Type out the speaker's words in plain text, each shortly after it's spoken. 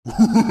Hello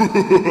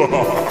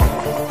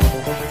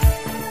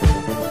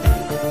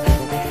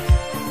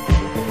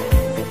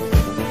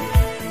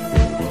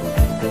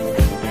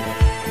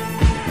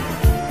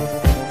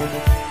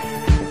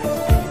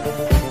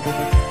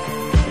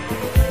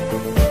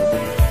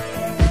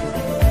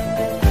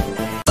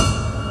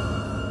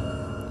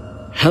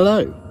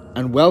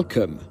and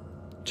welcome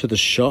to the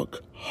Shock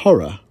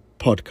Horror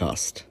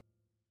Podcast.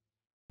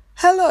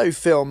 Hello,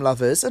 film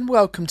lovers, and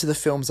welcome to the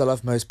Films I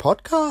Love Most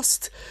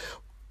podcast.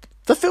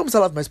 The Films I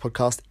Love Most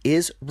podcast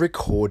is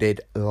recorded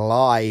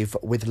live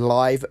with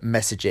live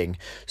messaging.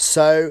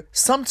 So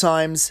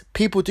sometimes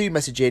people do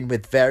message in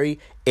with very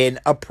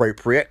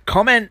inappropriate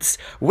comments.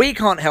 We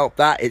can't help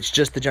that. It's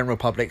just the general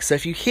public. So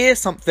if you hear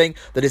something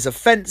that is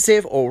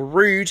offensive or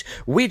rude,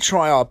 we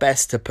try our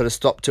best to put a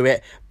stop to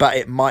it, but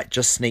it might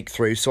just sneak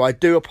through. So I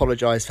do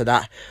apologise for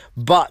that.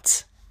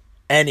 But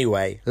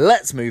anyway,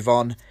 let's move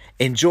on.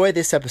 Enjoy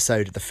this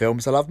episode of the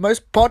Films I Love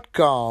Most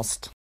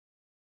podcast.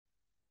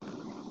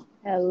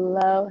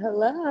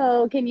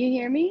 Hello. Can you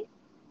hear me?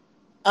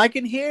 I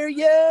can hear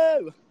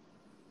you.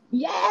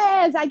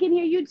 Yes, I can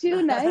hear you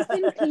too. Nice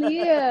and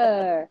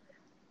clear.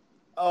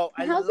 Oh,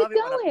 How's love it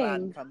it when a plan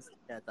going? comes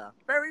together.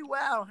 Very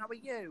well. How are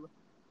you?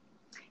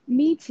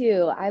 Me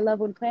too. I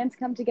love when plans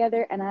come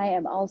together, and I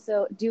am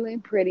also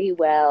doing pretty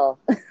well.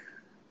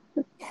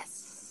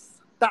 Yes,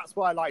 that's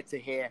what I like to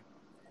hear.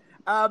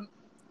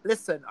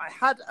 Listen, I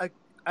had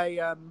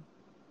a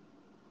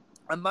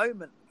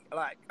moment,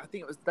 like I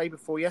think it was the day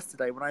before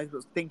yesterday, when I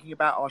was thinking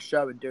about our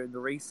show and doing the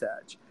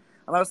research,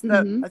 and I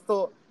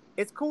thought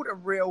it's called A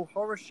Real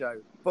Horror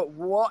Show, but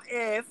what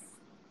if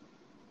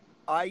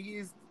I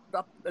used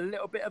up a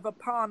little bit of a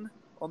pun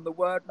on the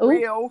word Ooh.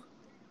 real?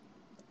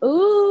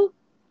 Ooh,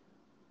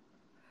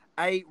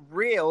 A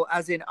reel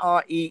as in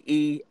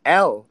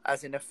REEL,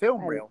 as in a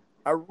film reel.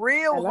 A I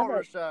real love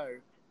horror it. show.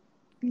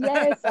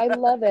 Yes, I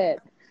love it.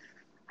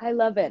 I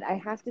love it. I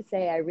have to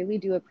say, I really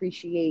do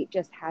appreciate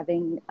just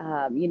having,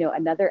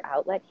 another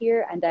outlet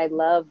here. And I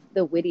love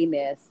the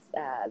wittiness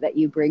that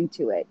you bring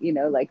to it,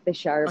 like the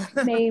sharp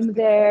name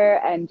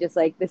there and just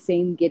like the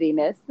same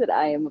giddiness that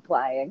I am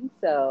applying.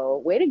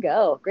 So way to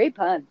go. Great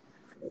pun.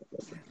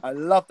 I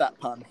love that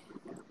pun.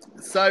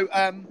 So,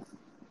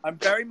 I'm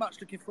very much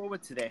looking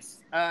forward to this.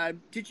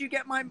 Did you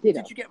get my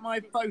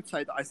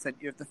photo that I sent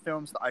you of the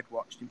films that I'd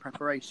watched in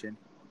preparation?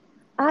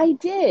 I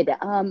did.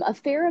 A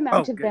fair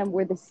amount of good. them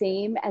were the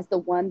same as the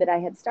one that I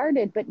had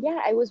started. But yeah,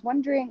 I was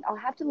wondering, I'll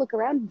have to look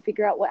around and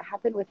figure out what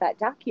happened with that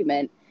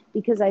document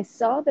because I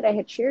saw that I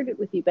had shared it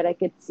with you, but I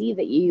could see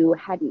that you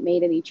hadn't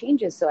made any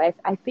changes. So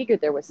I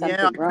figured there was something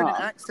Yeah, I wrong.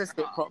 couldn't access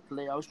it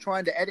properly. I was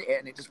trying to edit it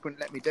and it just wouldn't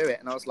let me do it.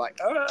 And I was like,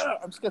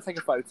 I'm just going to take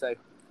a photo.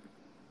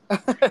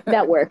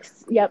 That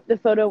works. Yep, the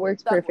photo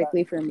works That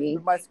perfectly works. for me.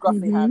 With my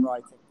scruffy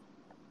handwriting.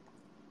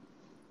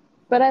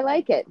 But I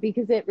like it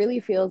because it really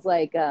feels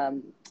like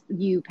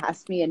you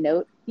passed me a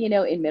note,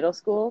 in middle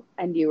school,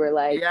 and you were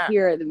like, Yeah.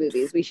 here are the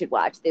movies we should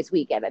watch this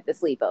weekend at the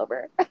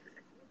sleepover.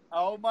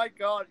 Oh my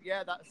God.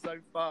 Yeah, that's so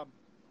fun.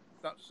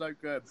 That's so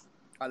good.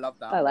 I love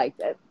that. I liked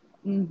it.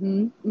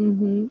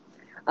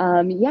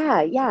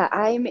 Yeah.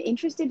 I'm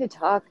interested to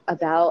talk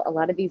about a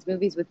lot of these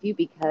movies with you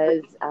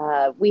because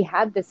we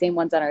have the same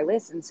ones on our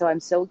list. And so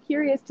I'm so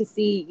curious to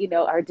see,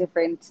 our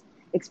different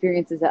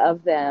experiences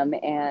of them.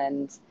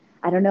 And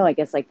I don't know, I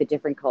guess like the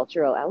different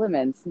cultural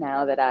elements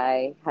now that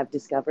I have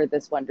discovered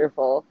this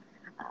wonderful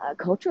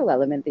cultural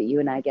element that you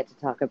and I get to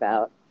talk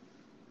about.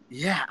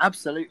 Yeah,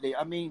 absolutely.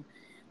 I mean,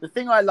 the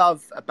thing I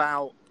love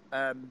about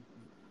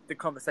the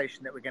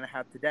conversation that we're going to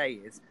have today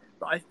is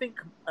that I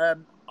think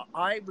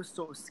I was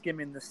sort of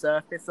skimming the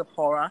surface of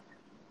horror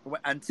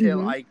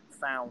until I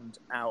found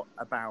out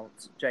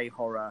about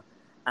J-horror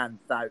and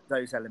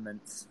those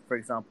elements, for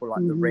example,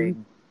 like The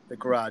Ring, The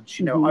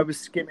Grudge. I was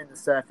skimming the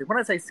surface. When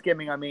I say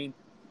skimming, I mean,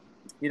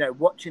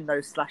 watching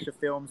those slasher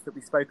films that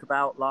we spoke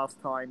about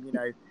last time,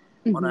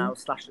 on our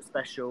slasher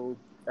special,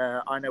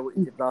 I Know What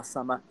You Did Last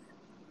Summer.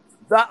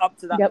 That up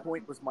to that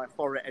point was my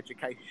horror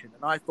education,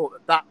 and I thought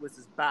that was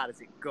as bad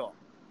as it got.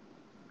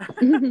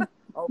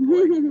 Oh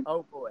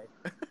boy.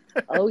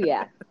 Oh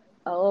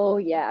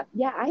yeah.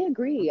 Yeah, I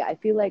agree. I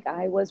feel like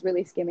I was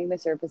really skimming the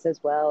surface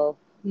as well,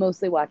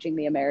 mostly watching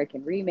the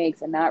American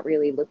remakes and not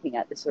really looking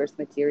at the source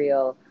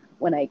material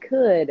when I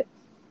could.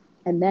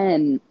 And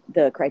then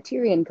the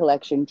Criterion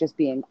Collection just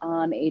being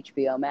on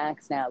HBO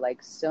Max now,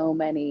 like so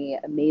many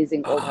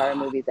amazing old horror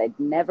movies I'd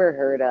never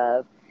heard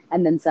of.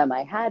 And then some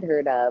I had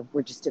heard of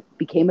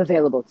became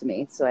available to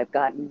me. So I've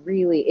gotten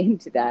really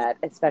into that,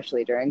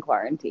 especially during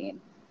quarantine.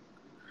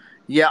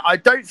 Yeah, I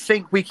don't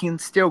think we can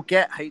still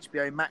get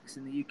HBO Max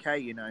in the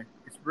UK,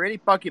 It's really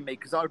bugging me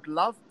because I would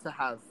love to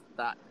have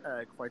that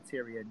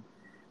Criterion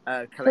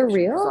collection. For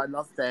real? Because I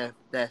love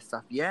their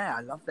stuff. Yeah,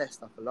 I love their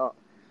stuff a lot.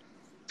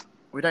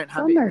 We don't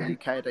have it in the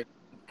UK, I don't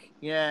think.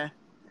 Yeah.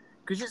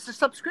 Because it's a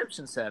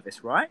subscription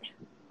service, right?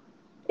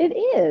 It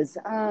is.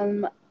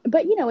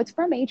 But, it's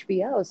from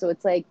HBO. So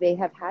it's like they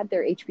have had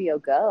their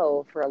HBO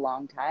Go for a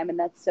long time. And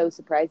that's so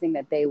surprising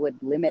that they would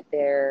limit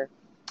their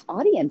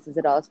audiences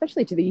at all,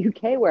 especially to the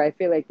UK where I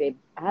feel like they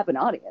have an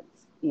audience.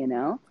 you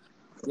know?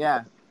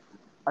 Yeah.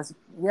 I was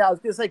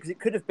going to say, because it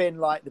could have been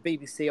like the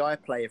BBC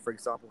iPlayer, for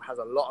example, has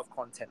a lot of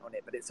content on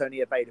it, but it's only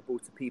available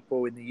to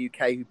people in the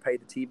UK who pay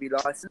the TV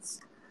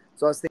license.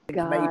 So I was thinking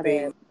Got maybe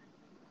it.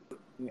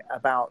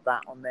 about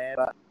that on there.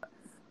 But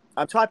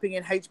I'm typing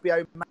in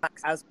HBO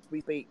Max as we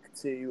speak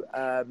to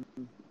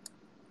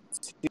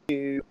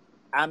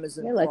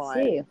Amazon Yeah, let's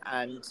Prime, see.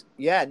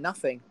 and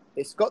nothing.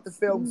 It's got the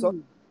films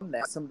on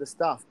there, some of the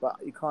stuff, but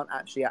you can't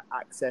actually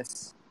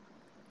access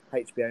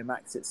HBO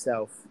Max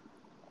itself.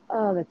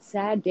 Oh, that's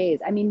sad days.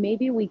 I mean,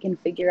 maybe we can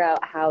figure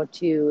out how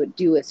to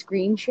do a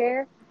screen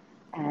share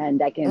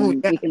and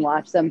we can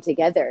watch them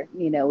together.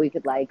 You know, we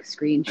could like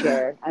screen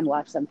share and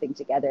watch something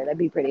together. That'd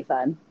be pretty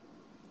fun.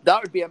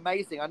 That would be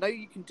amazing. I know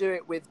you can do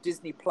it with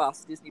Disney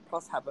Plus. Disney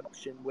Plus have an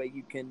option where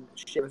you can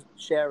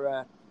share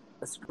a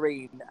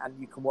screen and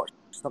you can watch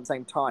at the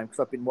same time, because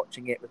I've been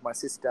watching it with my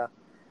sister,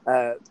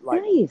 Nice.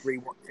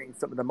 rewatching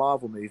some of the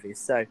Marvel movies.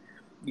 So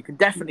you can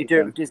definitely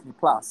do it with Disney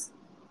Plus.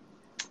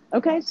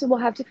 Okay, so we'll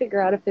have to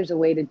figure out if there's a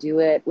way to do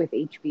it with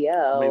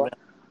HBO.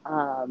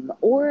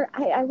 Or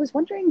I was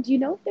wondering, do you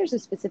know if there's a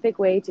specific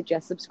way to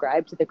just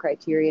subscribe to the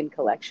Criterion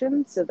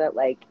Collection so that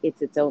like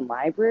it's its own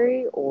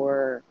library,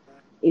 or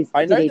did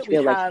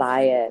HBO like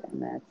buy it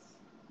and that's...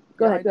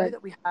 Go ahead.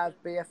 That we have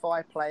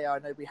BFI Player. I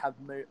know we have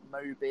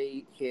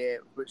Mubi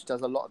here, which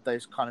does a lot of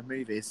those kind of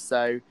movies.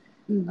 So,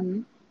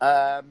 I'm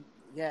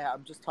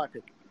just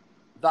typing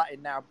that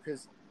in now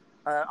because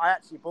I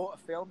actually bought a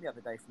film the other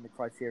day from the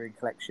Criterion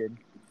Collection.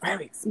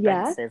 Very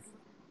expensive.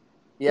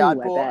 Yeah,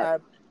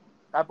 ooh,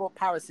 I bought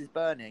Paris is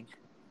Burning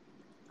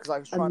because I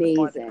was trying to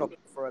find a copy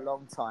for a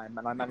long time,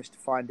 and I managed to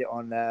find it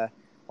on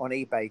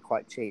eBay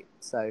quite cheap.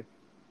 So,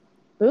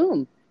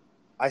 boom.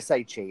 I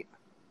say cheap.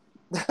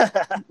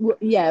 Well,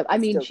 yeah, I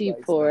mean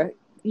cheap for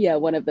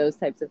one of those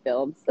types of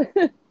films.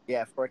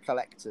 Yeah, for a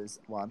collector's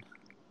one.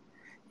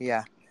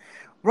 Yeah.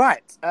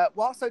 Right.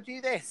 Whilst I do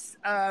this,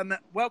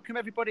 welcome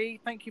everybody.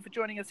 Thank you for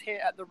joining us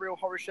here at the Real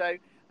Horror Show.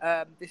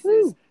 This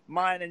is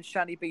mine and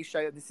Shani B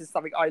show. This is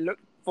something I look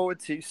forward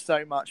to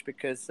so much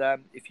because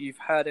if you've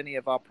heard any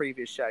of our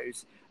previous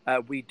shows,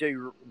 we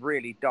do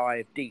really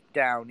dive deep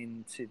down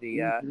into the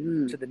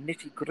to the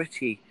nitty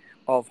gritty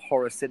of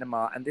horror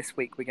cinema. And this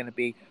week we're going to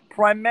be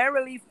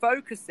primarily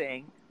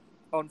focusing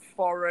on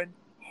foreign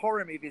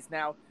horror movies.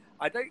 Now,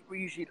 I don't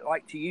usually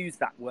like to use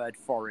that word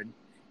foreign,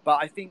 but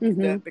I think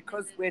that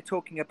because we're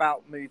talking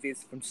about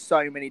movies from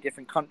so many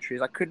different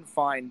countries, I couldn't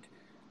find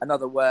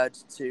another word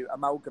to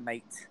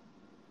amalgamate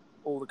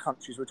all the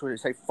countries we're talking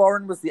about. So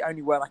foreign was the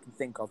only word I can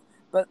think of.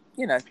 But,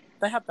 you know,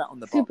 they have that on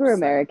the box. Super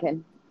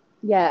American.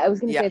 Yeah, I was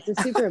going to say it's a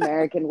super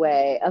American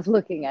way of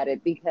looking at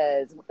it,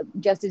 because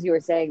just as you were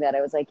saying that,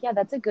 I was like, yeah,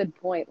 that's a good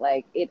point.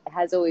 Like, it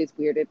has always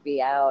weirded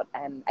me out.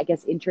 And I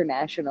guess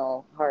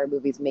international horror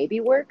movies maybe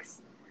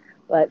works.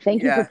 But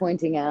thank you for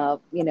pointing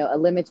out, you know, a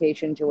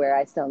limitation to where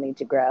I still need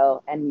to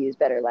grow and use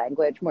better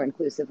language, more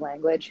inclusive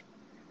language.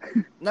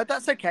 No,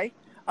 that's okay.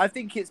 I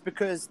think it's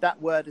because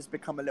that word has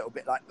become a little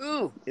bit like,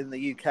 ooh, in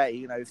the UK.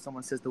 You know, if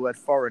someone says the word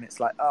foreign,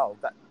 it's like, oh,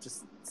 that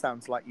just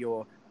sounds like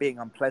you're being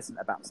unpleasant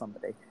about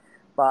somebody.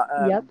 But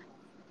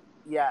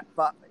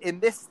but in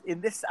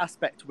this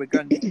aspect, we're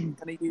going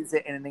to use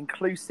it in an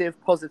inclusive,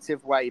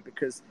 positive way,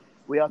 because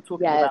we are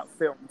talking about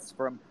films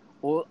from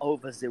all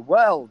over the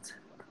world.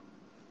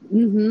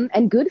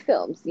 And good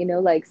films, you know,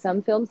 like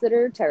some films that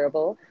are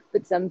terrible,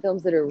 but some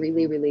films that are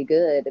really, really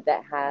good,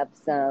 that have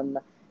some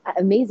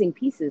amazing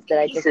pieces that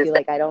I just feel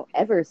like I don't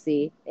ever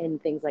see in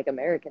things like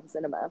American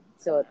cinema.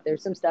 So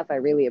there's some stuff I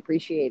really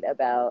appreciate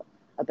about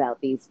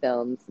these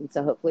films, and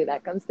so hopefully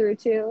that comes through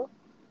too.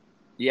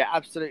 Yeah,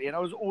 absolutely. And I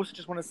was also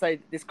just want to say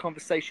that this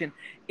conversation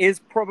is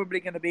probably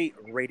going to be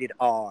rated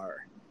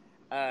R.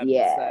 So,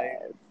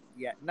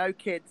 yeah, no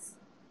kids.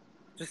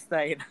 Just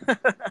saying.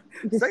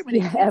 So many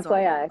kids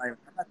FYI. I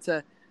had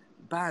to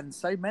ban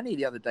so many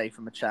the other day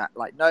from a chat.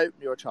 Like, no,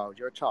 you're a child.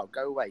 You're a child.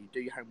 Go away. Do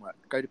your homework.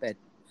 Go to bed.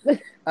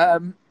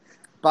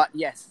 But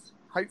yes,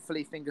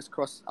 hopefully, fingers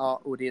crossed, our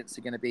audience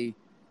are going to be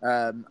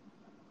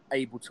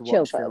able to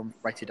watch film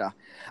rated R.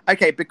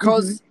 Okay,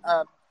 because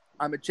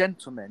I'm a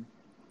gentleman,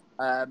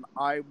 I'm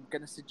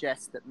going to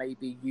suggest that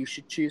maybe you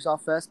should choose our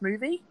first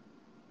movie.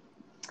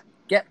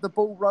 Get the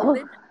ball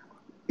rolling.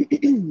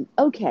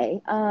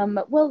 Okay.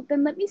 Well,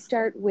 then let me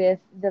start with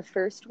the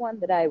first one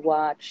that I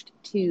watched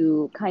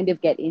to kind of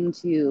get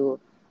into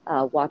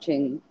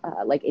watching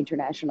like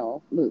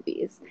international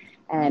movies.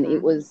 And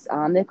it was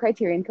on the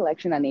Criterion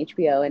Collection on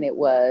HBO, and it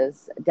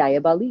was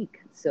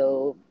Diabolique.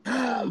 So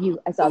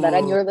I saw that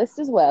on your list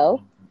as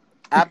well.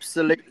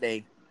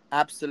 Absolutely.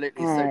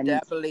 Absolutely. So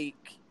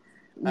Diabolique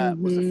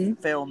was a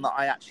film that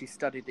I actually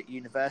studied at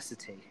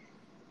university.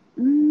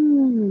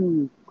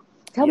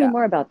 Tell me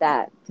more about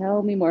that.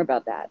 Because we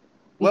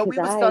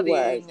were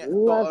studying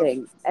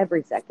loving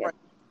every second.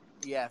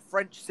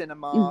 French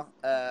cinema.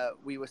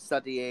 We were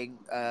studying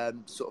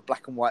sort of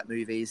black and white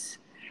movies,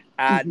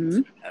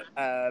 and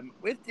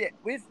with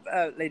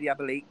Lady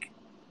Diabolique,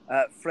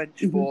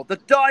 French for the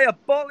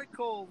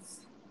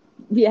Diabolicals.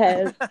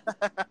 Yes,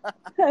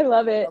 I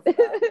love it.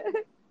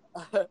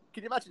 Can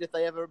you imagine if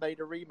they ever made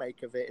a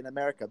remake of it in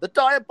America? The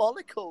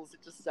Diabolicals.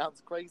 It just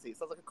sounds crazy. It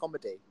sounds like a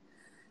comedy.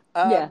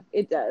 Yeah,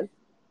 it does.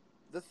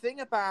 The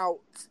thing about,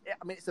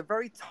 I mean, it's a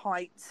very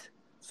tight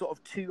sort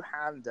of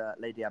two-hander,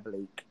 Lady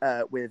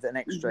Abelique, with an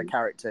extra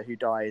character who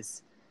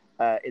dies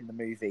in the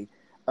movie.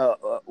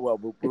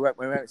 Well, we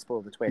won't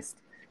spoil the twist.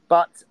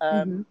 But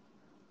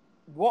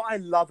what I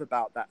love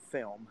about that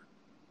film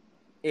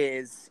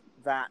is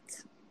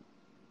that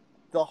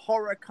the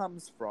horror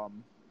comes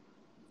from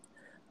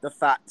the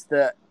fact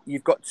that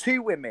you've got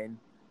two women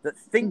that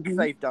think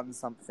they've done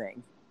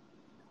something,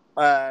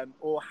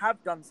 or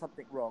have done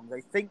something wrong.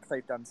 They think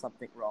they've done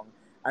something wrong,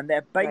 and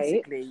they're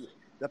basically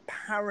the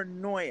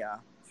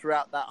paranoia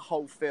throughout that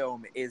whole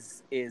film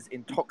is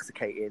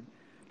intoxicating.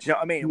 Do you know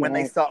what I mean? Yes. When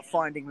they start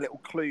finding little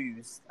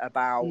clues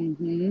about,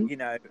 you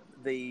know,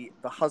 the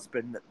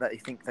husband that they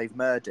think they've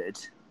murdered.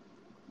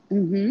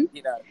 You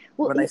know,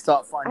 when they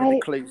start finding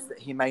the clues that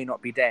he may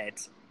not be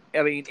dead.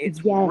 I mean,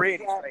 it's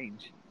really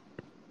strange.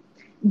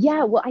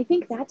 Yeah, well, I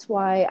think that's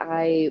why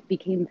I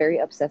became very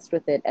obsessed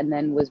with it and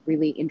then was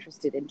really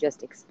interested in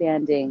just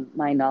expanding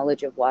my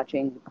knowledge of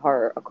watching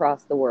horror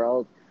across the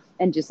world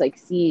and just like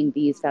seeing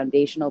these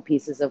foundational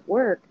pieces of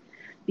work,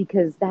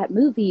 because that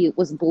movie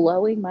was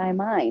blowing my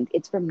mind.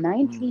 It's from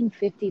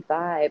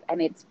 1955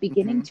 and it's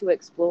beginning to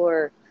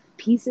explore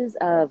pieces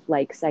of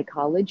like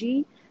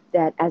psychology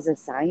that as a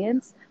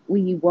science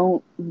we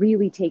won't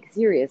really take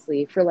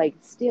seriously for like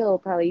still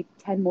probably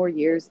 10 more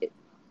years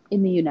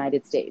in the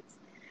United States.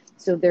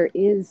 So there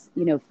is,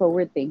 you know,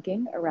 forward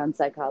thinking around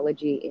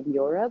psychology in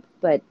Europe,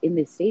 but in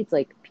the States,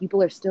 like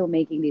people are still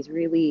making these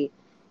really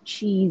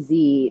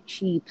cheesy,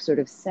 cheap, sort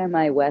of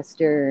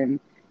semi-Western,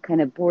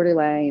 kind of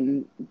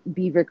borderline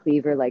Beaver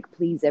Cleaver, like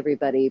please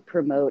everybody,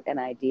 promote an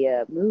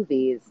idea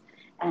movies.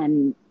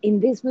 And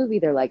in this movie,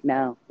 they're like,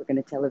 no, we're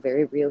going to tell a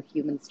very real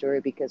human story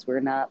because we're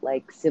not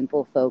like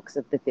simple folks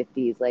of the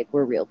 50s, like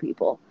we're real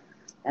people.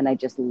 And I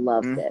just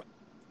loved it.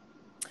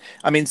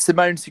 I mean,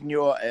 Simone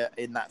Signour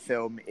in that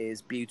film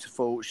is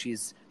beautiful.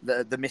 She's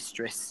the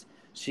mistress.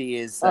 She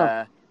is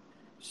a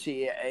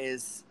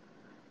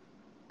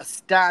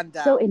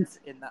standout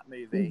in that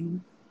movie.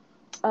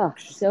 Oh,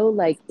 so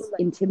like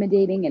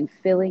intimidating and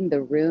filling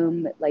the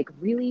room, like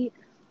really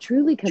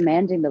truly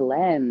commanding the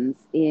lens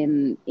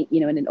in, you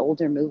know, in an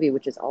older movie,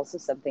 which is also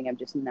something I'm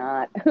just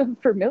not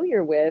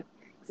familiar with,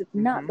 because it's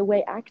not the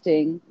way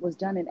acting was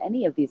done in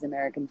any of these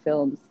American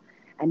films.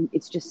 And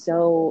it's just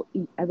so,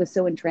 I was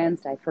so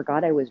entranced. I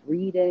forgot I was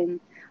reading.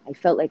 I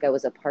felt like I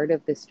was a part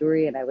of the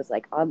story, and I was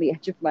like on the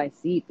edge of my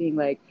seat being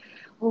like,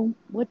 oh,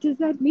 what does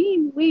that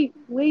mean? Wait.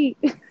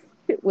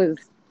 It was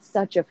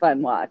such a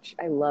fun watch.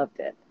 I loved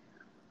it.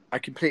 I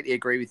completely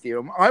agree with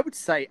you. I would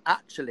say,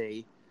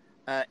 actually,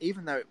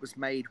 even though it was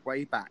made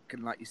way back,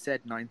 and like you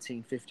said,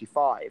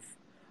 1955,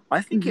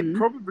 I think it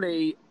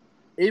probably,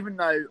 even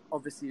though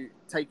obviously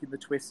taking the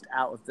twist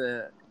out of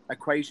the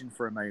equation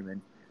for a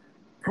moment,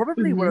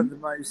 probably one of the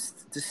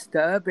most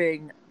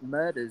disturbing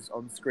murders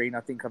on screen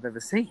I think I've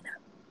ever seen.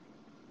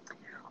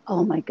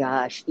 Oh my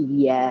gosh,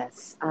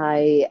 yes.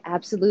 I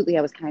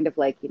was kind of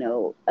like, you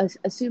know,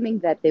 assuming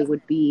that they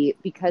would be,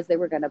 because they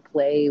were going to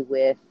play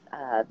with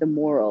the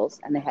morals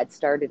and they had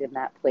started in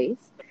that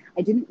place.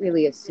 I didn't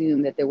really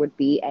assume that there would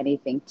be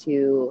anything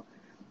to,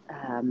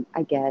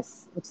 I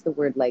guess, what's the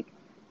word, like,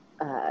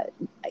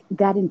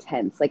 that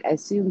intense. Like, I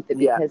assumed that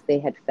because they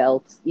had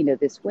felt, you know,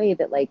 this way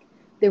that, like,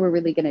 they were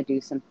really going to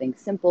do something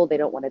simple. They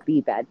don't want to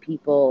be bad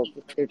people.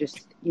 They're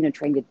just, you know,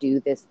 trying to do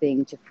this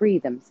thing to free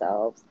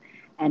themselves.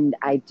 And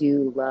I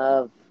do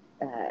love,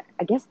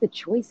 I guess, the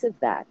choice of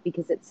that,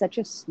 because it's such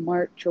a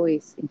smart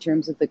choice in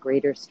terms of the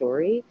greater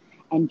story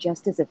and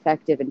just as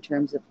effective in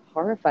terms of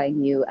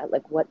horrifying you at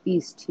like what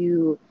these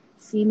two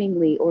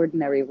seemingly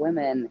ordinary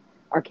women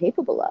are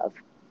capable of.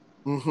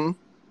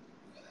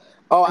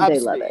 Oh, and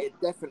absolutely.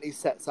 It definitely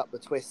sets up the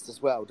twist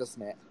as well,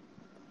 doesn't it?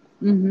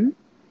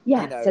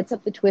 Yeah, you know, sets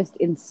up the twist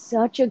in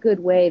such a good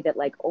way that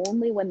like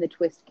only when the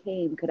twist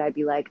came could I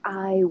be like,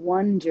 I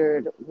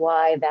wondered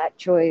why that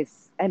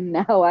choice, and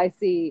now I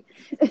see,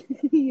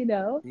 you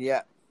know?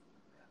 Yeah.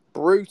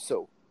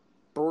 Brutal.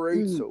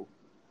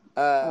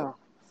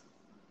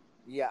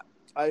 Yeah.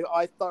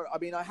 I thought, I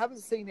mean, I haven't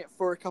seen it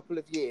for a couple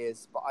of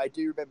years, but I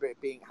do remember it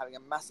having a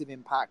massive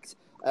impact.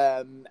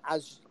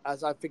 As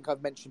I think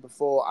I've mentioned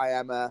before, I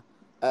am a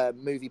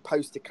movie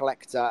poster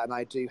collector, and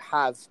I do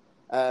have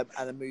and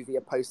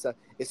a poster.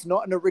 It's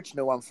not an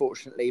original,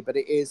 unfortunately, but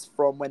it is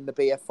from when the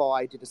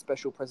BFI did a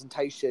special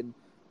presentation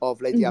of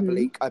Lady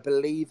Abelique, I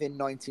believe in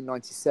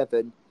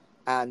 1997,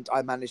 and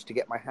I managed to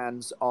get my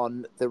hands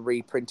on the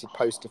reprinted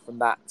poster from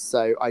that.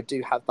 So I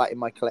do have that in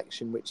my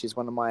collection, which is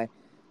one of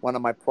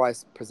my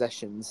prized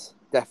possessions,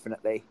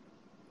 definitely.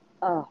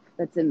 Oh,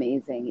 that's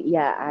amazing.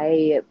 Yeah,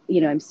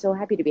 I'm so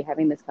happy to be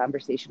having this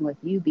conversation with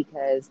you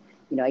because,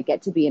 you know, I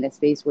get to be in a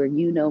space where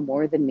you know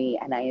more than me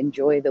and I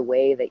enjoy the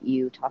way that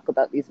you talk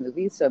about these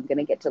movies. So I'm going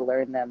to get to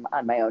learn them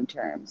on my own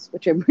terms,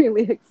 which I'm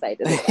really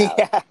excited about.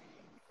 Yeah.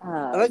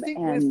 And I think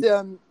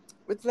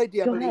with Lady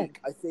Abelique,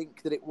 I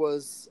think that it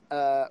was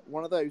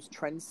one of those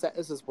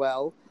trendsetters as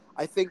well.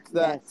 I think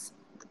that Yes.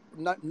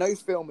 no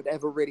film had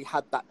ever really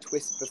had that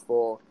twist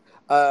before.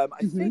 I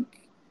Hmm. think.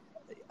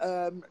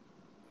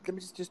 Let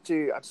me just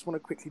do. I just want to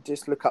quickly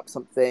just look up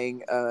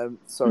something.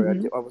 Sorry,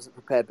 Hmm. I wasn't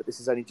prepared, but this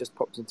has only just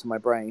popped into my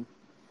brain.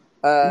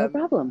 No Um,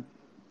 problem.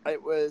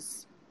 it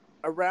was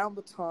around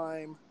the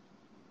time.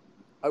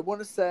 I want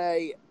to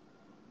say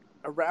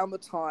around the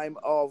time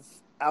of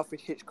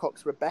Alfred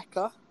Hitchcock's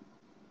Rebecca.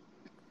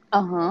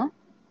 Uh-huh.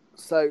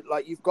 So,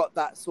 like, you've got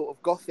that sort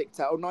of gothic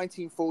tale.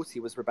 1940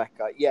 was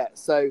Rebecca, yeah.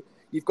 So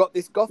you've got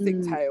this gothic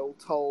Mm. tale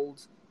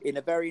told in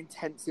a very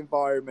intense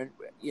environment,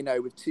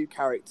 with two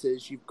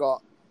characters. You've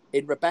got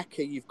in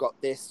Rebecca, you've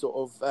got this sort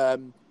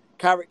of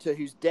character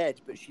who's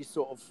dead, but she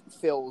sort of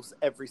fills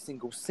every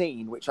single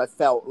scene, which I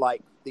felt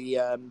like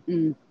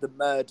Mm. the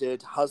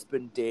murdered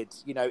husband did.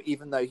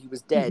 Even though he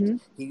was dead,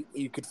 Hmm.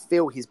 you could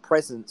feel his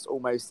presence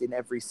almost in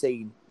every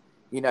scene.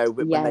 When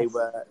they Yes.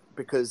 were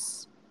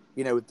because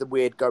with the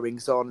weird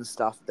goings on and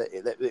stuff,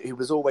 that he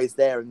was always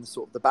there in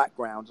sort of the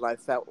background. And I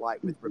felt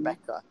like with Hmm.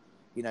 Rebecca,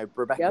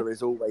 Rebecca Yep.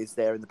 is always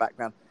there in the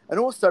background. And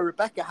also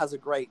Rebecca has a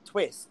great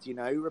twist.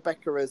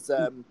 Rebecca is,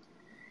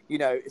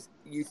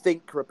 you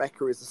think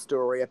Rebecca is a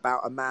story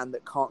about a man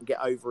that can't get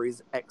over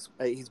his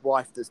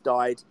wife that's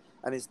died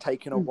and is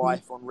taking a Hmm.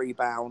 wife on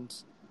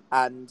rebound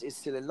and is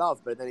still in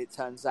love. But then it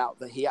turns out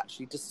that he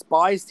actually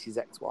despised his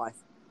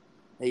ex-wife,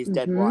 his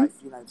dead Hmm.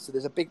 wife. So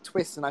there's a big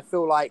twist. And I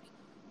feel like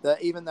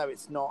that even though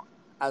it's not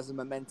as a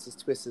momentous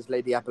twist as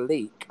Lady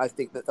Abelique, I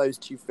think that those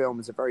two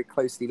films are very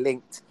closely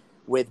linked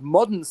with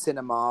modern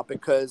cinema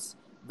because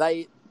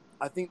I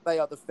think they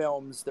are the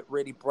films that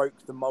really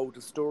broke the mold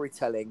of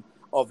storytelling,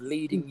 of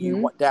leading Hmm.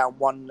 you down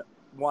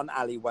one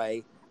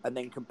alleyway and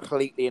then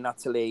completely and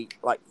utterly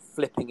like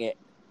flipping it,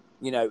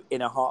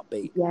 in a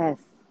heartbeat. Yes.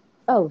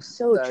 Oh,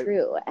 so So,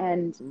 true.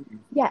 And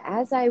yeah,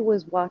 as I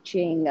was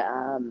watching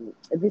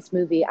this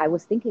movie, I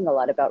was thinking a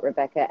lot about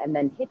Rebecca and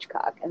then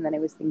Hitchcock. And then I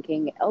was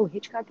thinking, oh,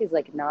 Hitchcock is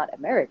like not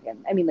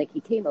American. I mean, like he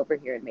came over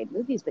here and made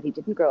movies, but he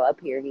didn't grow up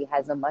here. He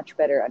has a much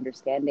better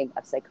understanding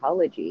of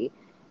psychology.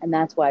 And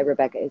that's why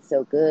Rebecca is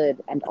so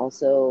good, and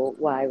also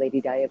why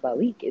Lady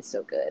Diabolique is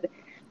so good.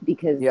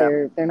 Because yeah,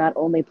 they're not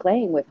only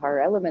playing with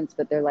horror elements,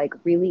 but they're like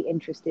really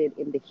interested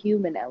in the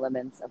human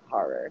elements of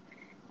horror.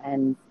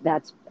 And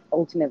that's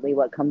ultimately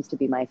what comes to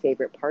be my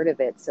favorite part of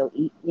it. So,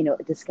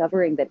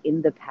 discovering that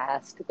in the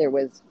past there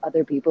was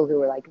other people who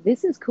were like,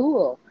 "This is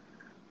cool."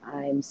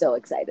 I'm so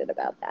excited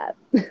about that.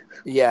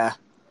 yeah.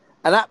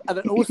 And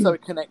also a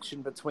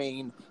connection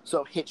between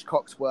sort of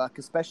Hitchcock's work,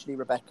 especially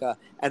Rebecca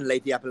and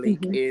Lady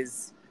Abelique, Hmm.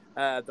 is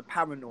the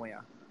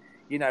paranoia.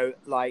 You know,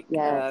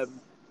 Yes.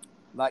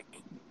 like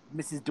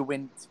Mrs.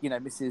 DeWint,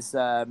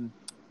 Mrs.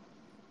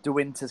 De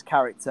Winter's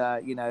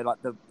character.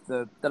 Like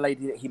the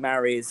lady that he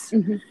marries,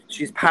 Hmm.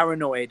 she's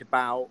paranoid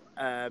about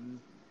her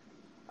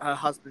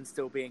husband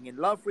still being in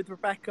love with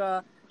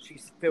Rebecca. She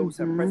feels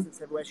her Hmm.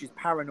 presence everywhere. She's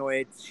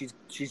paranoid.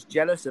 She's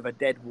jealous of a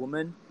dead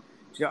woman.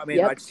 Do you know what I mean?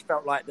 And I Yep. just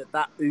felt like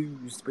that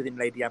oozed within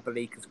Lady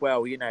Abelique as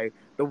well.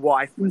 The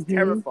wife was Hmm.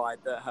 terrified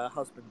that her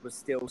husband was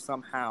still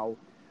somehow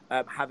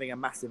having a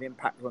massive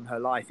impact on her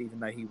life, even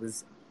though he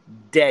was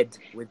dead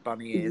with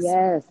bunny ears.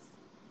 Yes.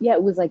 Yeah,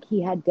 it was like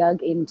he had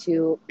dug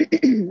into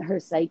her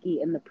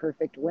psyche in the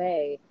perfect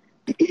way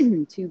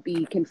to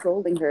be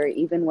controlling her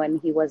even when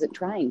he wasn't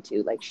trying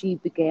to. Like she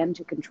began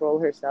to control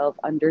herself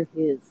under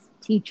his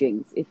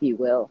teachings, if you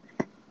will.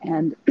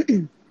 And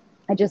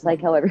I just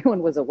like how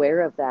everyone was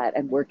aware of that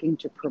and working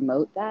to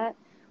promote that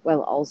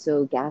while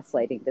also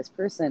gaslighting this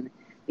person,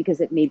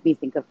 because it made me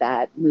think of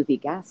that movie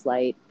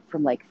Gaslight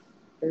from like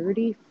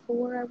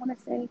 34, I want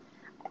to say.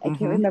 I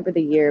can't Mm-hmm. remember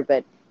the year,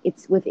 but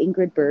it's with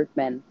Ingrid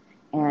Bergman,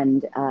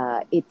 and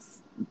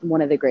it's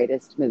one of the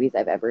greatest movies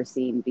I've ever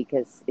seen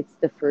because it's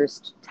the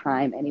first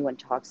time anyone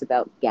talks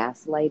about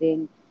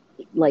gaslighting,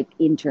 like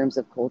in terms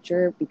of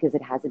culture, because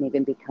it hasn't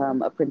even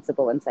become a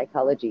principle in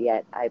psychology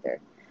yet either.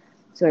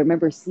 So I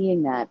remember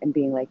seeing that and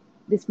being like,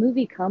 this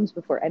movie comes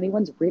before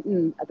anyone's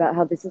written about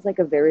how this is like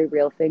a very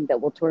real thing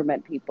that will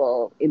torment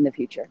people in the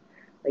future.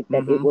 Like that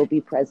it Mm-hmm. will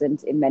be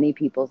present in many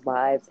people's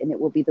lives and it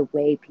will be the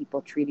way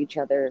people treat each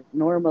other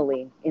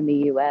normally in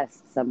the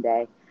US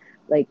someday.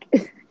 Like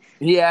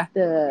Yeah.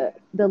 the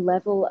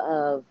level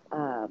of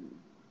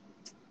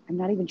I'm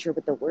not even sure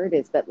what the word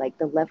is, but like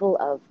the level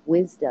of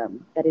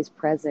wisdom that is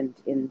present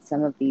in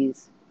some of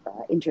these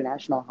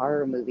international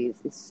horror movies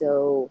is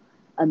so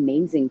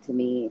amazing to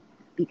me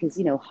because,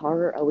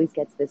 horror always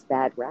gets this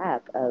bad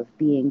rap of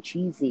being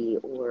cheesy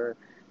or,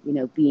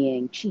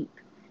 being cheap.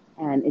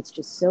 And it's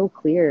just so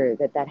clear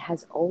that that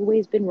has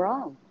always been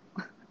wrong.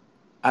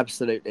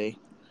 Absolutely.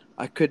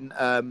 I couldn't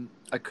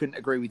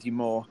agree with you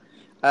more.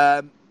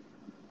 Um,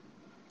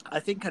 I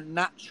think a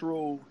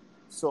natural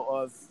sort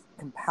of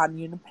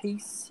companion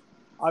piece,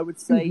 I would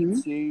say, Mm-hmm.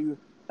 to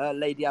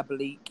Lady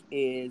Abelique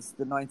is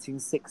the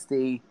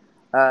 1960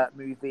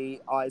 movie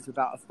Eyes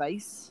Without a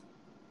Face.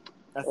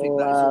 I think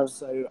that is Love.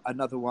 also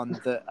another one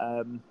that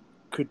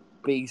could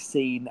be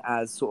seen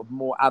as sort of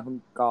more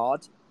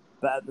avant-garde,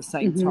 but at the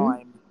same Mm-hmm.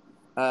 time,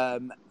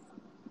 um,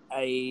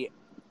 a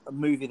a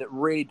movie that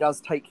really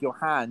does take your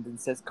hand and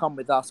says, "Come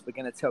with us, we're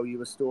going to tell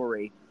you a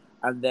story,"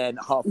 and then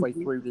halfway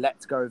through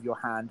lets go of your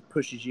hand,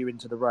 pushes you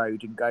into the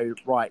road, and go,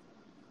 right,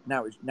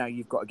 now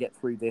you've got to get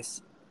through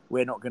this.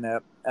 We're not going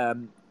to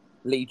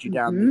lead you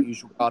down the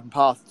usual garden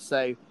path.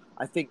 So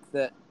I think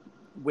that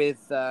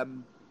with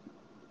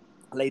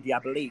Lady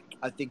Abelique,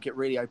 I think it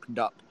really opened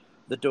up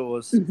the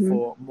doors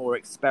for more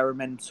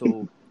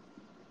experimental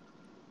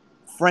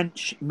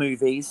French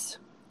movies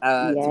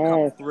to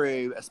come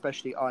through,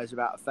 especially Eyes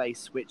Without a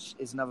Face, which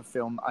is another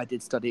film I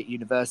did study at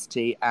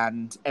university.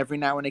 And every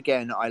now and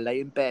again, I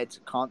lay in bed,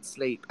 can't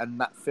sleep, and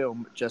that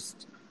film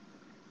just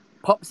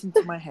pops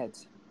into my head.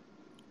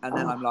 And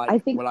then I'm like,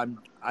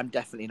 I'm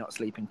definitely not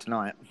sleeping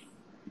tonight.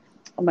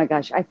 Oh my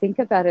gosh, I think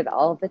about it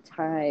all the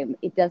time.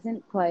 It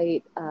doesn't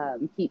quite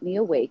keep me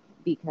awake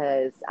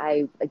because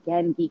I,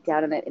 again, geeked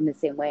out on it in the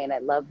same way. And I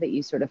love that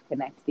you sort of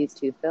connect these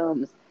two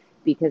films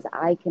because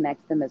I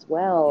connect them as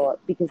well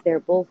because they're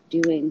both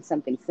doing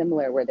something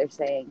similar where they're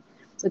saying,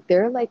 look,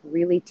 there are like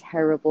really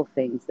terrible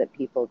things that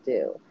people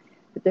do,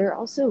 but there are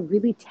also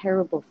really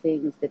terrible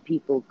things that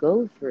people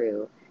go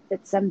through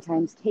that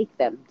sometimes take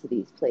them to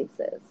these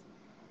places.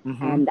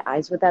 And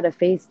Eyes Without a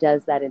Face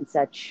does that in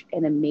such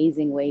an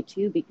amazing way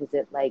too, because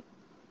it like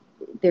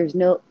there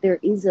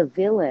is a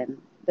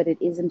villain, but it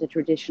isn't a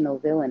traditional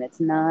villain. It's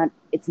not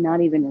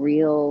even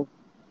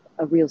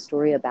a real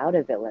story about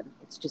a villain.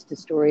 It's just a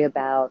story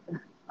about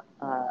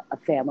a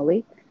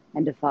family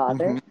and a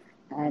father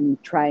and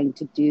trying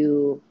to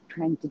do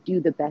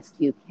the best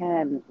you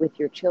can with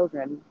your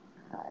children,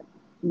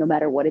 no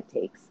matter what it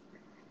takes.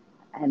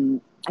 And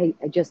I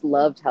just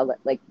loved how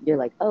like you're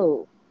like,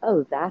 oh,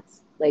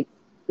 that's like,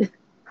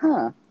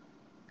 huh.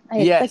 I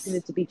expected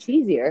it to be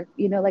cheesier,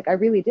 like I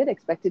really did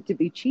expect it to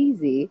be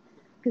cheesy,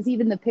 because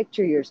even the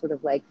picture, you're sort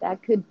of like,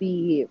 that could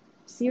be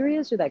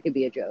serious or that could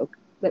be a joke.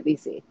 Let me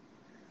see.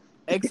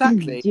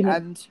 Exactly.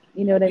 And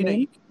you know what I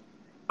mean?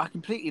 I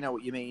completely know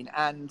what you mean.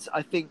 And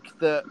I think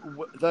that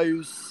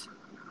those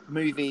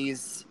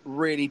movies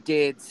really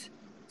did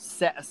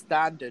set a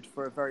standard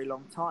for a very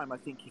long time. I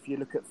think if you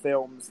look at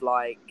films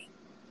like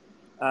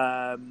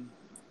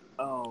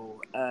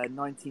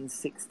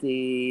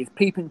 1960s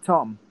Peeping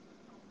Tom.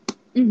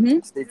 So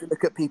if you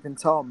look at Peeping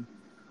Tom,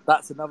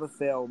 that's another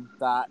film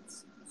that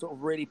sort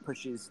of really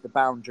pushes the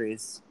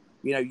boundaries,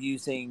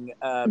 using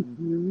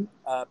POV,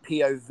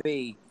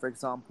 for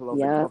example, of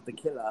the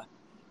killer,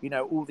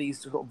 all these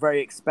sort of very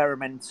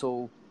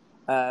experimental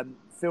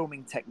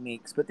filming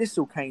techniques. But this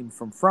all came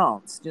from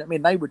France. Do you know what I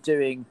mean? They were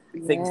doing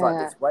things like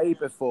this way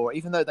before,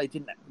 even though they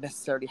didn't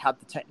necessarily have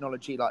the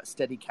technology like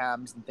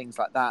Steadicams and things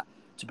like that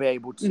to be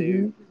able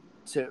to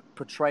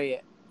portray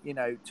it,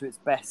 to its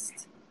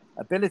best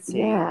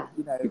ability.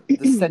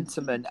 The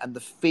sentiment and the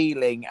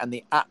feeling and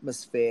the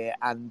atmosphere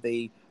and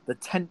the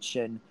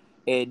tension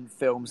in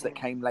films that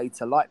came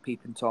later, like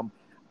Peeping Tom,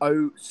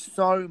 owe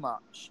so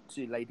much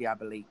to Lady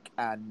Abelique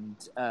and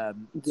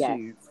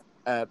to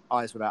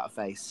Eyes Without a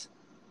Face.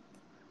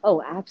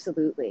 Oh,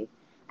 absolutely.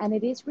 And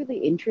it is really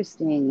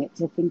interesting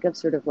to think of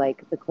sort of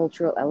like the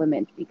cultural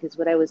element, because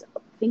what I was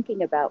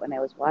thinking about when I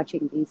was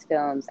watching these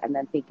films and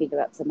then thinking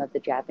about some of the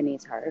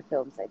Japanese horror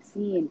films I've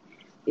seen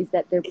is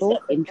that they're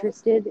both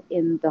interested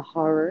in the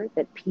horror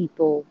that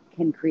people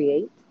can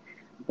create,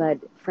 but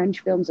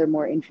French films are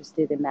more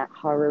interested in that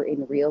horror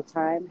in real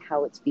time,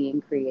 how it's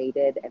being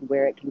created and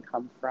where it can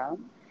come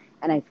from.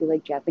 And I feel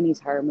like Japanese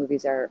horror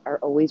movies are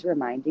always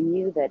reminding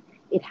you that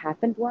it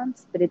happened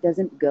once, but it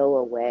doesn't go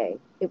away.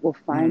 It will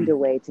find a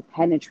way to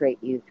penetrate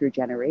you through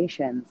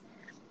generations.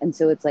 And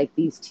so it's like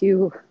these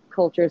two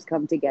cultures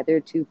come together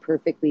to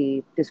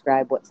perfectly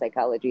describe what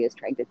psychology is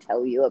trying to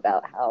tell you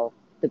about how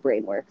the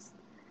brain works.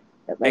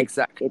 That, like,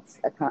 exactly.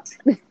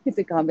 It's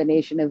a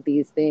combination of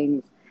these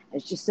things.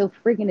 It's just so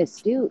friggin'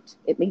 astute.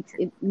 It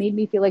made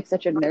me feel like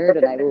such a nerd,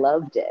 and I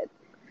loved it.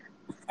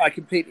 I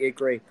completely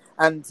agree.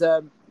 And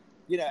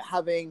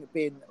having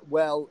been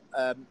well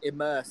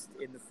immersed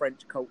in the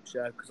French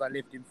culture, because I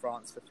lived in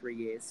France for 3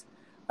 years,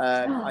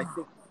 I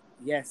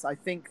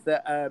think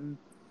that the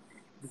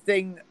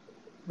thing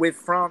with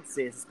France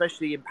is,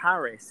 especially in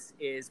Paris,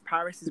 is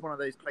one of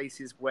those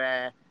places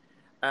where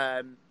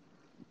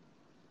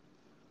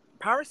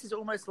Paris is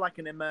almost like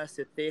an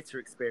immersive theatre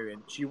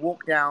experience. You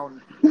walk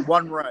down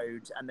one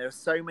road and there are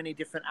so many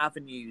different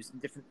avenues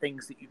and different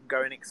things that you can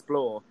go and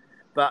explore.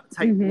 But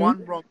take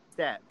one wrong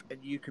step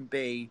and you can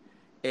be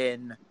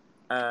in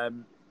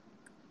the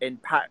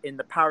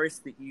Paris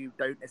that you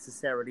don't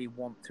necessarily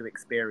want to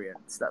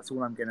experience. That's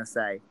all I'm going to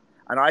say.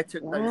 And I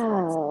took those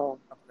wrong steps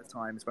a couple of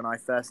times when I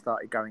first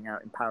started going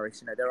out in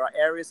Paris. There are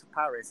areas of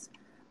Paris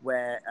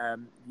where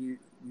you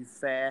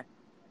fear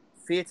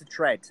to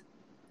tread.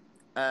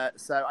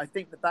 So I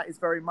think that is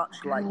very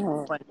much like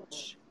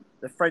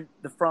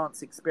the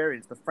France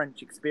experience, the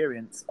French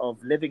experience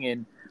of living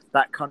in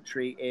that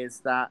country, is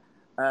that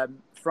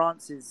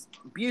France is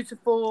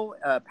beautiful,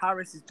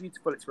 Paris is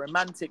beautiful, it's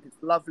romantic, it's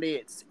lovely,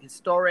 it's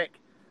historic,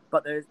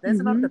 but there's an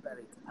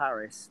underbelly to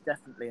Paris,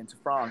 definitely, and to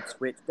France,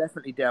 which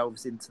definitely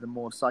delves into the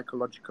more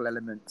psychological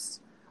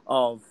elements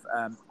of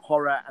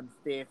horror and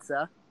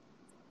theatre.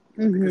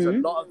 because a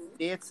Mm-hmm. lot of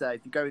theatre,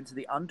 if you go into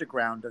the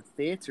underground of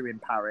theatre in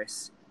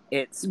Paris,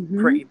 it's Mm-hmm.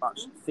 pretty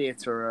much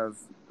theatre of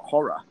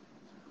horror.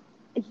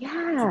 Do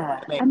you know Yeah.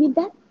 what I mean? I mean,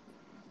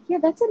 yeah,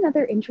 that's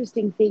another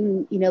interesting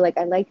thing. Like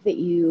I like that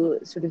you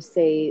sort of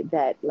say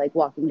that like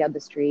walking down the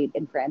street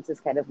in France is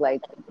kind of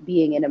like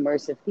being in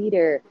immersive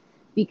theater,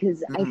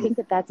 because I Mm. think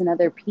that that's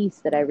another piece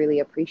that I really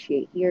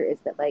appreciate here is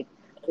that like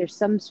there's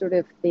some sort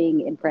of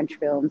thing in French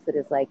films that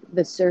is like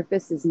the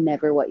surface is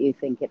never what you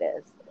think it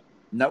is.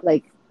 Nope.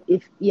 Like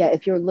if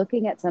you're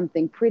looking at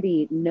something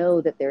pretty,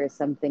 know that there is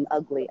something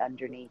ugly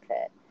underneath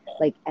it.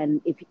 Like,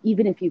 and if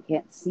even if you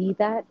can't see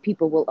that,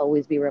 people will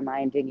always be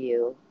reminding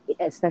you,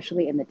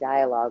 especially in the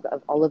dialogue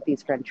of all of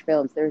these French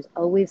films, there's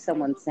always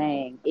someone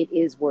saying it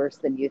is worse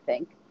than you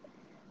think,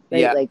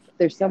 right? Yeah. Like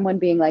there's someone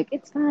being like,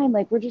 it's fine,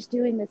 like we're just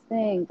doing this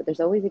thing, but there's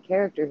always a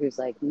character who's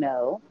like,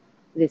 no,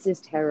 this is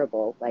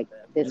terrible, like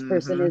this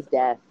person Hmm. is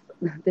death,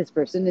 this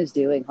person is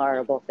doing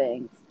horrible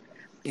things,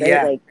 right?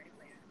 Yeah. Like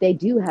they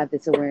do have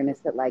this awareness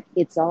that like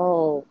it's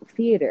all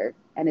theater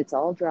and it's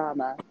all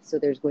drama, so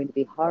there's going to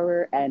be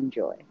horror and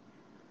joy.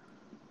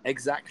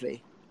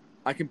 Exactly.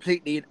 I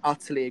completely and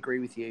utterly agree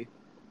with you.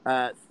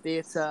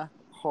 Theatre,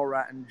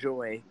 horror, and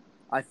joy,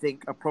 I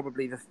think, are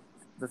probably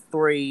the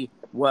three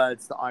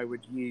words that I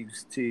would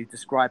use to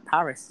describe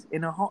Paris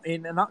in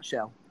a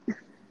nutshell.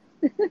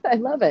 I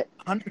love it.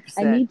 Hundred I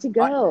percent. need to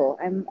go.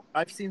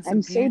 I've seen some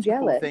I'm so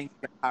beautiful jealous. things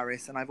in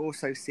Paris, and I've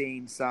also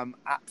seen some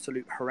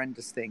absolute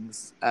horrendous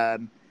things.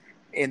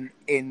 In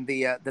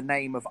the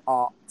name of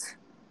art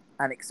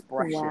and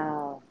expression,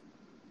 Wow.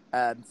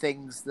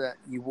 things that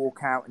you walk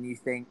out and you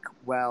think,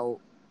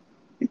 well,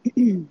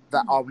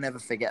 that I'll never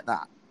forget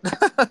that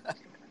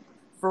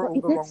for Well,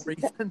 all the wrong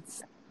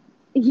reasons.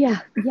 yeah,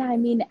 I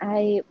mean,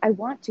 I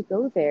want to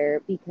go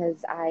there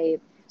because I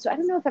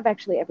don't know if I've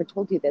actually ever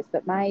told you this,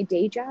 but my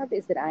day job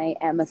is that I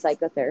am a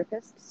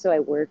psychotherapist. So I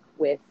work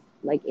with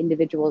like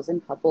individuals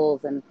and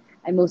couples, and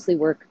I mostly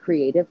work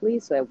creatively.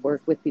 So I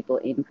work with people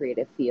in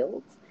creative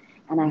fields.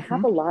 And I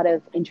have Hmm. a lot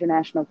of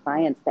international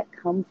clients that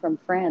come from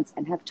France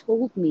and have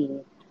told me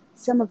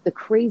some of the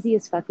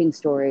craziest fucking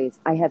stories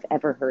I have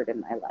ever heard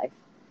in my life.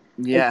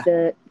 Like Yeah,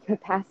 the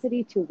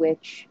capacity to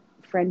which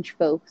French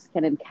folks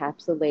can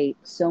encapsulate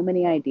so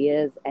many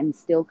ideas and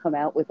still come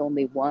out with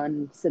only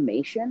one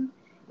summation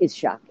is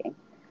shocking.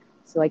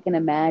 So I can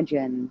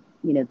imagine,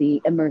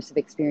 the immersive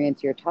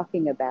experience you're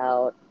talking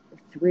about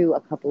through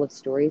a couple of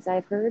stories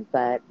I've heard.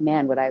 But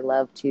man, would I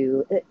love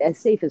to, as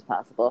safe as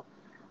possible,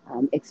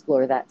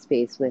 explore that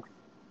space with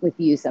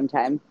you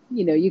sometime.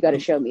 You got to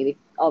show me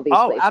all these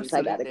oh, places.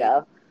 I got to absolutely.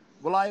 go.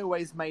 Well, I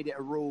always made it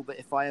a rule that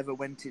if I ever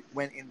went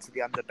into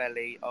the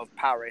underbelly of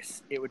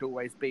Paris, it would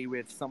always be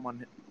with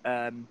someone,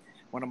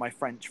 one of my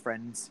French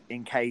friends,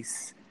 in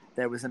case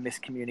there was a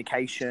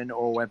miscommunication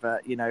or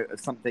whether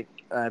something.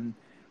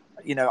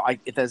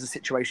 If there's a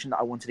situation that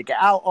I wanted to get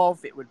out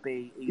of, it would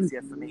be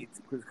easier for Mm-hmm. me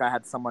because I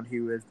had someone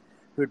who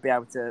would be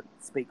able to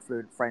speak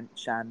fluent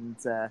French and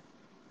to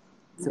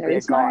be Very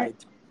a smart. guide.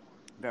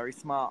 Very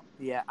smart.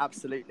 Yeah,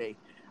 absolutely.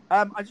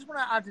 I just want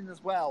to add in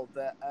as well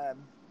that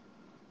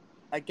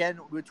again,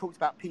 we talked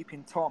about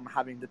Peeping Tom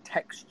having the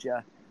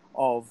texture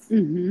of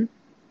Mm-hmm.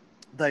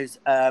 those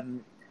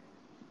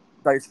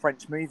those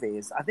French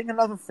movies. I think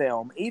another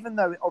film, even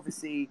though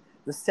obviously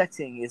the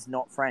setting is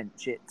not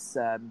French, it's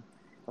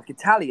like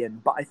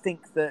Italian, but I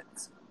think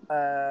that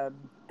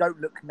Don't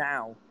Look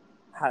Now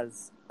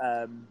has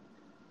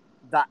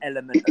that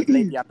element of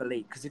Les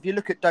Diaboliques. Because if you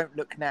look at Don't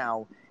Look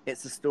Now,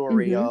 it's a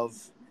story Mm-hmm. of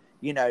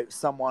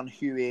someone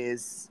who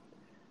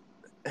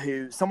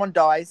someone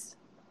dies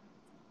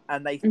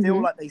and they feel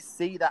Mm-hmm. like they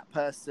see that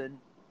person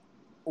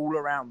all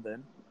around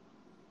them,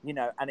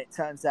 and it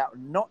turns out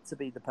not to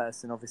be the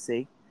person,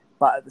 obviously,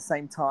 but at the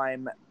same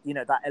time,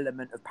 that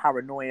element of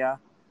paranoia,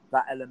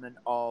 that element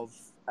of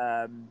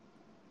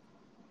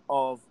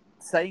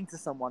saying to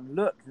someone,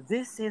 "Look,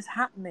 this is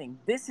happening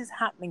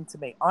to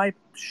me. I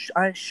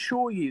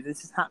assure you,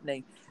 this is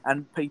happening,"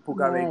 and people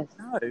going, Yes.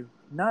 "No,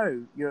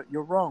 no,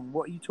 you're wrong.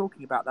 What are you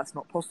talking about? That's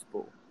not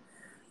possible."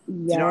 Do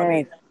you know what I Yes.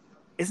 mean?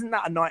 Isn't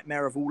that a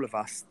nightmare of all of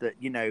us that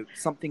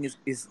something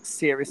is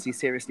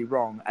seriously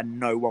wrong and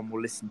no one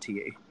will listen to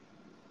you?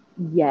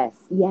 Yes,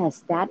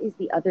 that is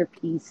the other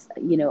piece,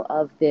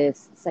 of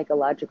this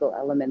psychological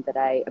element that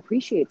I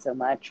appreciate so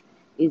much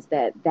is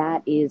that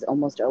that is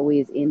almost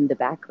always in the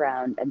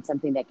background and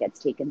something that gets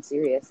taken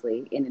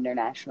seriously in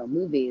international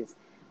movies.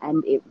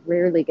 And it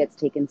rarely gets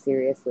taken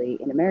seriously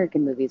in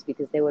American movies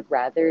because they would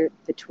rather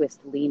the twist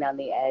lean on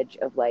the edge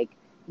of like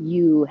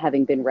you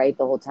having been right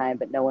the whole time,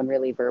 but no one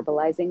really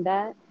verbalizing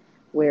that.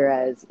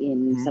 Whereas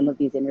in Mm-hmm. some of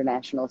these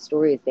international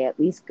stories, they at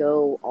least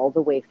go all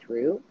the way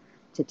through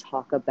to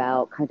talk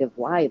about kind of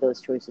why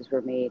those choices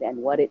were made and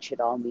what it should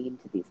all mean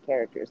to these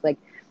characters. Like,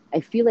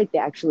 I feel like they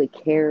actually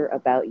care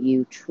about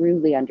you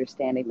truly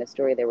understanding the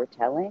story they were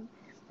telling,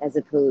 as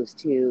opposed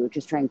to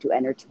just trying to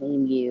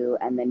entertain you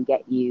and then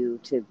get you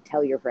to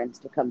tell your friends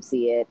to come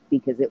see it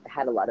because it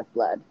had a lot of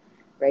blood,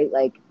 right?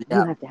 Like,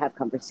 you Yeah. have to have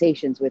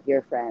conversations with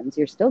your friends.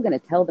 You're still going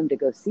to tell them to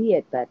go see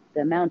it, but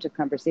the amount of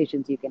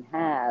conversations you can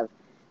have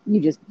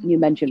You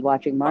mentioned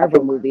watching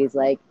Marvel movies,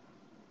 like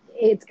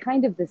it's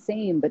kind of the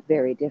same but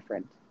very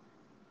different.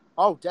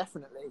 Oh,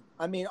 definitely.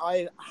 I mean,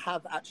 I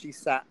have actually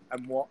sat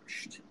and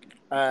watched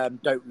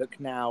Don't Look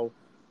Now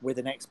with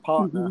an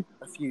ex-partner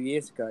Hmm. a few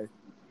years ago.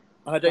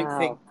 And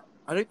Wow.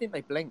 I don't think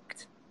they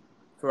blinked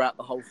throughout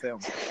the whole film.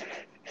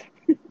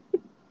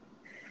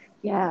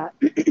 Yeah,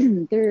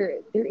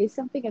 there is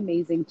something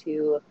amazing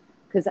too,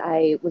 because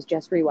I was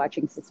just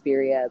rewatching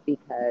Suspiria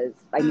because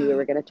I knew we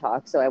were going to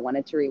talk, so I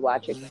wanted to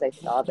rewatch it because I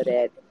saw that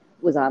it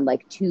was on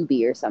like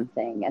Tubi or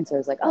something, and so I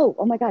was like, oh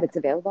my God, it's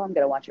available! I'm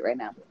going to watch it right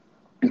now.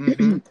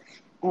 Mm-hmm.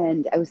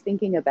 And I was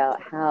thinking about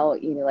how,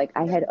 like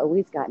I had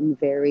always gotten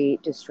very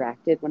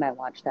distracted when I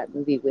watched that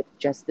movie with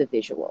just the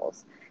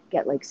visuals,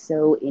 get like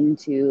so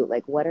into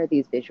like, what are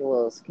these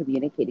visuals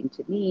communicating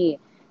to me,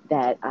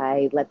 that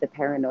I let the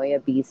paranoia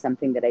be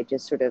something that I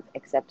just sort of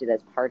accepted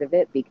as part of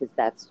it because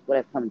that's what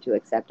I've come to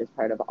accept as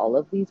part of all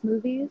of these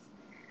movies.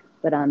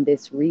 But on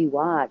this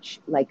rewatch,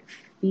 like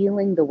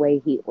feeling the way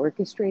he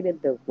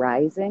orchestrated the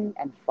rising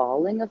and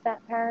falling of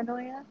that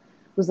paranoia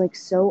was like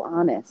so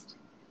honest.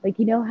 Like,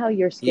 how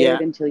you're scared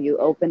Yeah. until you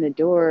open a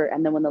door,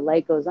 and then when the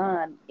light goes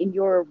on, in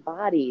your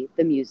body,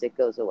 the music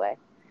goes away.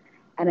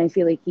 And I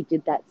feel like he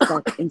did that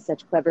in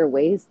such clever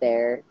ways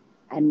there.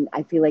 And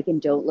I feel like in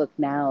Don't Look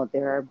Now,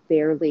 there are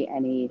barely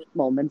any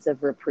moments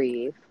of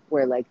reprieve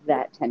where like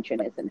that tension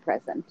isn't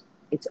present.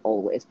 It's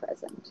always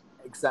present.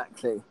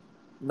 Exactly.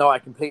 No, I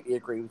completely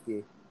agree with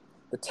you.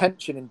 The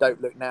tension in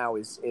Don't Look Now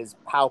is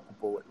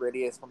palpable. It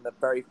really is from the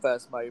very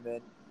first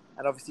moment.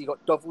 And obviously, you've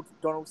got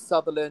Donald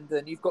Sutherland,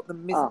 and you've got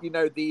Oh,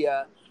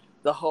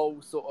 the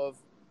whole sort of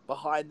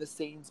behind the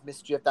scenes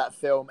mystery of that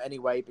film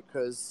anyway,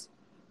 because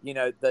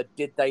the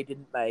did they,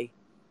 didn't they,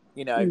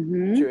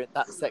 mm-hmm. during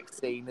that sex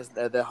scene, isn't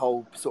there? The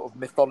whole sort of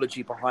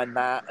mythology behind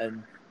that,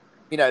 and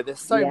there's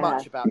so Yeah.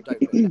 much about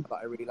Don't Look Now that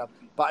I really love.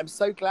 But I'm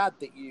so glad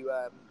that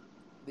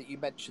you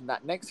mentioned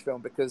that next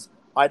film, because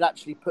I'd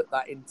actually put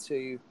that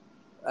into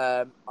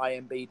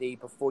IMBD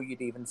before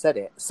you'd even said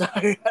it. So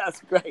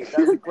that's great.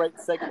 That's a great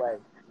segue.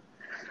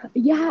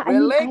 Yeah, I We're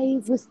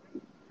mean, linked.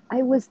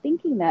 I was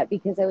thinking that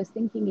because I was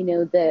thinking,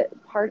 the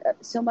part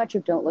so much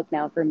of Don't Look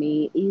Now for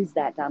me is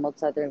that Donald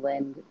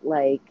Sutherland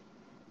like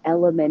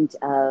element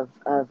of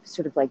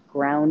sort of like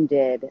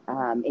grounded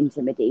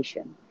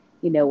intimidation.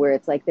 Where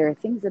it's like there are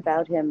things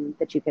about him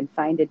that you can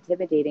find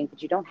intimidating,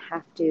 but you don't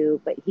have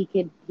to. But he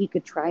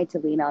could try to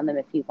lean on them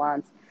if he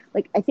wants.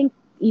 Like I think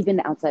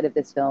even outside of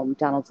this film,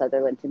 Donald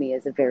Sutherland to me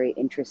is a very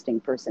interesting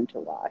person to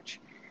watch.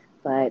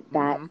 But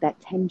that Mm-hmm. that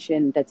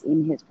tension that's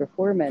in his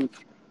performance,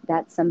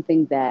 that's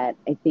something that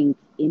I think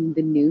in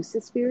the new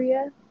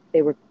Suspiria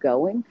they were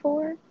going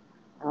for.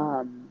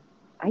 um,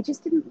 I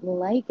just didn't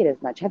like it as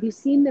much. Have you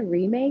seen the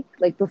remake?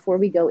 Like before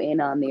we go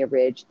in on the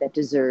Abridged that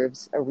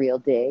deserves a real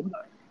dig,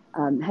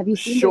 have you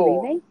seen the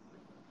Sure. remake?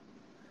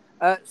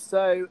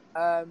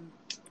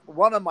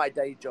 One of my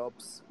day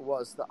jobs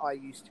was that I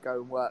used to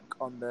go and work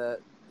on the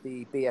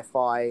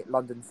BFI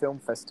London Film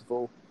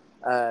Festival.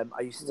 I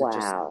used to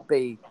just Wow,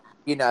 be,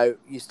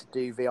 used to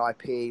do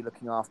VIP,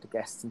 looking after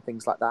guests and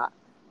things like that,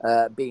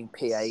 being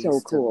so PAs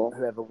to cool.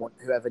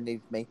 whoever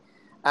needed me,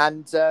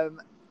 and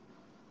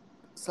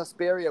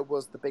Suspiria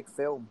was the big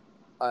film.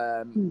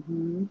 Um,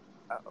 Hmm.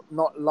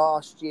 Not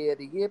last year,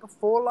 the year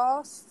before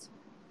last.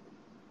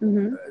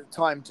 Hmm.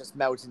 Time just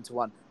melted into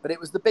one. But it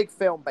was the big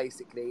film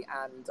basically,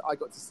 and I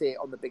got to see it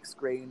on the big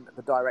screen.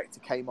 The director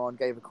came on,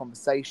 gave a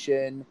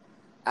conversation,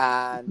 Hmm.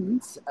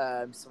 and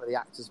some of the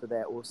actors were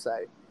there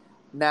also.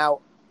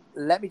 Now,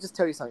 let me just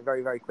tell you something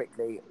very, very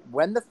quickly.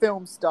 When the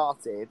film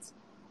started,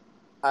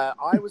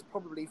 I was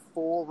probably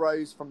 4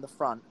 rows from the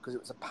front because it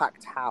was a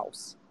packed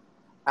house,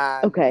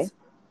 and Okay.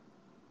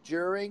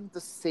 during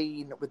the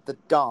scene with the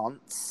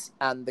dance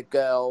and the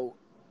girl,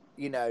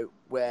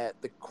 where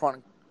the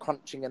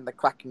crunching and the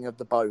cracking of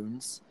the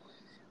bones,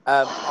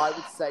 I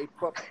would say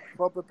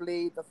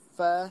probably the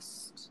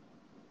first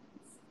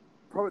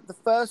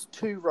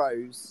 2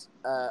 rows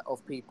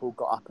of people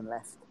got up and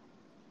left.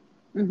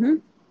 Hmm. Yeah,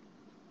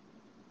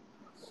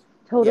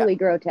 Totally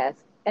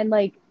grotesque, and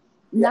like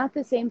yeah, not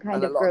the same kind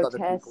and a of lot of other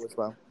people grotesque. as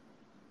well.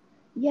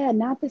 Yeah,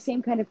 not the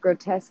same kind of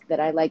grotesque that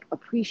I like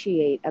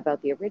appreciate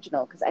about the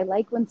original, because I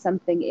like when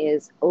something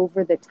is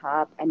over the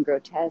top and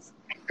grotesque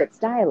but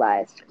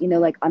stylized,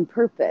 like on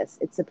purpose.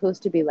 It's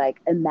supposed to be like,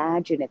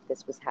 imagine if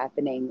this was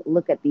happening,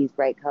 look at these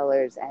bright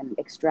colors and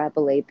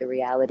extrapolate the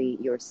reality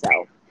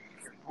yourself.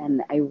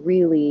 And I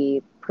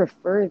really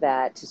prefer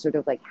that to sort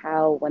of like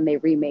how when they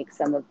remake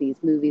some of these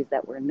movies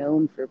that were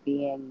known for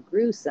being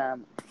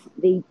gruesome,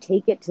 they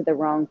take it to the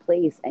wrong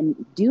place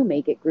and do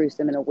make it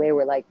gruesome in a way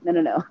where like, no,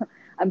 no, no,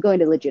 I'm going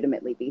to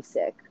legitimately be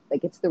sick.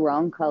 Like it's the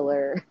wrong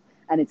color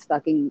and it's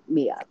fucking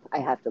me up. I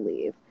have to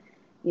leave.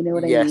 You know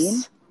what I mean?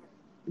 Yes.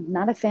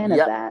 Not a fan of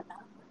Yep. that.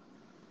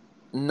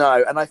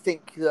 No, and I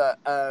think that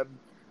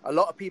a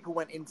lot of people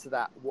went into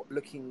that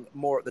looking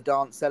more at the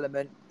dance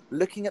element,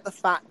 looking at the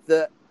fact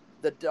that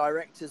the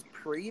director's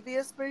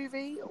previous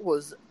movie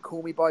was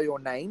Call Me by Your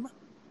Name.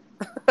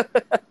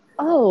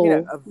 Oh,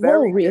 A whoa,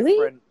 very really?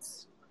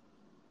 different.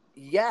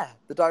 Yeah,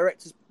 the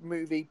director's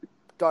movie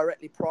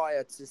directly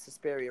prior to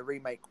Suspiria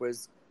remake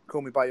was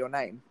Call Me by Your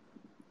Name.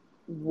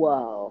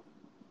 Whoa.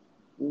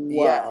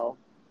 Yeah.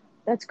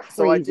 That's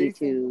So I crazy do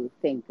to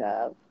think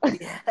of.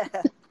 Yeah,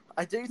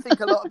 I do think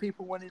a lot of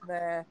people went in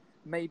there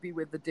maybe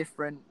with a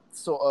different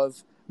sort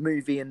of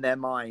movie in their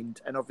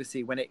mind, and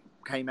obviously when it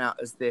came out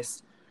as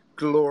this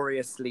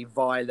gloriously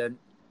violent,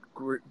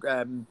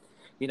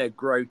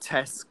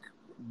 grotesque,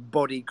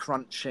 body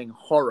crunching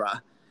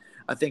horror,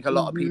 I think a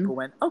lot of Mm-hmm. people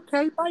went,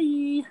 "Okay,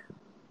 bye,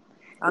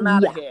 I'm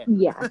out of Yeah, here."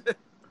 yeah.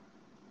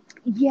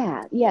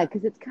 Yeah, Yeah,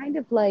 because it's kind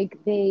of like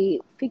they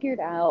figured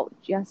out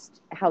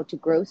just how to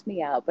gross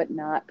me out, but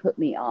not put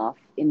me off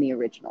in the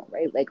original,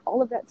 right? Like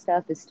all of that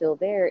stuff is still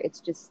there.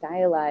 It's just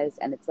stylized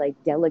and it's like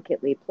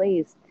delicately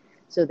placed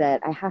so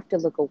that I have to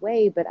look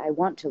away, but I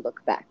want to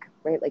look back,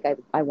 right? Like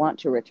I want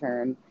to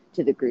return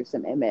to the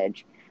gruesome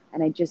image.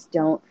 And I just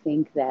don't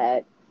think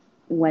that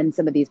when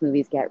some of these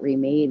movies get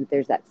remade,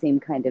 there's that same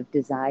kind of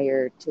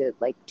desire to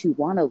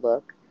want to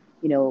look,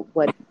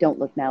 what Don't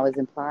Look Now is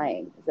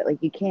implying is that like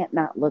you can't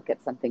not look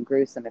at something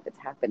gruesome if it's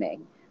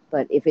happening,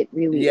 but if it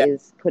really yeah.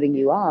 is putting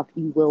you off,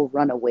 you will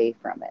run away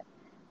from it.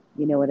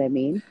 You know what I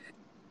mean?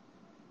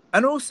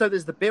 And also,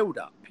 there's the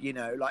build-up.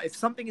 Like if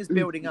something is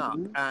building up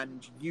Mm-hmm.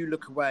 and you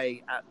look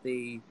away at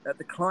the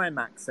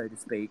climax, so to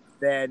speak,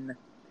 then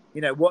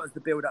what has the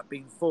build-up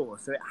been for?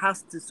 So it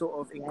has to sort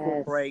of Yes.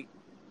 incorporate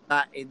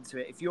that into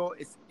it.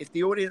 If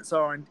the audience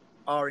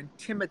are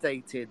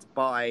intimidated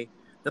by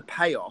the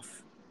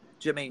payoff,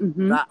 do you mean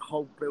Mm-hmm. that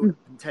whole build-up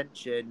and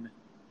tension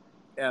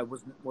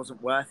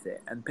wasn't worth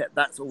it? And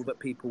that's all that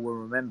people will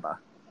remember.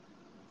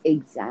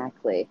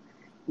 Exactly.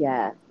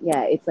 Yeah.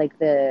 It's like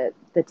the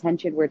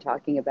tension we're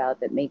talking about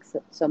that makes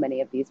so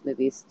many of these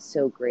movies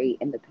so great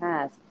in the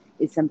past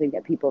is something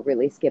that people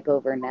really skip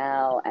over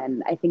now,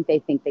 and I think they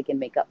can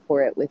make up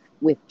for it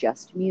with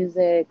just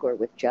music or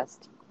with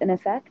just an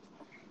effect.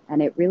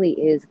 And it really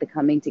is the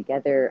coming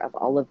together of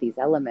all of these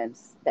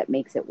elements that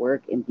makes it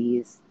work in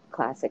these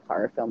classic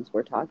horror films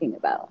we're talking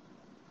about.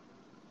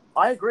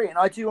 I agree, and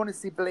I do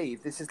honestly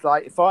believe this is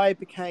like if I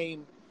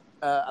became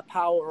well,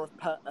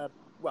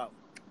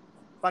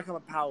 if I become a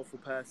powerful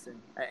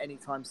person at any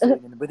time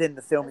soon and within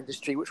the film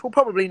industry, which will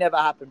probably never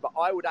happen, but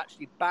I would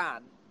actually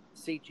ban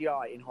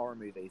CGI in horror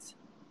movies.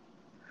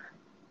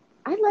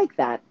 I like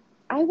that.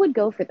 I would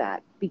go for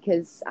that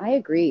because I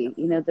agree.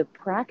 The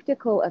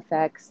practical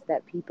effects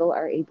that people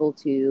are able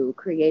to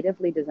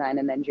creatively design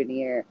and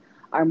engineer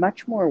are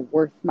much more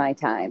worth my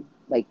time,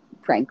 like,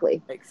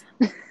 frankly.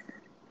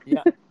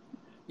 Yeah,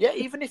 yeah.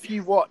 Even if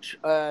you watch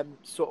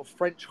sort of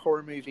French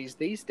horror movies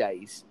these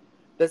days,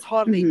 there's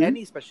hardly Mm-hmm.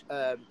 any special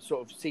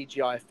sort of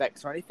CGI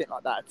effects or anything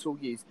like that at all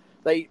used.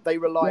 They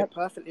rely Yep.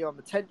 perfectly on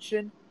the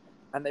tension,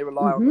 and they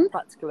rely on the Mm-hmm.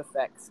 practical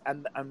effects.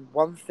 And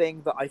one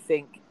thing that I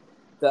think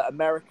that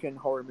American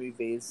horror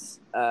movies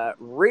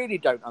really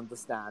don't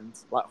understand,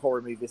 like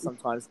horror movies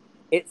sometimes,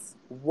 it's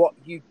what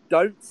you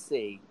don't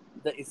see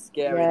that is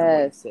scarier than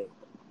what you Yes. see.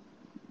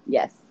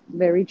 Yes.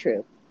 Very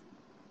true.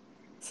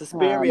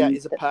 Suspiria Um,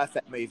 is a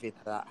perfect movie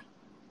for that.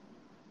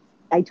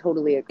 I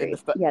totally In agree.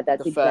 Yeah,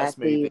 that's the first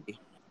exactly. movie.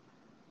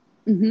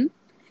 Mm-hmm.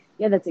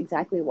 Yeah, that's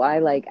exactly why,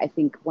 like, I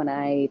think when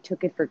I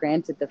took it for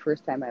granted the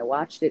first time I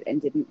watched it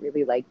and didn't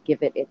really like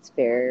give it its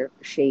fair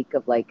shake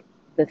of like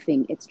the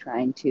thing it's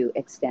trying to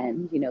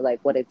extend, like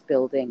what it's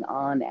building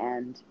on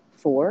and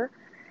for.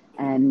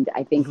 And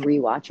I think Mhm.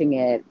 rewatching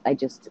it, I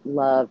just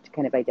loved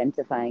kind of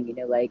identifying,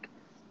 like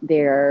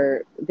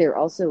they're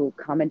also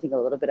commenting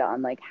a little bit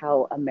on like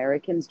how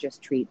Americans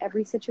just treat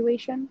every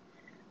situation.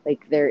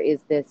 Like there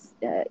is this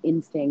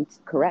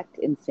correct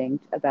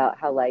instinct about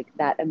how like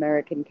that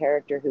American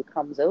character who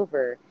comes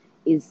over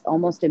is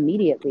almost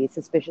immediately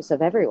suspicious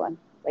of everyone.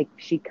 Like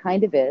she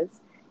kind of is.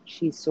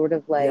 She's sort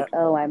of Yeah. like,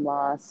 oh, I'm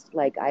lost.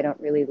 Like I don't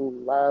really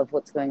love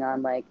what's going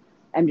on. Like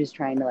I'm just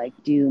trying to like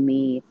do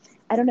me.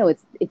 I don't know.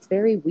 It's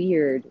very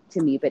weird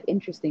to me, but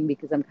interesting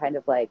because I'm kind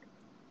of like,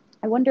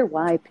 I wonder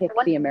why pick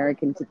the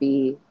American to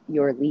be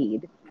your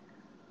lead.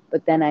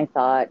 But then I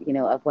thought,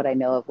 of what I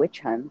know of witch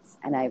hunts,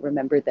 and I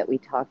remembered that we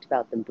talked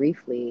about them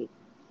briefly.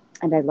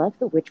 And I love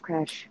the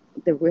witchcraft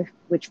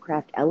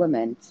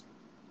element.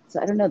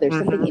 So I don't know. There's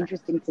something Hmm.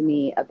 interesting to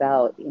me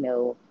about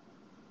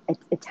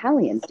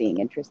Italians being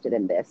interested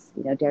in this.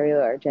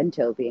 Dario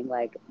Argento being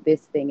like,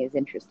 this thing is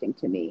interesting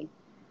to me.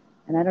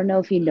 And I don't know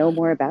if you know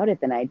more about it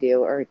than I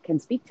do, or can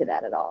speak to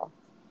that at all.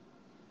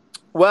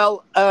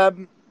 Well,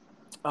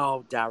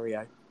 oh,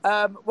 Dario.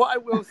 What I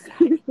will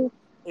say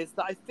is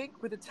that I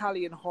think with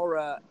Italian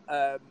horror,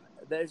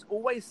 there's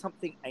always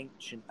something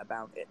ancient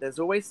about it. There's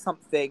always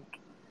something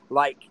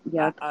like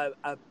Yep.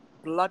 a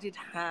blooded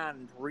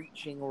hand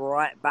reaching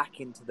right back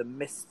into the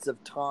mists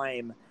of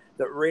time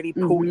that really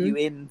pull Mm-hmm. you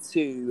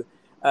into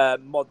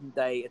modern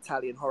day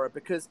Italian horror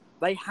because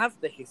they have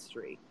the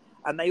history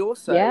and they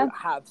also Yeah.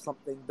 have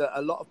something that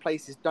a lot of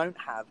places don't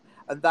have,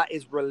 and that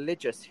is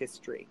religious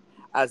history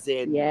as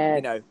in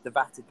Yes. the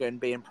Vatican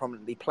being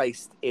prominently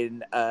placed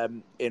in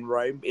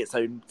Rome, its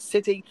own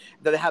city.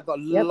 That they have a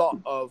Yep. lot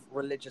of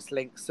religious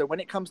links. So when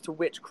it comes to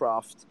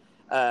witchcraft,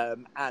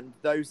 and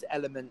those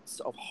elements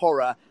of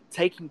horror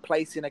taking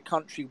place in a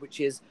country which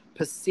is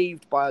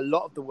perceived by a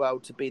lot of the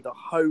world to be the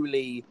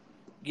holy,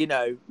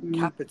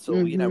 capital,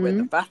 where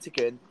the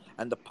Vatican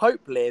and the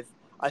Pope live.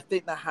 I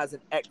think that has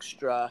an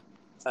extra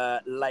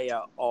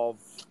layer of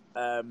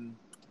I'm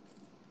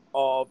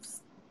trying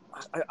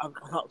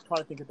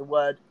to think of the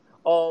word,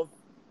 of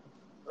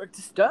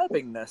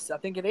disturbingness. I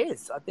think it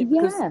is. I think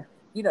because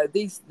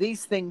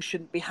these things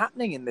shouldn't be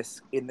happening in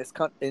these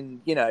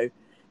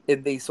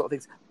sort of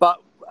things. But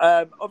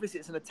obviously,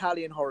 it's an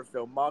Italian horror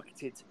film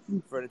marketed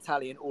for an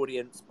Italian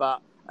audience.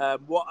 But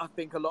what I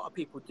think a lot of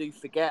people do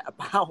forget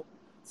about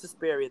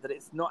Suspiria, that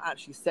it's not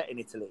actually set in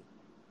Italy.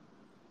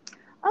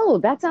 Oh,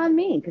 that's on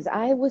me, because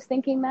I was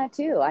thinking that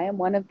too. I am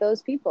one of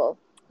those people.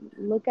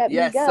 Look at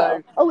me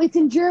go. It's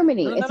in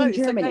Germany. No, it's in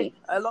Germany.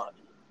 Okay.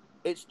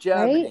 It's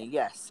Germany, right?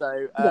 yes.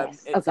 So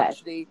it's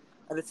actually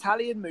an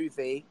Italian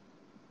movie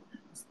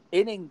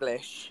in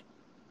English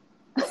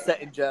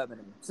set in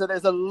Germany. So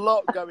there's a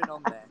lot going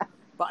on there.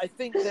 But I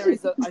think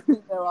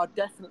there are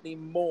definitely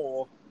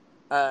more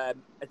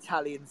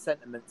Italian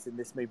sentiments in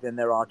this movie than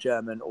there are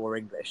German or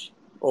English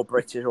or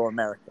British or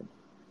American.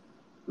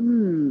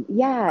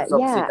 Yeah.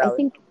 I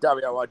think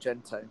Dario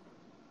Argento.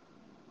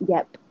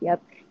 Yep.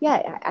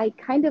 Yeah, I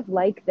kind of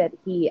like that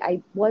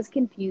I was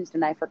confused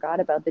and I forgot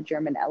about the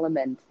German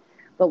element,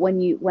 but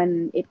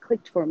when it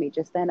clicked for me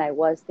just then, I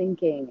was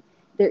thinking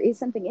there is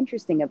something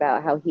interesting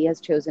about how he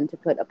has chosen to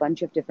put a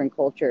bunch of different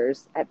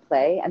cultures at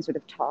play and sort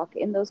of talk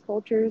in those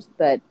cultures,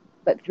 but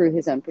through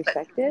his own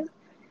perspective.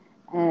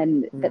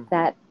 And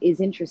that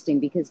is interesting,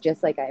 because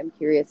just like I am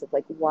curious of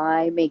like,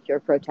 why make your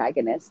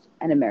protagonist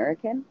an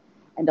American,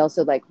 and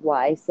also like,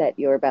 why set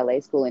your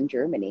ballet school in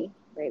Germany,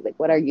 right? Like,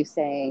 what are you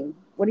saying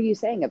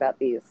about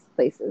these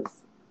places?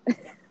 Do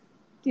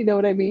you know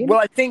what I mean? Well,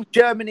 I think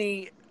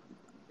Germany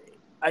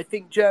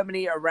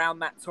around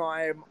that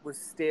time was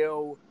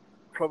still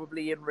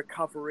probably in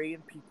recovery,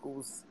 and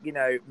people's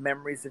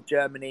memories of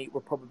Germany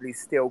were probably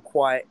still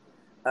quite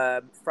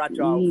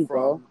fragile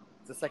from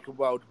the Second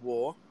World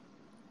War.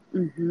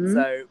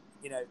 So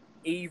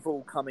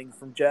evil coming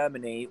from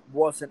Germany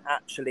wasn't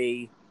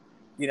actually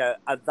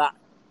at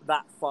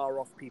that far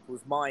off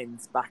people's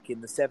minds back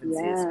in the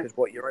 70s, because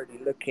what you're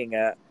only looking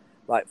at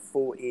like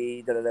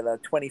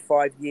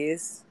 25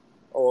 years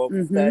or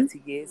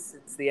 30 years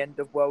since the end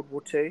of World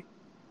War II.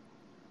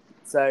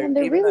 So, and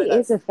there really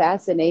is a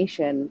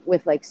fascination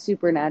with like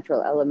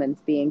supernatural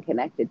elements being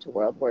connected to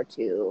World War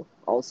II.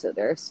 Also,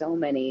 there are so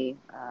many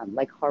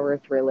like horror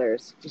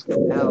thrillers just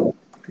about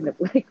kind of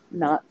like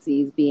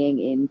Nazis being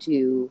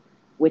into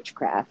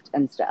witchcraft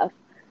and stuff.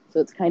 So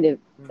it's kind of,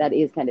 that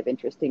is kind of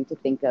interesting to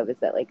think of, is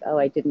that like,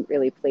 I didn't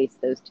really place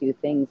those two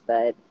things,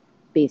 but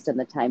based on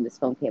the time this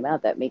film came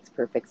out, that makes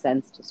perfect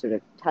sense to sort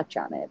of touch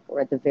on it,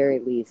 or at the very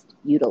least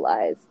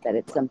utilize that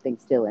it's something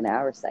still in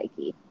our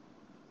psyche.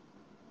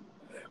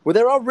 Well,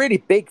 there are really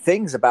big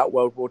things about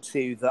World War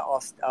II that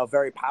are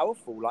very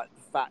powerful, like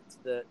the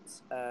fact that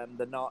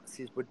the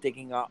Nazis were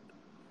digging up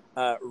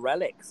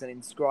relics and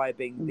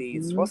inscribing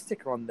the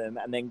swastika on them,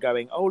 and then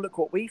going, "Oh, look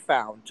what we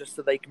found," just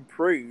so they can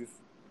prove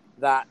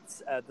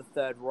that the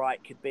Third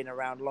Reich had been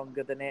around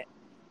longer than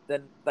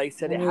they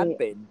said it had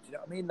been. Do you know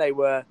what I mean? They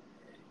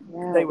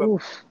were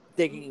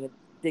digging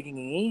in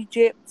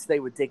Egypt. They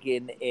were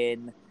digging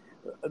in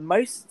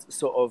most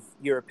sort of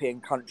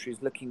European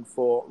countries, looking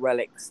for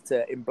relics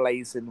to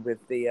emblazon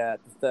with the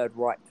Third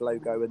Reich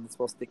logo and the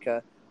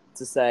swastika,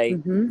 to say,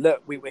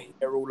 "Look, we were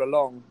here all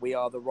along. We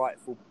are the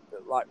rightful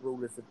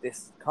rulers of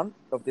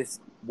this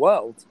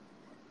world."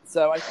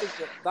 So I think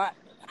that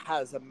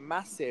has a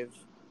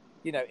massive,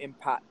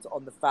 impact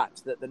on the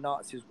fact that the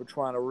Nazis were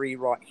trying to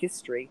rewrite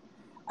history,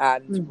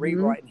 and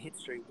rewriting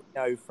history, we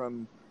know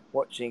from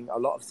watching a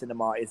lot of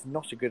cinema, is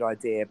not a good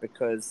idea,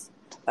 because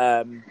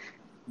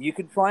you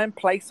can try and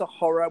place a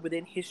horror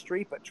within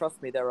history, but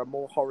trust me, there are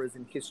more horrors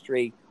in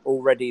history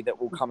already that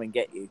will come and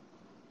get you,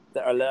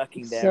 that are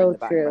lurking there in the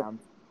background,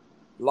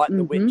 like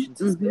the witch in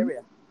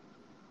Suspiria.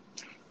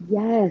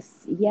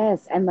 Yes,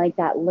 and like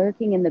that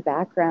lurking in the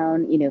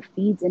background,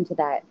 feeds into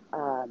that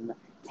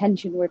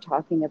tension we're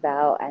talking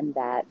about, and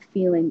that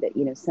feeling that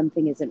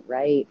something isn't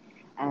right,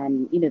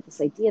 and this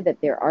idea that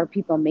there are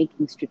people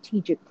making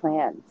strategic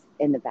plans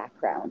in the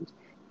background.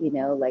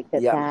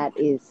 That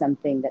is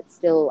something that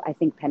still, I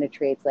think,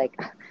 penetrates, like,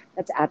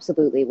 that's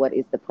absolutely what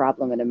is the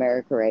problem in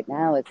America right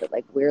now, is that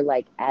like we're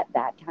like at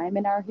that time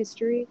in our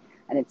history,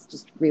 and it's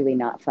just really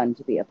not fun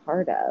to be a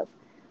part of.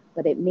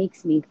 But it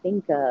makes me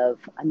think of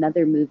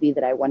another movie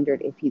that I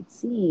wondered if you'd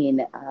seen,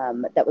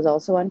 that was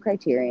also on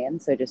Criterion,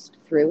 so just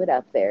threw it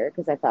up there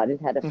because I thought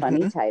it had a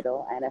funny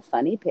title and a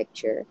funny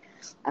picture,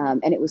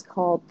 and it was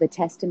called The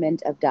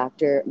Testament of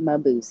Dr.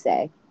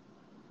 Mabuse.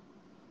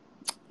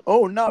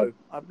 Oh, no,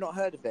 I've not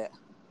heard of it.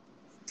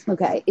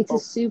 Okay, it's a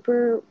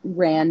super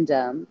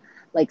random,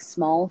 like,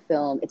 small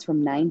film. It's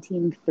from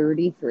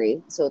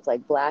 1933, so it's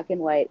like black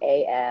and white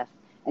AF,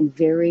 and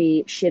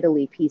very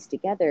shittily pieced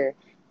together,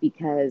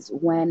 because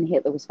when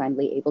Hitler was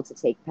finally able to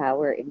take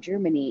power in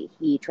Germany,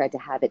 he tried to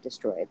have it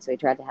destroyed. So he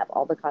tried to have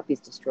all the copies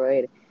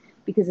destroyed,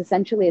 because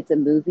essentially it's a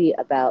movie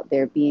about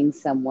there being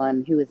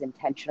someone who is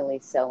intentionally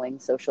sowing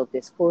social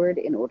discord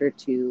in order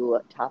to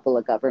topple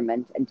a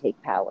government and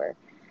take power.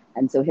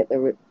 And so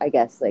Hitler, I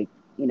guess, like,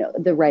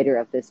 the writer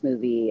of this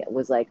movie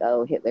was like,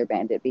 oh, Hitler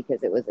banned it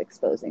because it was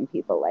exposing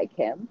people like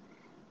him.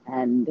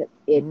 And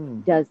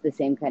it does the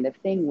same kind of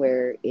thing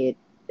where it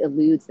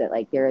alludes that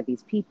like there are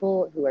these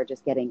people who are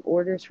just getting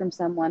orders from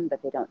someone,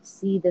 but they don't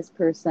see this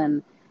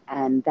person,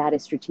 and that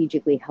is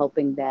strategically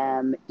helping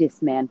them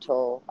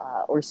dismantle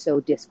or sow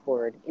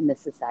discord in the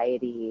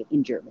society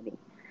in Germany.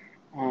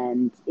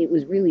 And it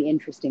was really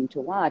interesting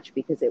to watch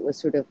because it was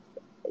sort of,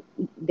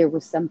 there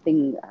was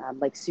something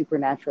like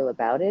supernatural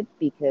about it,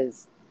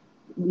 because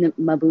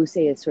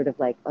Mabuse is sort of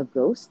like a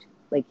ghost.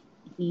 Like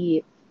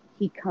he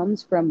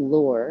comes from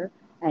lore,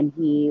 and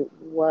he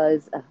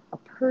was a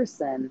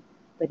person,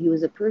 but he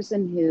was a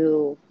person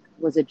who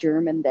was a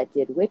German that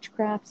did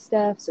witchcraft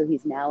stuff. So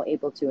he's now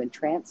able to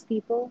entrance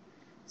people.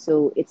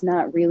 So it's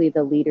not really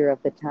the leader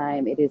of the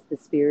time. It is the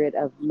spirit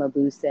of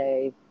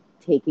Mabuse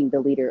taking the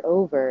leader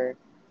over.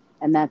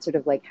 And that's sort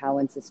of like how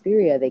in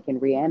Suspiria they can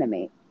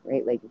reanimate,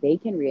 right? Like they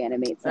can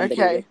reanimate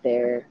somebody with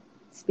their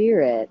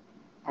spirit.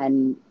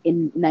 And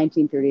in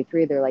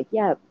 1933, they're like,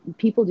 yeah,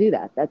 people do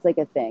that. That's like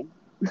a thing.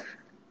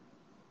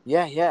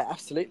 Yeah,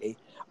 absolutely.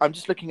 I'm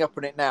just looking up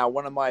on it now.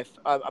 One of my,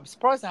 I'm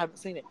surprised I haven't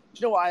seen it. Do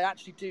you know what? I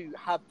actually do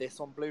have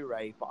this on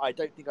Blu-ray, but I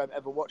don't think I've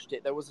ever watched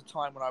it. There was a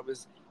time when I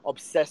was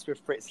obsessed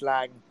with Fritz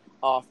Lang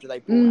after they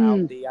brought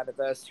out the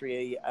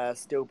anniversary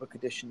Steelbook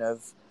edition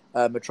of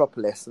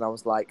Metropolis, and I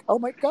was like, oh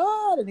my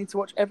God, I need to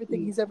watch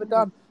everything he's ever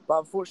done. But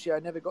unfortunately,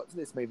 I never got to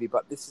this movie,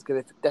 but this is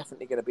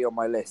definitely going to be on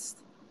my list.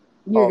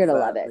 You're going to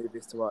love it.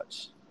 Movies to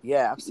watch.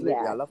 Yeah, absolutely.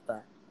 Yeah. I love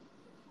that.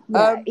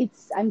 Yeah,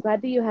 I'm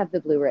glad that you have the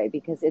Blu-ray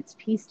because it's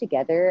pieced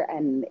together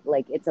and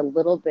like it's a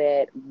little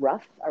bit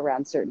rough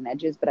around certain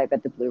edges, but I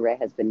bet the Blu-ray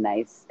has been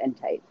nice and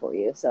tight for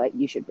you. So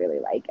you should really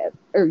like it,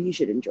 or you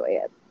should enjoy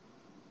it.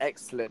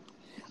 Excellent.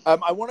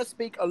 I want to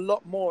speak a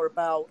lot more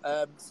about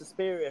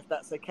Suspiria, if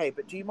that's okay,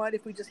 but do you mind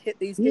if we just hit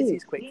these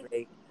ditties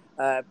quickly?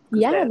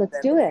 Yeah, let's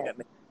do it.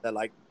 They're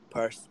like,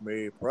 press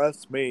me.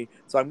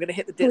 So I'm going to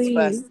hit the dits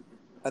first,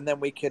 and then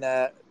we can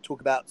talk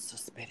about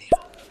Suspiria.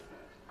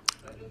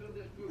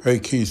 Hey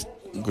Keith,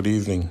 good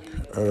evening.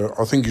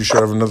 I think you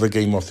should have another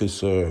game of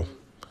this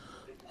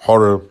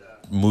horror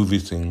movie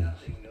thing,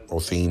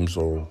 or themes,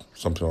 or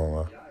something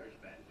like that,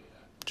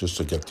 just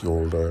to get the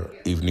old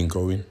evening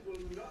going.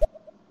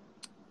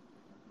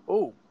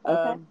 Oh,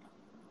 okay.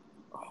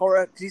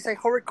 Horror? Did you say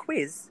horror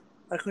quiz?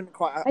 I couldn't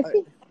quite.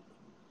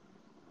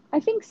 I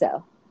think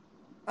so.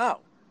 Oh,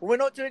 well, we're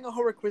not doing a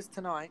horror quiz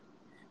tonight,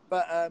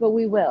 but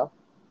we will.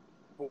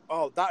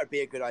 Oh, that would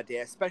be a good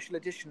idea. A special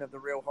edition of the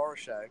Real Horror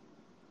Show.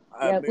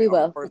 Yeah, we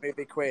will. For a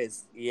movie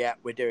quiz. Yeah,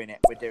 we're doing it.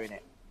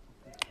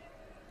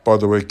 By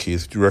the way,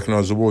 Keith, do you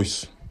recognize the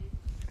voice?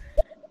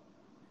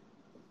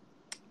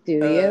 Do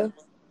you?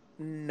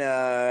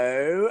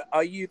 No.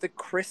 Are you the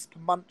crisp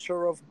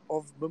muncher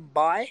of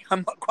Mumbai?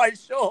 I'm not quite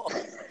sure.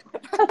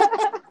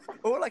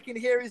 All I can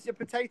hear is your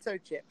potato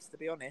chips, to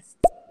be honest.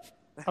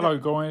 Hello,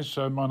 guys.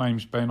 My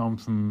name's Ben. I'm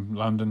from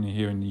London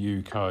here in the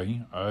UK.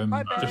 Hi,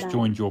 Ben. Just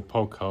joined your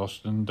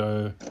podcast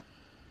and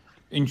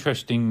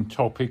interesting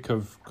topic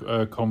of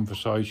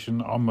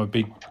conversation. I'm a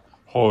big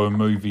horror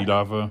movie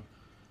lover.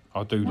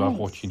 I do love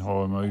watching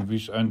horror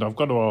movies. And I've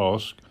got to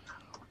ask,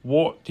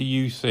 what do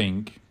you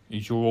think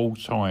is your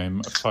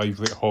all-time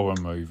favourite horror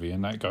movie?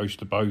 And that goes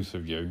to both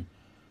of you.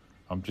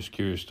 I'm just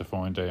curious to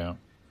find out.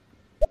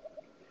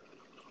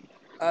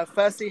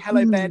 Firstly,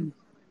 hello, Ben.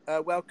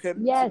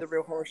 Welcome to the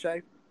Real Horror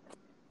Show.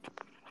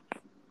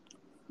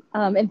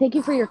 And thank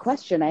you for your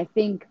question. I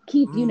think,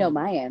 Keith, you know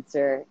my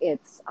answer.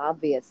 It's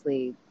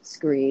obviously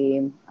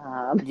Scream.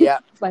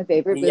 It's my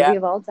favorite movie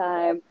of all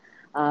time.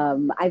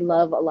 I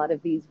love a lot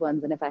of these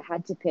ones. And if I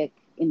had to pick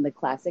in the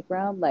classic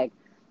realm, like,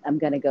 I'm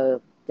going to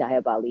go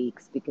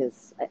Diaboliques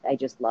because I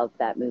just love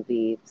that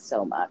movie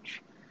so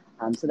much.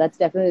 So that's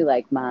definitely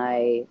like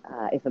my,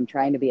 if I'm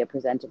trying to be a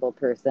presentable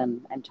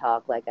person and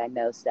talk like I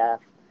know stuff,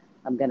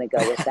 I'm going to go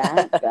with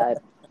that.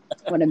 But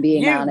when I'm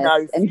being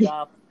honest and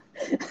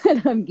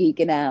I'm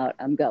geeking out,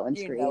 I'm going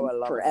Scream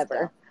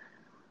forever.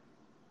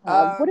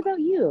 What about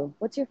you?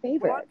 What's your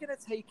favorite? Well, I'm going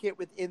to take it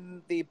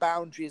within the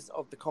boundaries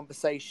of the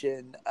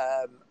conversation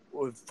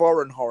with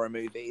foreign horror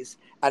movies.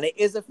 And it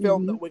is a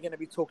film that we're going to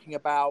be talking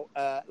about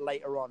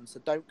later on.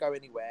 So don't go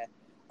anywhere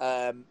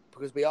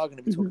because we are going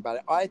to be talking about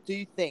it. I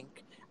do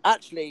think,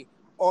 actually,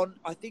 on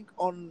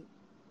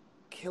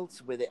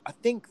kilter with it, I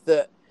think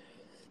that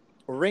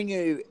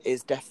Ringu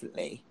is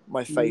definitely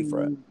my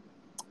favorite.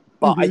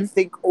 But I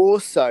think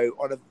also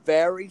on a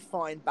very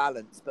fine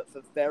balance, but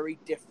for very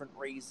different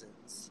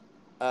reasons,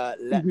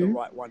 Let the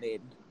Right One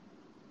In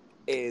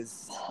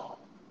is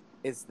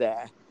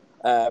there.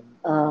 But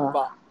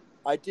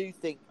I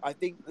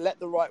think Let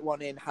the Right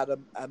One In had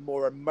a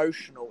more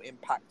emotional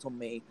impact on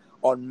me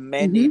on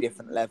many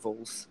different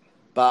levels.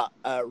 But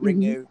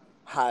Ringu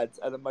had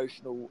an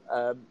emotional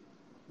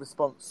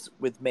response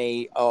with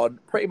me on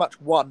pretty much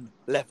one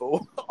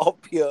level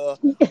of pure,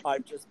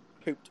 I've just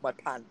pooped my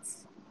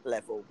pants.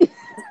 level.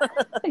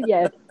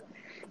 Yes.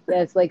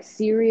 Yes, like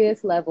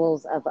serious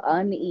levels of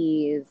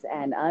unease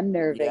and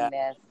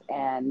unnervingness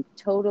and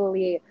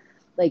totally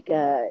like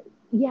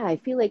yeah, I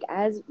feel like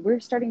as we're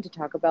starting to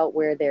talk about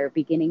where they're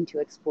beginning to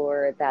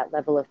explore that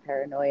level of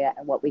paranoia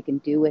and what we can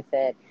do with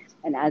it,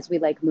 and as we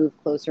like move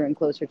closer and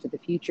closer to the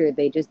future,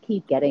 they just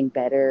keep getting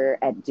better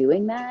at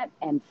doing that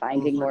and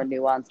finding more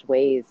nuanced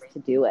ways to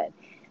do it.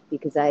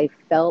 Because I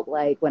felt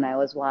like when I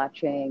was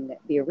watching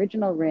the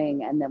original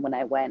Ring and then when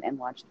I went and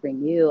watched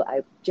Ring U,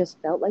 I just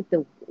felt like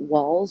the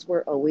walls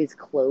were always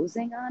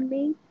closing on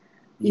me,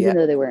 even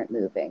though they weren't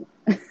moving.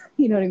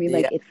 You know what I mean?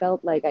 Like it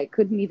felt like I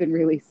couldn't even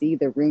really see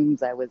the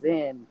rooms I was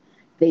in.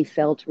 They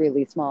felt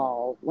really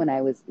small when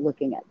I was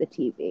looking at the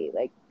TV,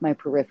 like my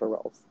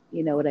peripherals.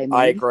 You know what I mean?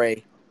 I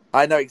agree.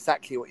 I know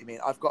exactly what you mean.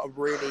 I've got a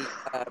really,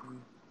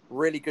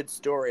 really good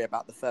story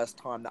about the first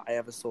time that I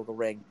ever saw The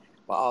Ring,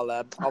 but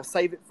I'll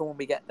save it for when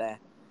we get there.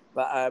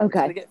 But we're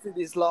going to get through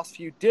these last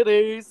few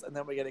ditties, and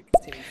then we're going to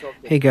continue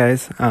talking. Hey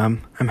guys,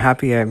 I'm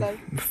happy I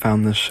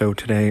found this show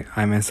today.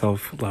 I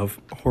myself love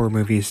horror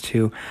movies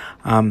too.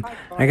 I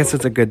guess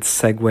it's a good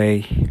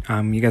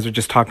segue. You guys were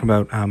just talking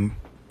about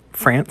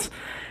France,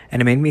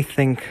 and it made me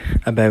think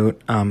about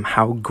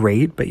how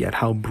great but yet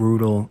how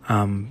brutal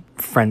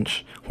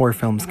French horror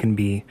films can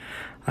be.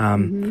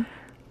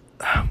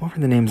 What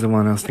were the names of the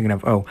one I was thinking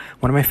of? Oh,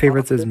 one of my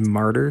favorites is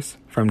Martyrs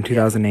from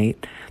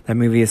 2008. That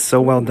movie is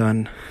so well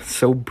done,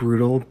 so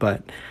brutal,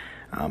 but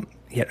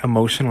yet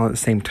emotional at the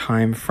same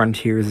time.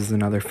 Frontiers is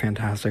another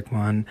fantastic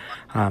one.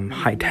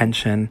 High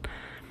Tension.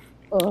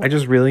 I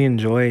just really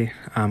enjoy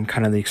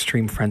kind of the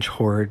extreme French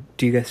horror.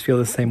 Do you guys feel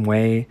the same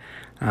way?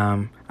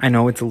 I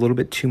know it's a little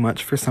bit too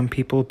much for some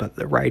people, but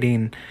the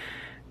writing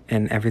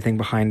and everything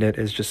behind it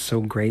is just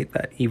so great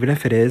that even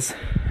if it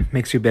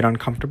makes you a bit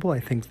uncomfortable, I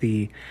think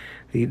the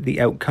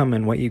outcome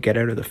and what you get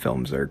out of the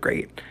films are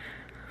great.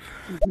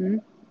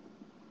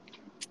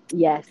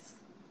 Yes.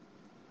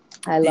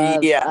 I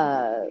love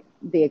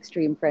the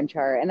extreme French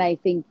horror. And I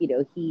think, you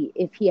know,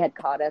 if he had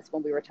caught us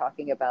when we were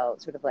talking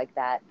about sort of like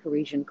that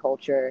Parisian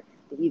culture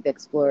that you've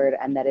explored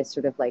and that is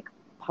sort of like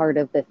part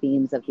of the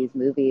themes of these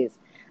movies,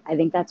 I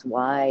think that's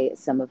why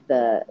some of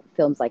the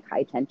films like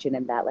High Tension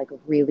and that like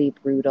really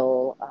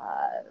brutal,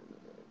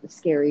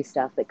 scary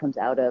stuff that comes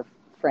out of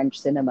French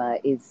cinema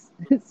is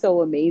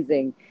so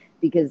amazing,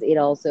 because it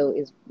also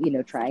is, you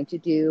know, trying to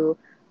do,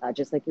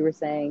 just like you were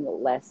saying,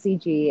 less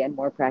CG and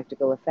more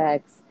practical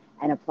effects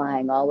and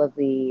applying all of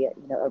the,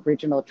 you know,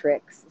 original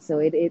tricks.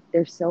 So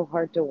they're so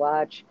hard to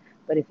watch,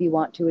 but if you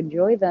want to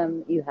enjoy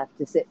them, you have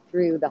to sit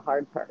through the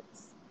hard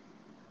parts.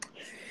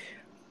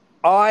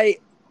 I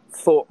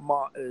thought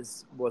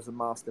Martyrs was a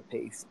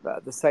masterpiece, but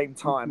at the same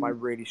time, I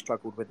really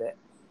struggled with it.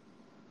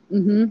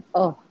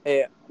 Oh,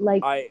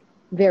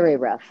 very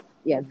rough.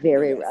 Yeah,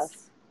 very rough.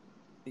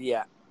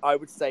 Yeah, I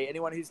would say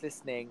anyone who's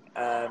listening,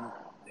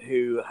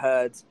 who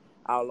heard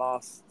our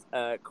last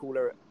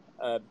caller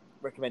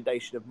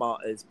recommendation of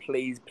Martyrs,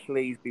 please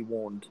be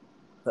warned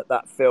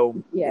that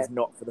film is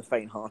not for the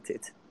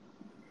faint-hearted.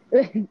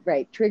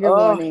 Right, trigger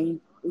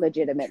warning,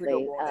 legitimately. Trigger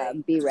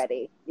warning. Be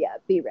ready. Yeah,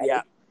 be ready.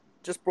 Yeah,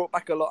 just brought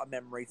back a lot of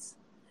memories.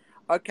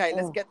 Okay,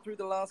 let's get through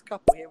the last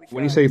couple. Here we go.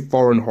 When you say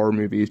foreign horror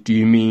movies, do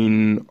you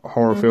mean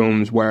horror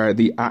films where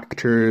the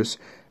actors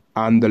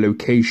and the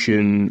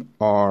location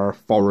are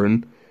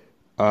foreign,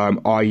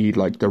 i.e.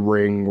 like The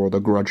Ring or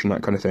The Grudge and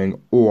that kind of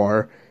thing?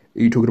 Or are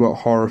you talking about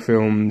horror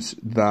films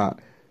that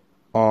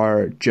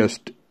are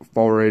just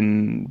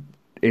foreign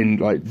in,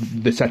 like,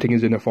 the setting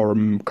is in a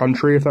foreign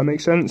country, if that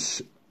makes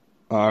sense?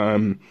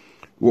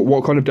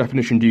 What kind of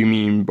definition do you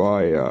mean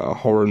by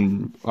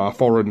foreign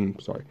horror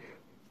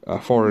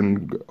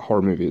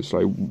movies?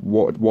 Like,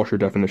 what's your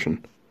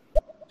definition?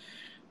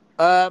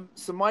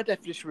 So my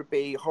definition would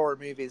be horror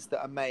movies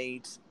that are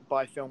made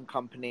by film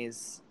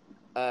companies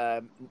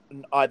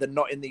either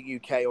not in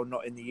the UK or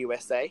not in the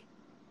USA.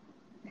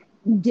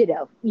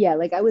 Ditto. Yeah,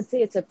 like I would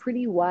say it's a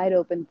pretty wide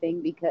open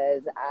thing,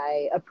 because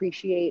I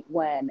appreciate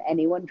when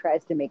anyone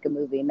tries to make a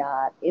movie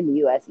not in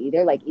the US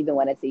either, like even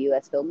when it's a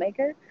US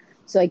filmmaker.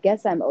 So I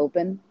guess I'm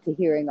open to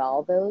hearing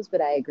all those, but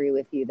I agree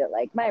with you that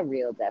like my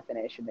real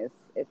definition is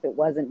if it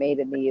wasn't made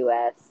in the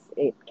US,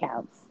 it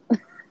counts.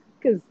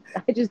 Because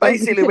I just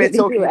basically we're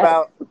talking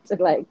about to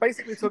like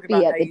basically talking be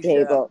about at the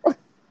Asia. table.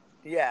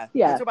 Yeah.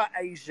 We're talking about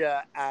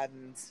Asia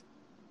and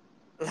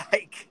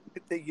like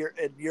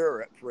in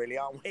Europe, really,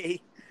 aren't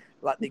we?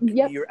 Like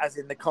as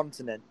in the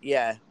continent,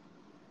 yeah.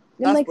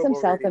 And like some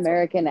South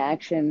American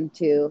action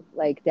too,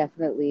 like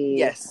definitely.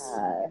 Yes.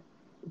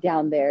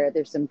 Down there,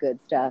 there's some good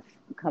stuff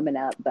coming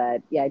up,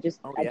 but I just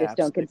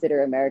don't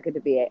consider America to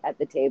be at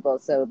the table.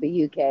 So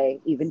the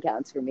UK even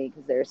counts for me,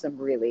 because there are some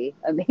really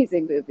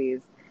amazing movies,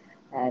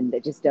 and I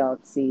just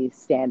don't see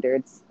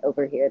standards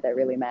over here that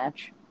really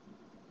match.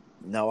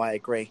 No, I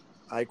agree.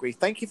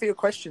 Thank you for your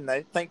question,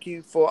 though. Thank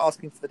you for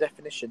asking for the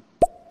definition.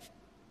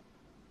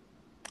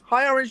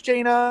 Hi, Orange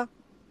Gina.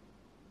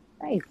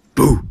 Nice.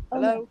 Boo.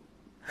 Hello.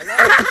 Hello.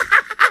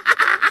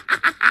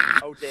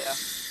 Oh dear.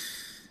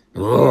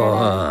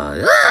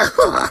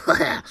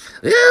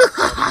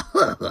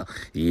 Yeah.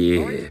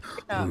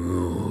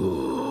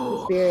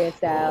 Suspiria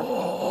style.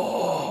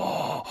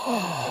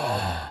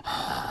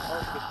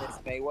 Oh goodness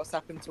me, what's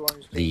happened to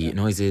Orange The Gina?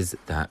 noises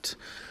that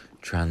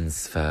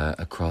transfer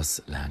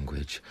across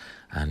language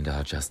and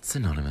are just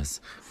synonymous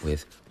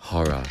with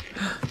horror.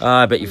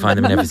 I bet you find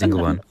them in every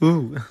single one.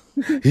 Ooh.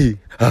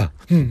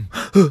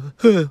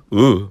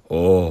 Ooh.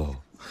 Oh.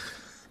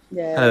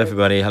 Yeah. Hello,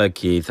 everybody. Hello,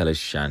 Keith. Hello,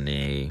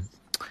 Shani.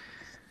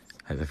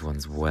 Hope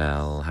everyone's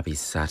well. Happy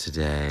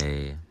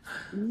Saturday.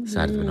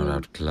 Sad we're not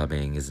out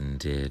clubbing,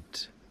 isn't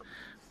it?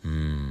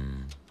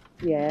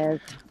 Yes.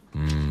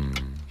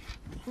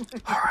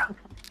 Horror.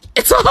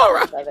 It's a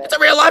horror. Love it. It's a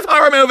real life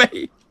horror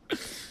movie.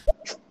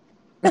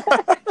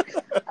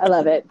 I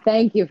love it.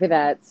 Thank you for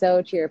that.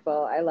 So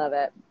cheerful. I love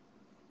it.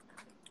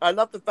 I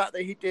love the fact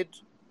that he did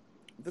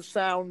the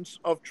sounds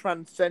of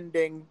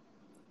transcending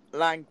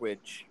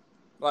language.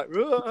 Like,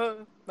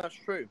 that's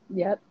true.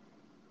 Yep.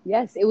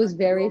 Yes, it was Thank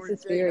you, very Orange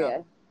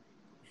Suspiria.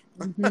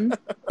 Mm-hmm.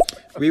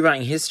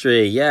 Rewriting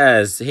history,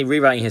 yes.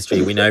 Rewriting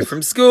history we know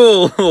from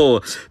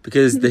school.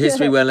 Because the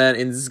history we learned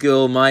in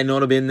school might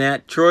not have been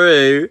that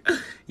true.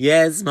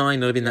 Yes, might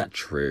not have been that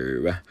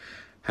true.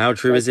 How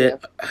true is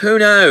it? Who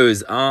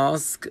knows?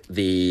 Ask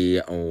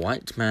the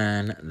white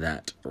man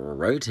that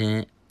wrote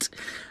it.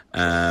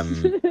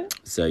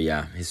 So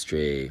yeah,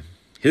 history.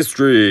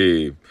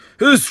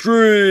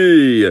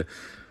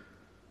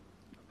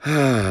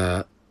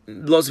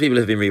 Lots of people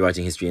have been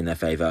rewriting history in their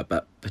favour,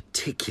 but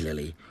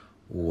particularly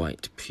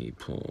white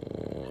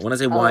people. When I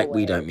say white,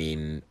 we don't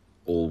mean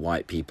all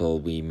white people.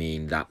 We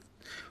mean that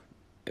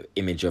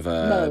image of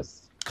a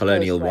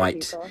colonial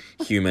white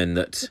human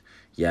that,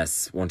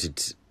 yes,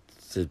 wanted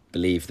to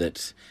believe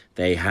that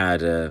they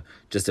had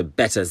just a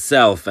better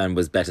self and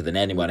was better than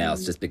anyone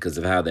else just because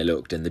of how they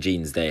looked and the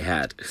genes they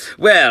had.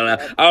 Well,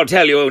 I'll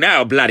tell you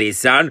now, bloody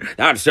son,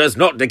 that's just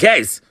not the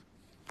case.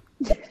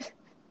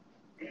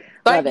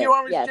 Thank you,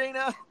 Orange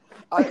Gina.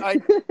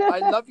 I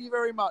love you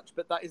very much,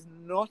 but that is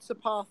not a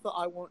path that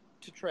I want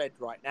to tread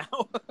right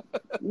now.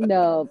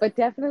 No, but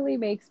definitely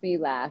makes me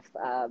laugh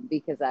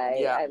because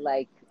I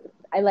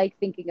like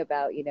thinking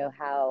about, you know,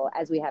 how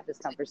as we have this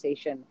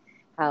conversation,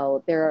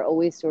 how there are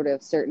always sort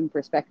of certain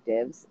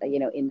perspectives, you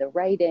know, in the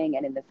writing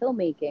and in the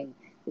filmmaking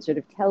to sort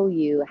of tell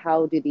you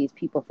how do these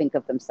people think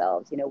of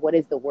themselves, you know, what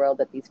is the world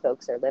that these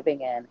folks are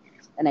living in.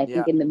 And I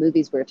think in the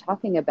movies we're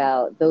talking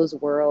about, those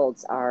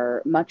worlds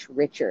are much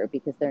richer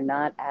because they're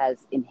not as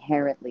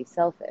inherently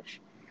selfish,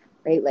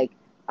 right? Like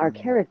our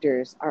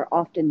characters are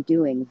often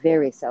doing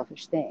very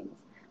selfish things,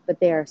 but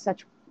they are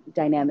such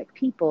dynamic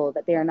people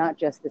that they are not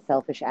just the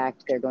selfish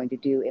act they're going to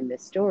do in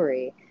this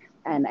story.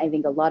 And I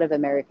think a lot of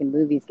American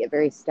movies get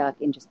very stuck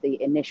in just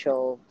the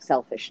initial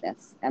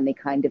selfishness and they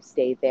kind of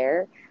stay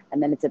there.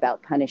 And then it's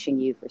about punishing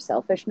you for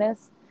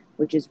selfishness,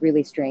 which is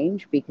really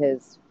strange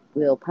because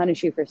we'll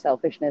punish you for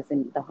selfishness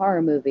in the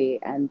horror movie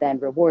and then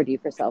reward you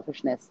for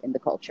selfishness in the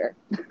culture.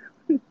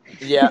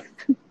 Yeah.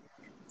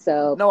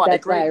 So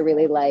that's why I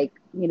really like,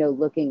 you know,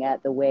 looking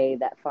at the way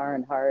that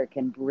foreign horror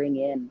can bring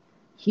in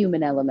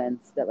human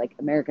elements that like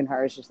American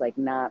horror is just like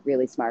not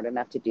really smart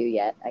enough to do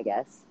yet, I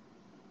guess.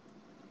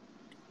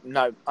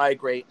 No, I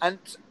agree. And,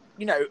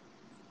 you know,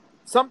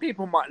 some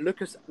people might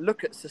look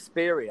at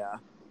Suspiria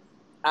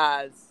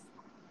as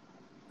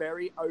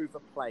very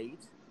overplayed.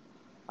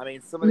 I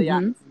mean, some of the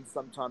acting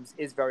sometimes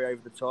is very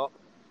over the top.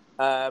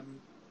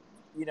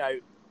 You know,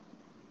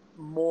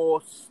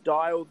 more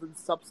style than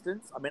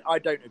substance. I mean, I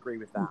don't agree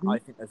with that. I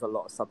think there's a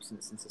lot of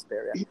substance in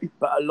Suspiria.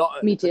 But a lot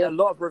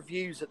of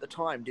reviews at the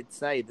time did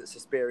say that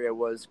Suspiria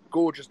was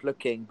gorgeous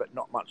looking, but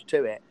not much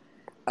to it.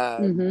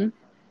 I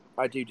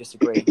do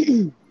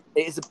disagree.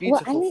 It is a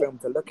beautiful film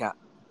to look at,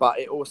 but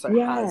it also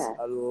has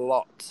a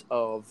lot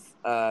of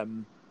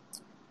going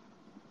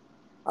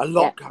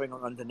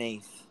on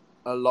underneath.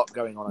 A lot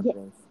going on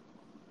underneath.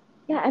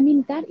 Yeah, I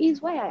mean, that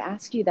is why I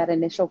asked you that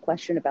initial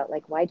question about,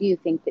 like, why do you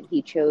think that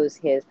he chose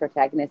his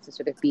protagonist to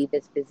sort of be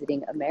this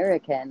visiting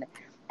American?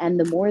 And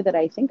the more that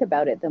I think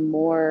about it, the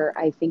more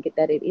I think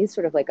that it is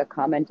sort of like a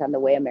comment on the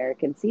way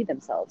Americans see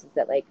themselves. Is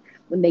that, like,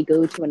 when they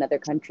go to another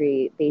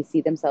country, they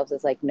see themselves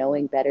as, like,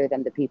 knowing better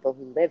than the people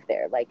who live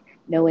there, like,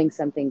 knowing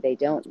something they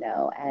don't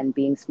know and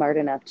being smart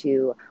enough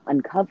to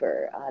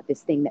uncover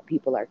this thing that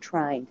people are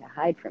trying to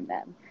hide from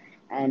them.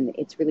 And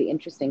it's really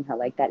interesting how,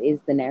 like, that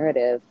is the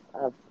narrative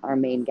of our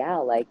main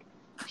gal. Like,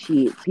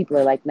 people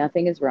are like,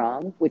 nothing is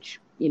wrong, which,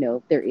 you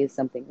know, there is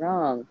something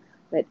wrong,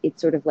 but it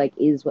sort of like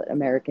is what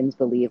Americans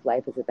believe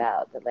life is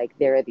about, that like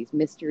there are these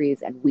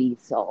mysteries and we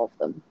solve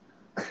them.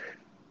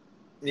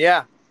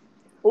 Yeah.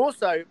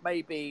 Also,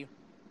 maybe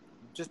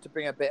just to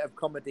bring a bit of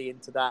comedy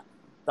into that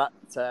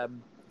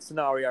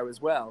scenario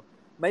as well,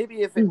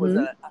 maybe if it was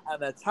an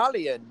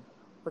Italian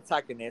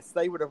protagonist,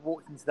 they would have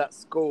walked into that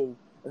school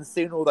and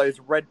seen all those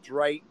red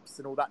drapes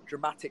and all that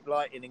dramatic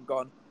lighting and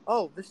gone,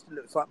 oh, this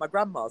looks like my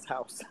grandma's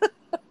house.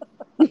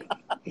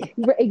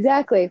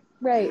 Exactly.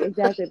 Right.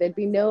 Exactly. There'd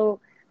be no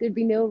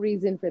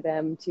reason for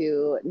them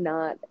to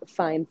not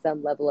find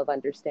some level of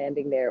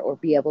understanding there or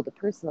be able to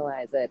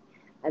personalize it.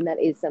 And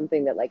that is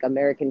something that like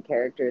American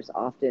characters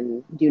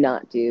often do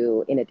not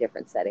do in a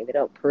different setting. They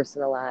don't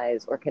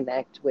personalize or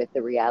connect with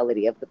the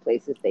reality of the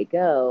places they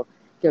go.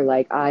 They're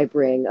like, I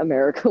bring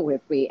America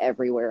with me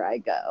everywhere I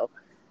go.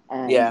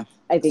 And Yeah.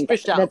 I It's think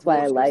fish out that's of why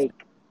I water,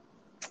 like,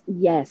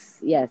 yes,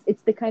 yes.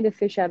 It's the kind of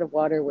fish out of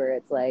water where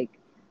it's like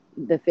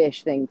the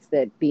fish thinks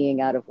that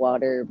being out of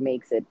water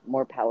makes it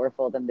more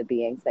powerful than the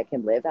beings that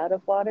can live out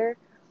of water.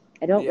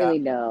 I don't Yeah. really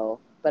know,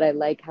 but I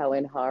like how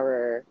in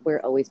horror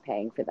we're always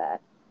paying for that.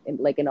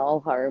 Like in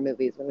all horror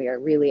movies, when we are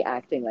really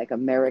acting like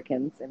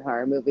Americans in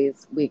horror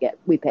movies, we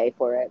pay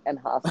for it, and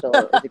Hostel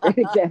is a great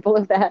example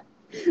of that.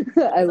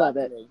 I love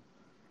it. Exactly.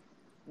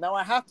 Now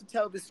I have to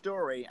tell this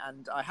story,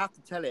 and I have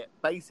to tell it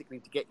basically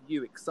to get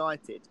you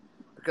excited,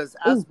 because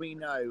as we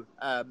know,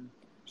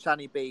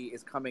 Shani B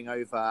is coming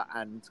over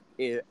and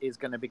is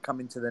going to be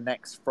coming to the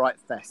next Fright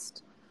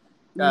Fest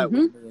with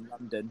me in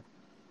London.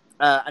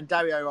 And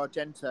Dario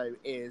Argento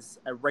is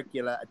a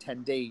regular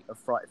attendee of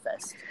Fright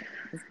Fest.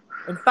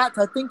 In fact,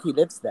 I think he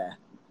lives there.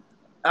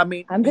 I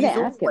mean, I'm gonna he's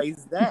ask him.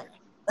 always there.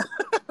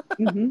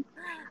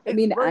 I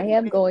mean, I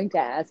am going to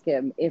ask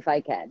him if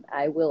I can.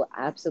 I will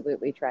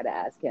absolutely try to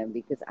ask him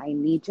because I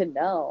need to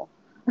know.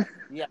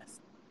 Yes.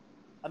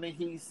 I mean,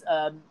 he's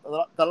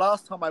the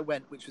last time I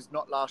went, which was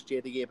not last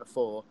year, the year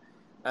before,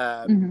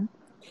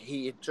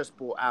 he had just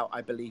brought out,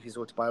 I believe, his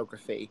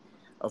autobiography,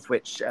 of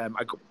which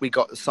we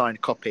got a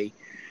signed copy,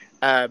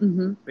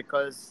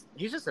 because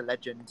he's just a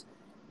legend,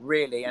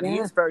 really, and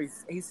he's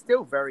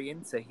still very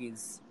into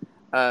his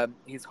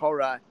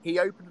horror. He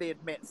openly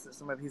admits that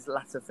some of his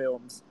latter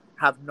films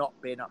have not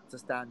been up to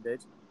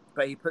standard,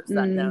 but he puts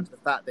that down to the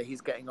fact that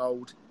he's getting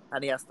old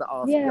and he has to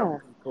ask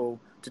young people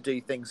to do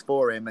things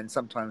for him, and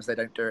sometimes they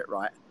don't do it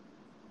right.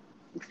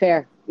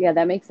 Fair. Yeah,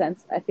 that makes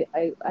sense. I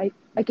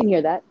can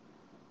hear that.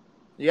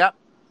 Yep.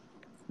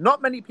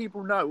 Not many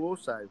people know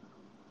also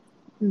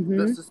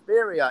that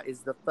Suspiria is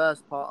the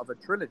first part of a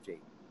trilogy.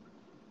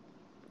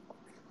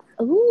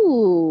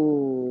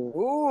 Ooh,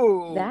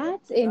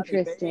 that's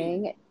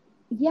interesting.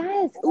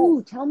 Yes.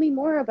 Ooh, tell me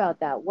more about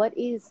that. What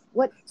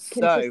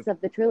consists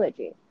of the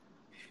trilogy?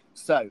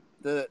 So,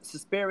 the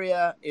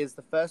Suspiria is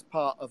the first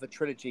part of a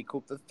trilogy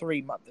called The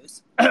Three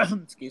Mothers.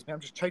 Excuse me, I'm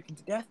just choking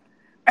to death.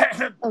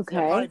 Okay.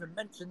 I can't even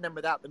mention them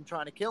without them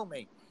trying to kill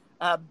me.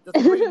 The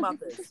Three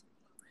Mothers.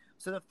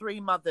 So, the Three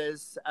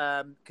Mothers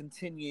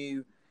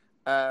continue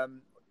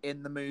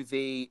in the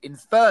movie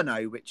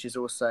Inferno, which is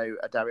also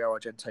a Dario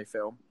Argento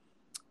film,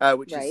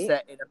 which is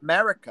set in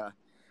America,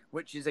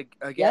 which is,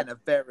 again, a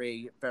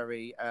very,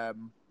 very...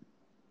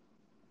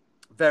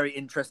 very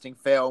interesting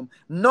film.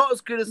 Not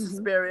as good as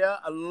Suspiria.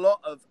 A lot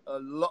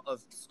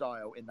of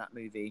style in that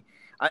movie.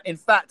 In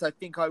fact, I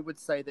think I would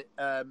say that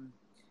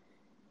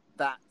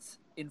that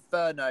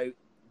Inferno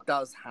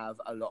does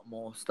have a lot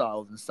more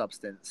style than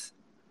substance,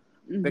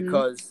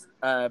 because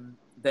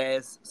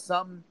there's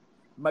some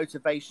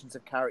motivations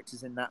of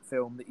characters in that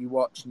film that you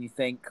watch and you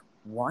think,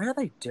 why are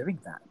they doing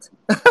that?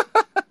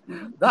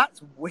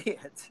 That's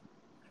weird.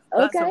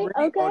 That's a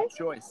really odd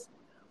choice.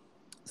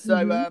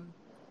 So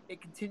it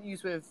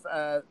continues with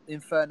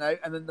Inferno,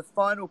 and then the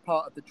final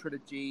part of the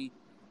trilogy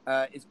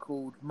is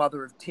called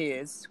Mother of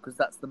Tears, because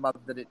that's the mother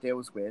that it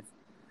deals with.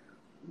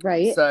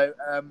 Right. So,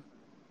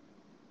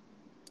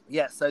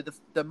 so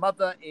the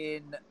mother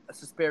in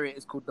Suspiria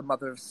is called the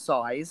Mother of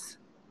Sighs,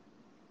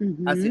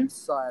 as in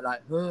sigh,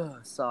 like,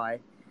 sigh.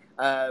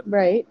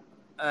 Right.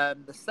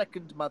 The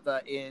second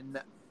mother in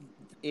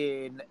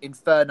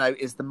Inferno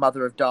is the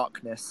Mother of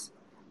Darkness,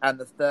 and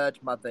the third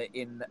mother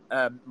in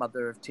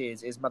Mother of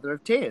Tears is Mother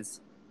of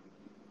Tears.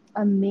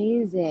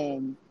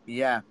 Amazing.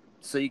 Yeah,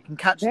 so you can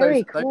catch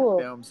Very those cool.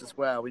 films as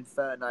well,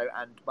 Inferno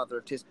and Mother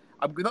of Tears.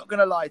 I'm not going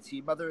to lie to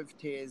you, Mother of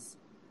Tears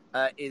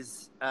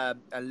is a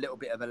little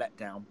bit of a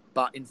letdown,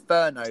 but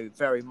Inferno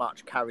very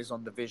much carries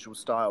on the visual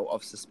style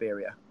of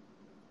Suspiria.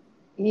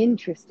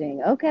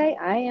 Interesting. Okay,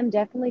 I am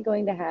definitely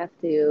going to have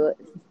to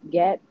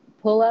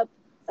pull up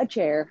a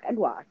chair and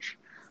watch,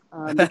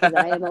 because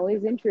I am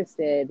always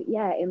interested.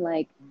 Yeah, in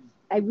like,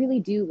 I really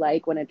do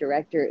like when a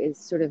director is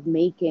sort of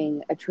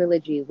making a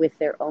trilogy with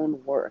their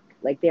own work.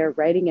 Like they're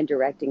writing and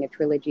directing a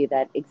trilogy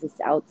that exists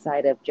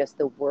outside of just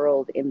the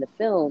world in the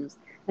films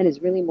and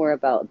is really more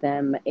about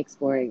them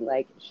exploring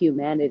like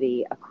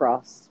humanity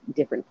across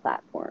different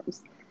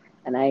platforms.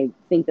 And I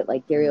think that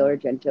like Dario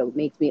Argento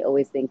makes me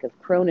always think of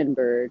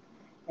Cronenberg,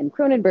 and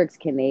Cronenberg's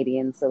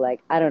Canadian, so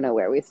like I don't know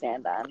where we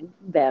stand on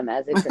them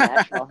as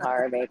international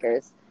horror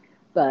makers.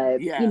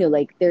 But you know,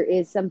 like there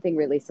is something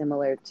really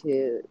similar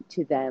to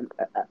them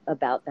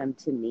about them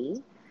to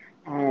me,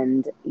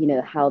 and you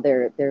know how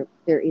there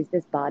is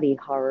this body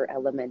horror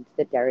element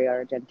that Dario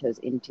Argento's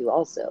into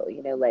also.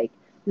 You know, like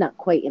not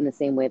quite in the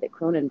same way that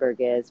Cronenberg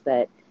is,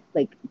 but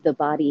like the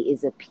body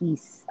is a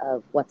piece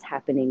of what's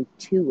happening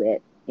to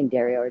it in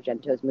Dario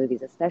Argento's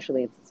movies,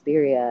 especially in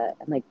Suspiria,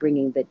 and like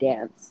bringing the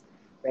dance,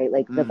 right?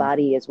 Like the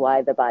body is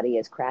why the body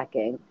is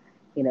cracking.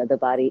 You know, the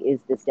body is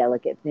this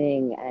delicate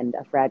thing and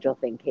a fragile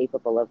thing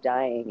capable of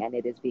dying, and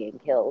it is being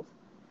killed.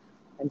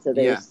 And so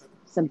there's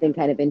something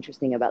kind of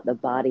interesting about the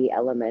body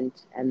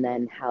element, and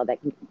then how that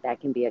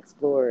can be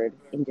explored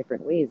in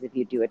different ways if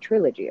you do a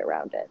trilogy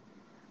around it.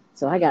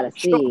 So I gotta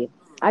Sure.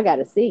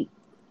 see.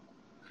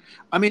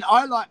 I mean,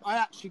 I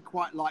actually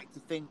quite like to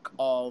think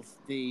of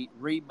the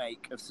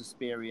remake of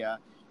Suspiria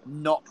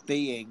not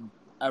being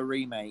a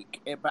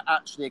remake, but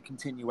actually a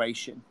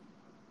continuation.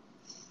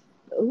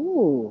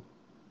 Ooh,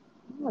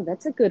 oh,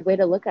 that's a good way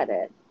to look at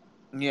it.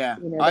 Yeah,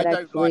 You know, I that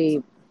don't actually.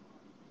 like to,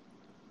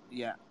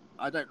 yeah,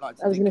 I don't like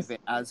I to was think gonna. of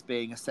it as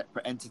being a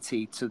separate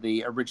entity to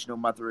the original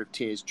Mother of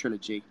Tears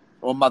trilogy,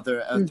 or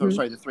Mm-hmm.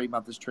 sorry, the Three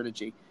Mothers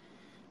trilogy.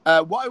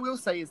 What I will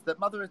say is that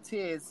Mother of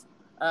Tears,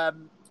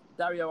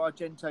 Dario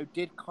Argento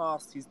did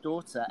cast his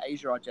daughter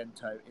Asia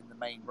Argento in the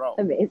main role.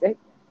 Amazing.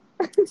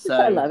 So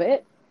I love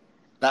it.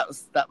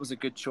 that was a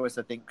good choice,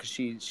 I think, because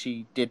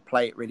she did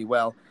play it really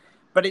well.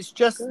 But it's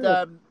just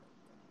an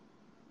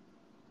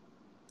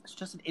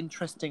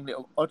interesting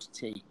little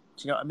oddity.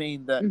 Do you know what I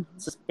mean? That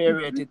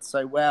Suspiria did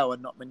so well,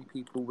 and not many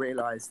people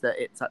realise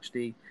that it's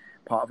actually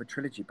part of a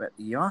trilogy. But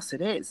yes,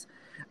 it is.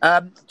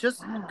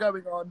 Just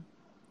going on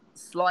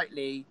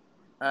slightly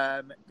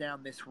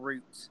down this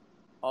route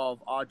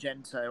of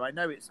Argento. I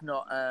know it's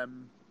not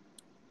an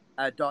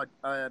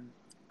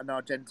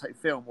Argento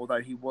film,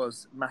 although he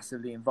was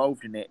massively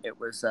involved in it. It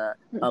was a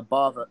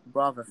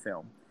Brava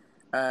film,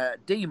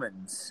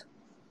 Demons.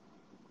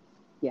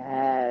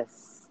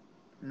 Yes.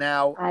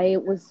 Now,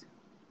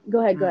 Go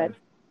ahead.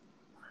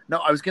 No,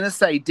 I was going to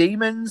say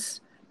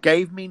Demons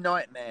gave me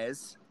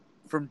nightmares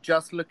from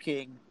just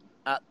looking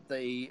at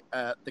the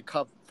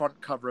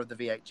front cover of the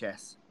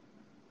VHS.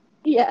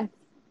 Yeah,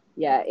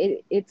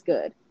 it's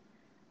good.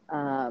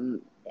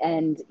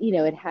 And you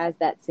know, it has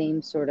that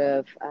same sort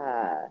of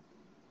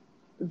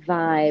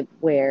vibe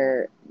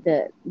where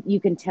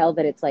you can tell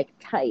that it's like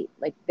tight,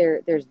 like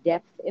there's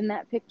depth in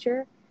that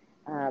picture,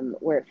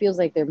 where it feels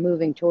like they're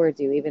moving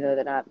towards you even though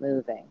they're not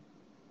moving.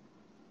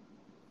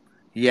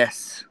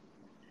 Yes.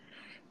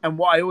 And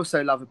what I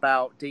also love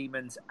about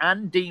Demons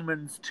and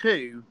Demons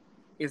 2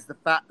 is the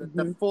fact that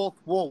the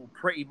fourth wall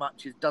pretty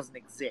much doesn't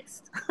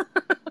exist.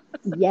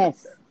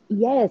 Yes,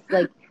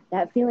 like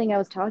that feeling I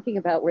was talking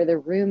about where the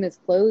room is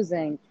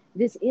closing.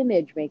 This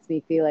image makes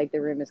me feel like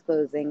the room is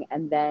closing,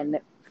 and then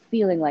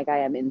feeling like I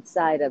am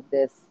inside of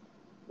this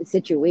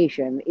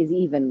situation is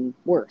even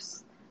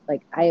worse.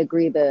 Like, I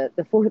agree, the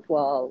fourth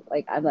wall,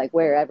 like, I'm like,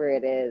 wherever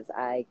it is,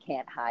 I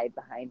can't hide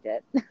behind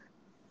it.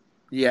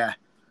 Yeah.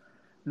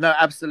 No,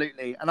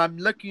 absolutely. And I'm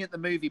looking at the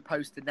movie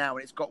poster now,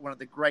 and it's got one of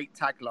the great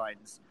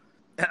taglines.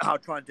 I'll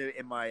try and do it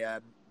in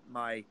my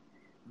my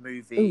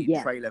movie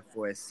trailer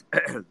voice.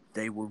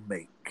 They will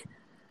make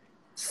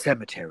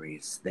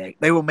cemeteries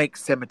they will make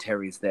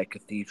cemeteries their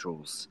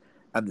cathedrals,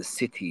 and the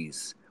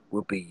cities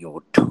will be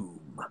your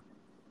tomb.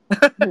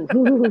 And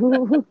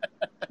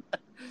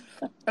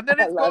then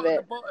it's got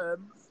at the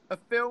bottom a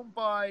film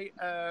by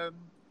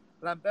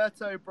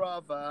Lamberto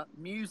Brava,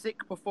 music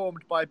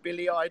performed by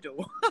Billy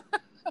Idol.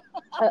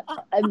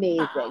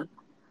 Amazing.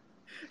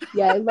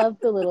 Yeah, I love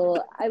the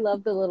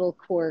little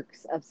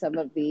quirks of some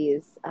of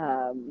these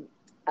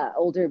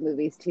older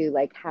movies too,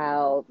 like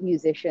how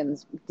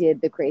musicians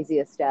did the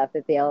craziest stuff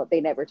that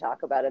they never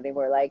talk about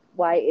anymore. Like,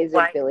 why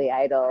isn't Billy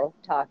Idol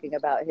talking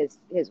about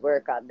his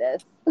work on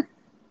this?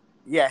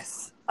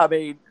 Yes, I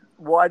mean,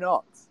 why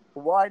not?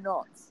 Why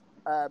not?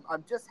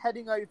 I'm just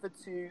heading over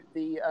to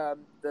the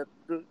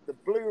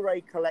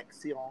Blu-ray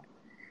collection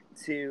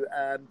to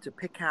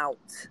pick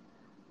out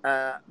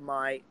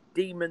my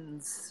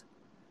Demons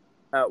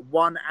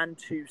 1 and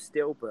 2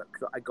 steelbook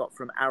that I got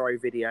from Arrow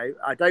Video.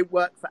 I don't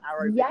work for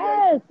Arrow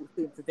Video. People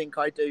seem to think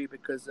I do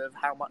because of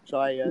how much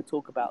I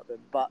talk about them,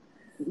 but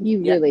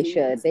you really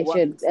should. They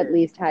should at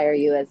least hire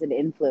you as an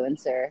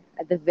influencer,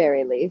 at the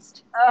very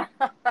least.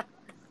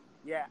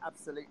 Yeah,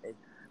 absolutely.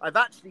 I've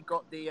actually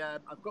got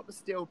I've got the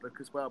steelbook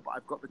as well, but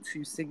I've got the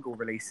 2 single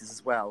releases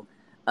as well,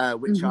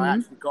 which I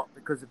actually got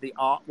because of the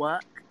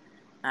artwork.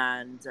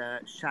 And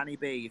Shani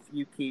B, if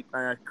you keep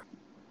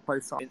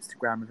close on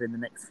Instagram within the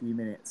next few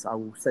minutes, I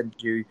will send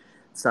you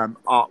some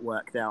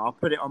artwork there. I'll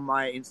put it on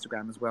my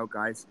Instagram as well,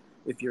 guys,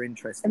 if you're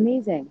interested.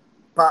 Amazing.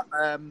 But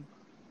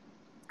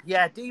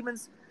yeah,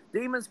 Demons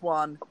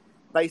 1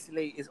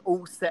 basically is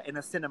all set in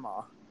a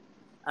cinema,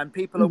 and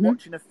people are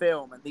watching a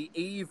film, and the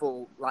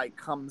evil like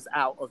comes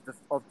out of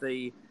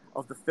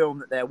the film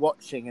that they're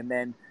watching, and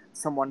then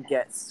someone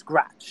gets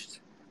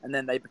scratched, and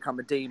then they become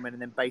a demon,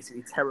 and then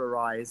basically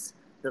terrorize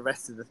the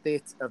rest of the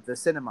theater of the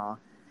cinema.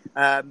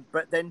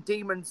 But then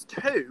Demons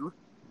 2,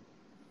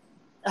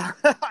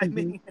 I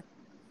mean,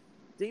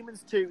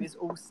 Demons 2 is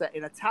all set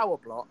in a tower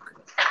block,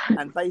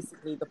 and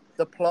basically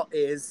the plot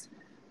is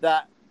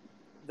that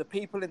the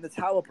people in the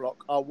tower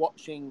block are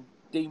watching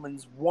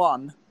Demons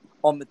 1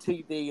 on the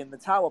TV in the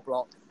tower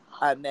block,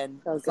 and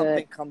then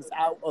something comes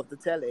out of the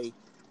telly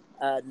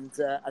and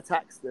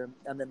attacks them,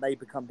 and then they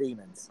become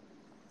demons.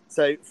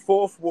 So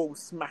fourth wall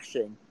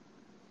smashing.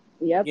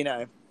 Yep. You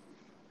know.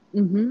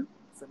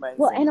 It's amazing.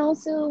 Well, and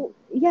also,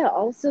 yeah,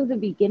 also the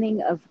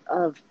beginning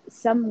of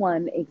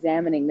someone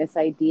examining this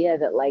idea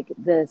that like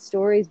the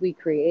stories we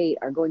create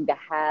are going to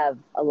have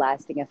a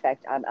lasting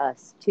effect on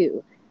us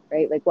too,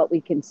 right? Like what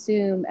we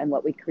consume and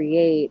what we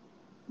create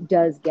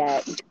does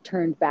get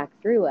turned back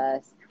through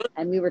us.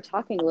 And we were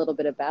talking a little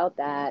bit about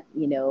that,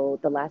 the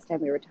last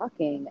time we were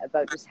talking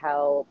about just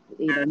how,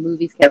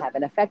 movies can have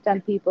an effect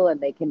on people and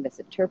they can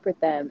misinterpret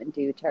them and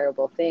do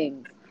terrible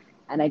things.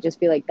 And I just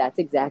feel like that's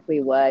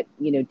exactly what,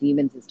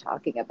 Demons is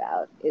talking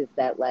about, is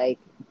that like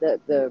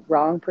the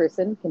wrong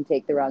person can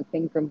take the wrong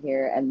thing from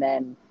here and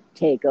then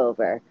take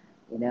over,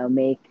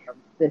 make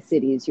the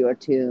cities your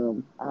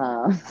tomb.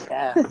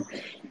 Yeah.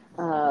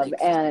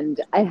 And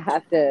I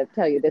have to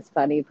tell you this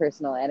funny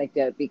personal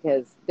anecdote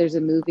because there's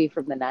a movie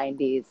from the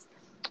 90s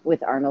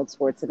with Arnold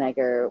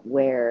Schwarzenegger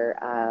where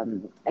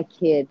a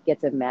kid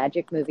gets a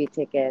magic movie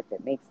ticket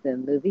that makes the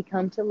movie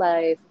come to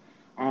life.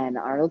 And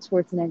Arnold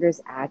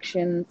Schwarzenegger's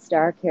action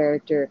star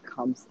character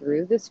comes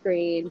through the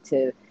screen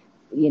to,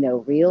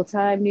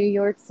 real-time New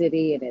York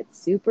City, and it's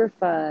super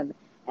fun.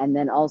 And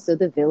then also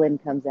the villain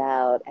comes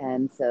out,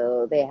 and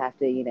so they have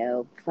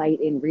to, fight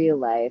in real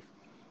life.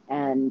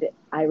 And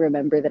I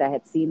remember that I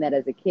had seen that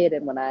as a kid,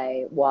 and when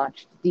I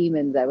watched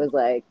Demons, I was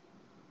like,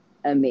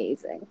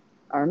 amazing.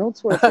 Arnold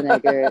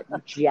Schwarzenegger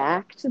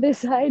jacked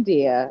this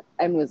idea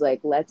and was like,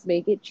 let's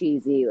make it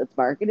cheesy, let's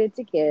market it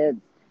to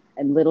kids.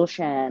 And Little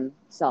Shan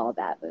saw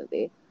that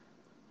movie.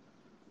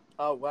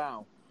 Oh,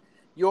 wow.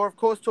 You're, of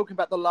course, talking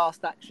about The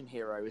Last Action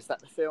Hero. Is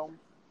that the film?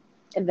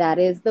 That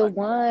is the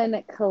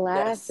one.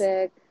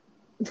 Classic.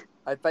 Yes.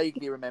 I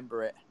vaguely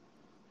remember it.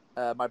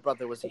 My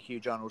brother was a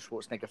huge Arnold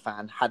Schwarzenegger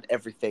fan, had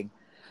everything.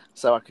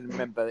 So I can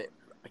remember it.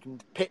 I can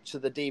picture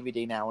the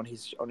DVD now on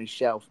his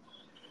shelf.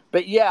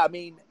 But yeah,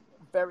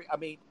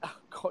 oh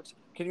God,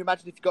 can you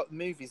imagine if you got the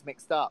movies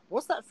mixed up?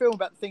 What's that film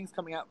about things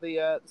coming out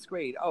the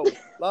screen? Oh,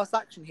 Last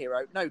Action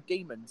Hero. No,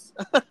 Demons.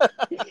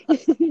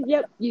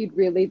 Yep, you'd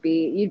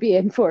be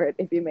in for it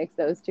if you mix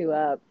those two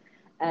up.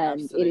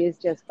 And Absolutely. It is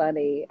just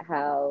funny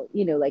how,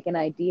 like an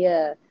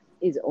idea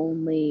is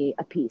only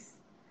a piece,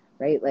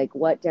 right? Like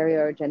what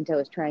Dario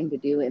Argento is trying to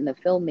do in the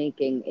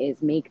filmmaking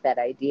is make that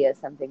idea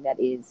something that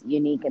is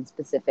unique and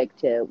specific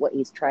to what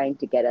he's trying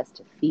to get us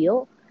to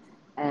feel.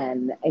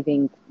 And I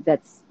think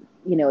that's,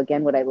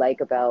 again, what I like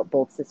about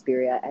both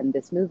Suspiria and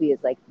this movie is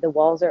like the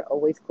walls are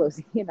always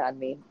closing in on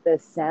me. The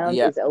sound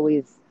is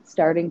always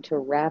starting to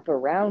wrap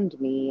around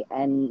me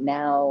and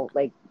now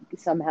like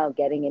somehow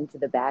getting into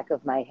the back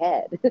of my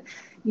head.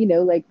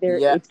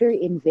 It's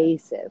very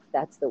invasive.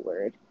 That's the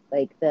word.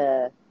 Like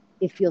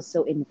it feels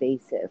so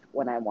invasive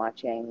when I'm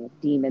watching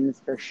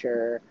Demons for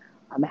sure.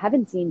 I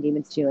haven't seen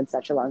Demons 2 in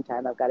such a long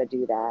time. I've got to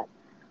do that.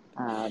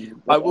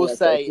 I will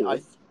say,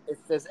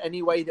 if there's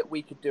any way that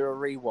we could do a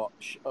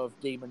rewatch of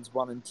Demons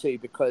 1 and 2,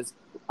 because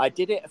I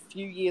did it a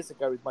few years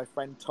ago with my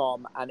friend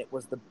Tom, and it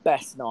was the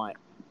best night.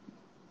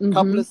 Mm-hmm.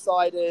 Couple of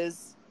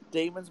ciders,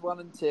 Demons 1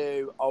 and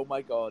 2. Oh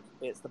my God,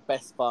 it's the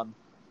best fun.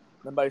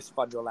 The most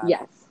fun you'll have.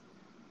 Yes.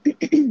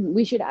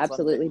 We should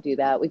absolutely do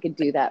that. We could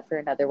do that for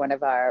another one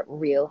of our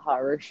Real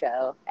Horror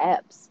Show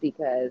eps,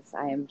 because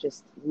I am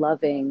just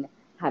loving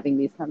having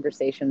these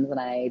conversations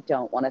and I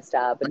don't want to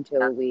stop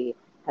until we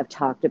have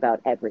talked about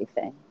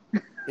everything.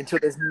 Until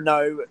there's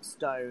no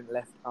stone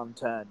left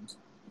unturned.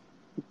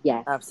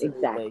 Yes, absolutely.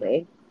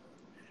 Exactly.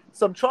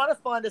 So I'm trying to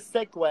find a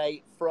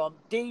segue from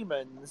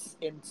Demons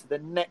into the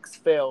next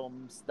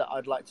films that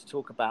I'd like to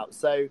talk about.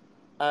 So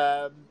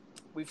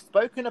we've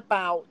spoken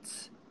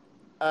about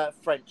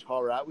French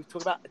horror. We've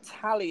talked about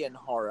Italian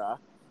horror.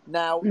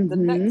 Now, the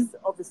next,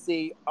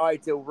 obviously,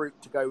 ideal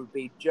route to go would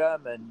be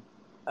German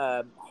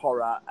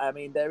horror. I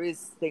mean, there is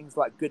things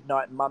like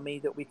Goodnight Mummy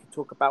that we could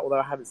talk about, although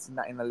I haven't seen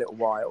that in a little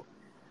while.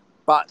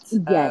 But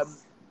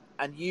yes.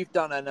 And you've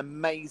done an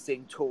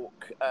amazing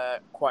talk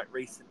quite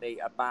recently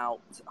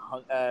about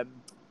Hunger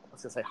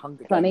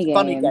Games.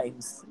 Funny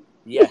Games.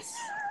 Yes.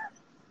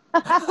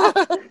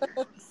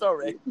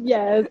 Sorry.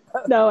 Yes.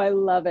 No, I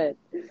love it.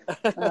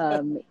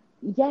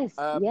 Yes.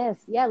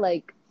 Yeah.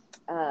 Like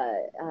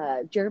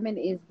German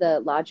is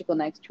the logical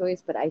next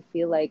choice, but I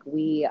feel like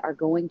we are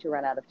going to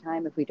run out of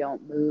time if we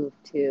don't move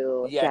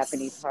to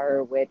Japanese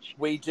horror. Which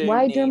we do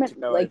need German, to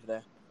go over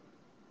there.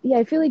 Yeah,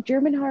 I feel like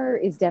German horror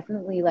is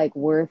definitely like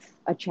worth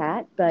a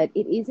chat, but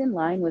it is in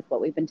line with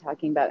what we've been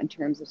talking about in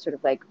terms of sort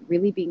of like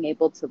really being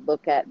able to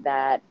look at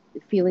that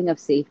feeling of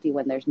safety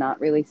when there's not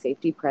really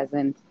safety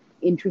present,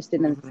 interested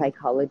in the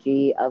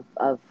psychology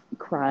of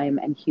crime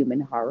and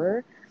human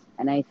horror.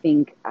 And I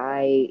think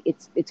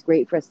it's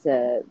great for us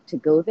to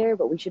go there,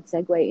 but we should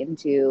segue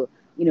into,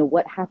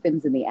 what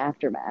happens in the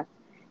aftermath.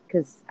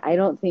 Because I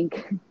don't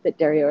think that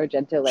Dario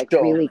Argento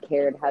really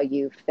cared how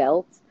you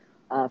felt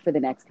for the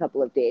next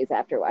couple of days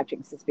after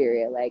watching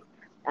Suspiria. Like,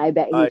 I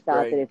bet he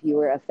thought that if you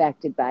were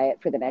affected by it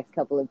for the next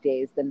couple of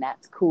days, then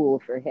that's cool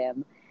for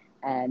him.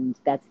 And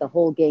that's the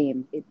whole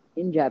game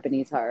in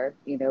Japanese horror.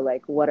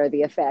 Like, what are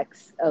the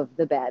effects of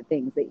the bad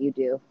things that you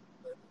do?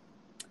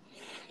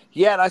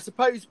 Yeah, and I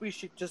suppose we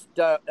should just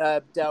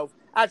delve.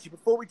 Actually,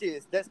 before we do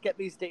this, let's get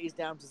these ditties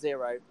down to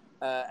zero.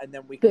 and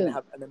then we can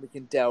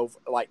Boom. delve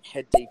like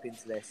head deep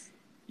into this.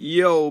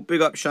 Yo,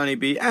 big up Shani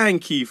B and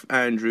Keith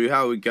Andrew.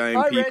 How are we going,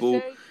 Hi, people?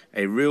 Rishi.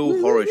 A real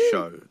horror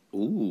show.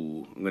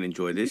 Ooh, I'm going to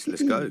enjoy this.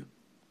 Let's go.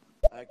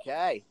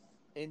 Okay.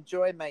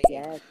 Enjoy, matey.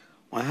 Yes.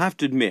 I have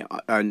to admit,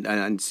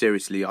 and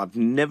seriously, I've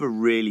never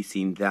really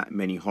seen that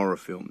many horror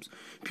films.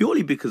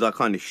 Purely because I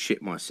kind of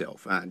shit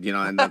myself. And, you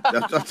know, and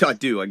I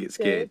do, I get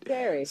scared.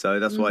 Scary.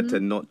 So that's why I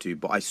tend not to.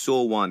 But I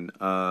saw one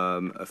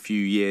a few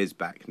years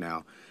back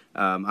now.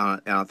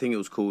 And I think it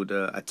was called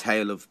A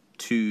Tale of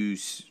Two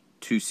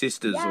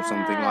Sisters or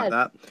something like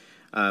that.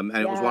 And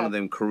it was one of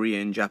them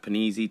Korean,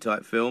 Japanesey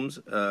type films.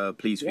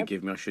 Please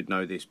forgive me, I should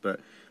know this, but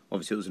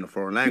obviously it was in a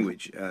foreign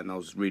language and I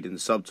was reading the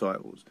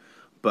subtitles.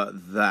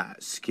 But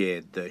that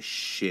scared the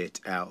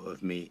shit out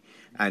of me.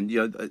 And,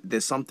 you know,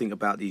 there's something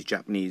about these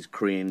Japanese,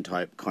 Korean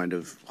type kind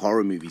of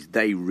horror movies.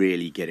 They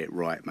really get it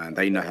right, man.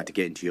 They know how to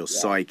get into your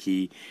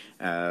psyche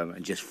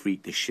and just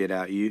freak the shit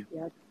out of you.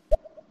 Yep.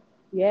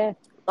 Yeah.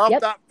 Love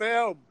that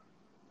film.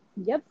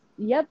 Yep.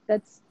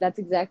 That's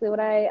exactly what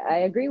I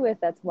agree with.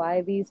 That's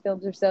why these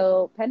films are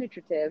so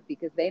penetrative,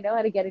 because they know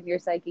how to get into your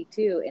psyche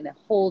too in a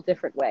whole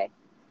different way.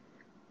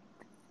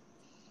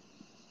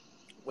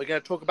 We're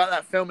going to talk about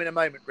that film in a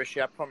moment, Rishi,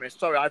 I promise.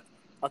 Sorry, I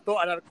thought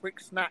I'd had a quick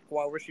snack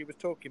while Rishi was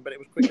talking, but it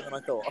was quicker than I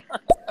thought.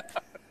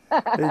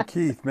 Hey,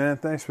 Keith, man,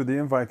 thanks for the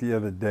invite the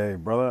other day,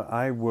 brother.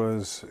 I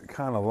was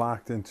kind of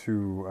locked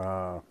into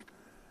a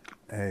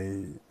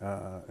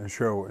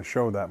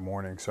show that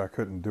morning, so I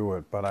couldn't do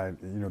it. But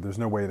there's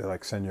no way to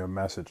like send you a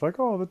message like,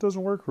 oh, that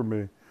doesn't work for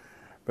me.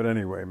 But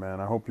anyway,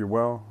 man, I hope you're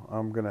well.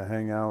 I'm going to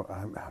hang out.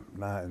 I'm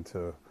not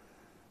into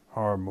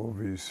horror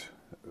movies.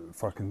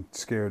 Fucking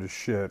scared as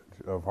shit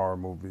of horror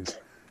movies.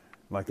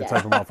 Like the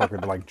type of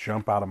motherfucker to like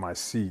jump out of my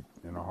seat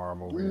in a horror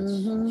movie.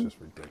 It's just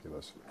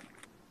ridiculous.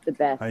 The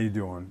best. How you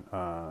doing,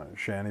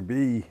 Shani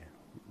B?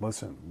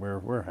 Listen,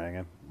 we're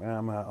hanging.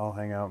 I'll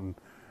hang out and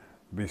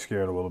be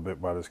scared a little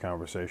bit by this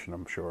conversation,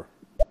 I'm sure.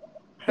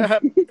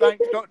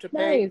 Thanks, Dr. P.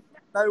 Nice.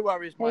 No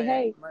worries, my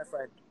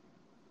friend.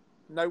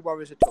 No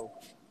worries at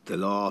all. The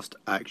Last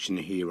Action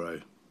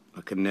Hero.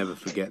 I can never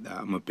forget that.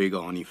 I'm a big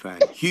Arnie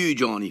fan.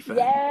 Huge Arnie fan.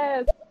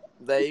 Yes.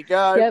 There you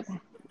go. Yep.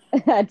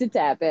 Had to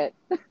tap it.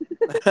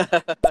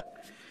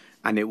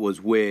 And it was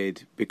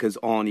weird because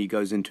Arnie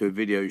goes into a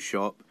video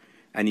shop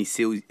and he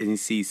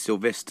sees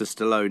Sylvester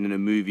Stallone in a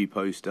movie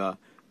poster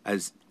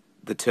as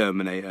the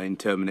Terminator in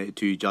Terminator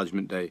 2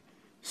 Judgment Day.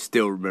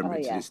 Still remember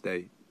it to this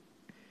day.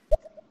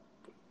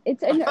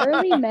 It's an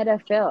early meta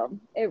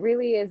film. It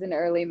really is an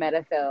early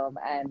meta film,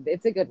 and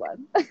it's a good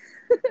one.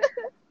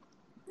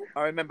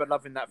 I remember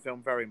loving that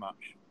film very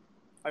much.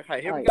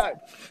 Okay, here we go.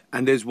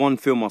 And there's one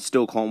film I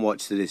still can't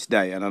watch to this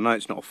day, and I know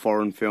it's not a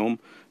foreign film,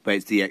 but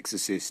it's The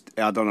Exorcist.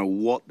 I don't know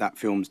what that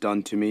film's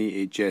done to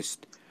me. It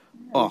just,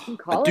 I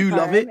do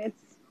love it,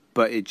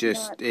 but it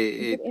just,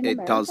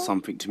 it does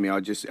something to me.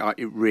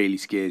 It really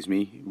scares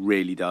me. It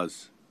really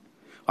does.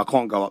 I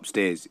can't go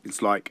upstairs.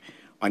 It's like,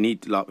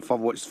 if I've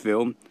watched the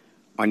film,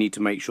 I need to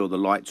make sure the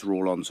lights are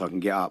all on so I can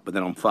get up, but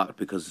then I'm fucked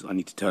because I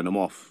need to turn them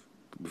off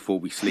before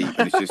we sleep.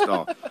 And it's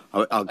just,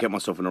 I'll get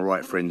myself in a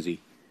right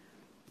frenzy.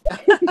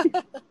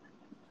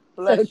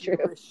 Bless so you, true.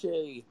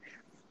 Rishi.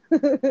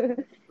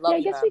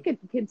 I guess we could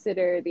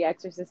consider The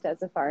Exorcist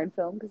as a foreign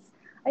film, because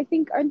I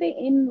think, aren't they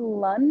in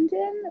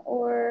London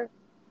or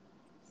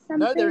something?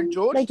 No, they're in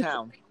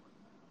Georgetown.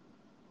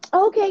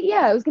 Okay,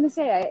 yeah, I was gonna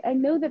say I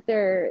know that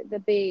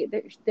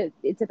that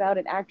it's about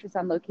an actress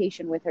on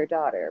location with her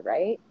daughter,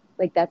 right?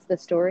 Like that's the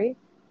story.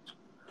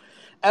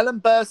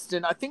 Ellen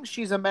Burstyn, I think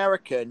she's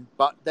American,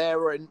 but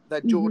they're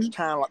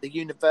Georgetown, like the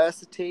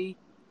university.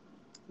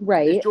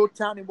 Right. It's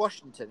Georgetown in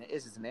Washington, it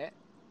is, isn't it?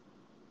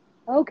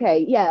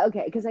 Okay, yeah,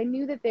 okay, because I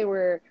knew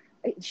that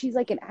she's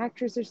like an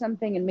actress or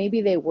something, and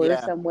maybe they were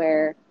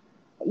somewhere.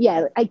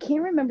 Yeah, I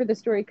can't remember the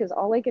story because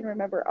all I can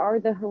remember are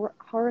the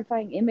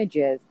horrifying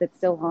images that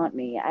still haunt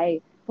me.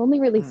 I've only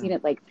really seen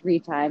it like 3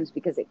 times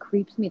because it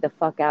creeps me the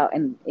fuck out,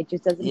 and it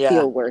just doesn't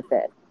feel worth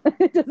it.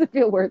 It doesn't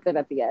feel worth it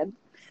at the end.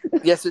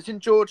 Yes, it's in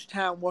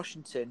Georgetown,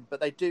 Washington, but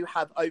they do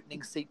have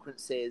opening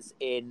sequences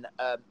in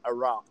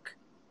Iraq.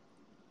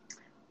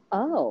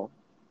 Oh,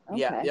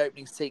 okay. Yeah, the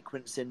opening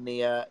sequence in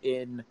The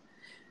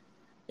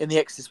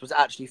Exorcist was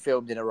actually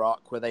filmed in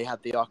Iraq, where they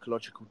had the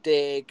archaeological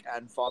dig,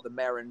 and Father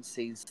Merrin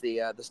sees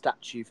the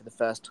statue for the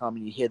first time,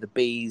 and you hear the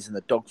bees and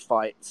the dog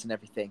fights and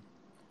everything.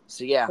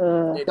 So yeah,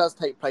 it does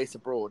take place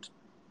abroad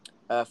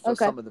for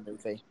some of the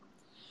movie.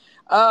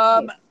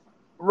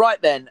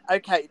 Right then,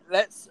 okay,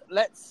 let's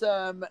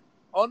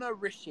honor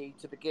Rishi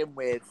to begin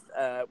with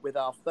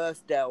our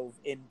first delve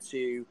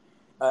into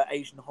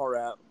Asian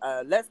horror.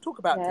 Let's talk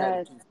about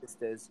Tale of Two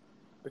Sisters,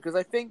 because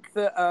I think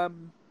that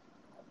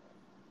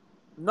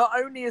not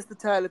only is The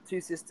Tale of Two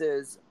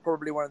Sisters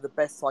probably one of the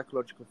best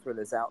psychological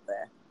thrillers out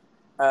there,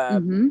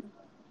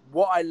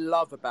 what I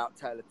love about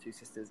Tale of Two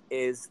Sisters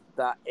is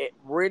that it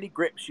really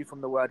grips you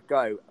from the word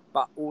go,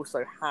 but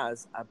also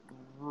has a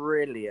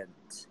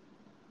brilliant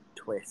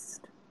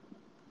twist.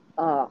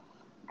 Oh,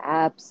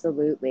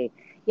 absolutely.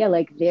 Yeah,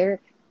 like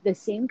the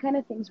same kind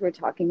of things we're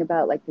talking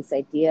about, like this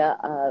idea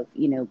of,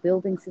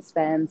 building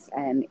suspense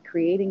and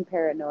creating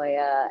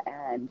paranoia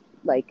and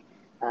like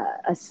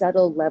a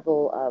subtle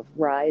level of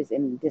rise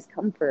in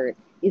discomfort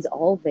is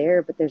all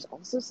there. But there's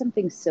also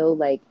something so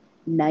like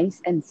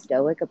nice and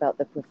stoic about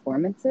the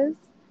performances.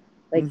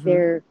 Like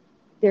they're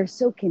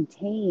so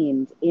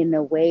contained in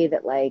a way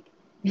that, like,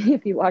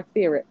 if you watch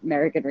the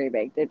American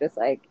remake, they're just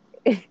like,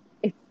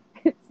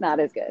 it's not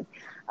as good.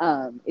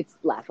 It's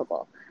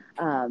laughable.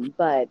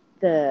 But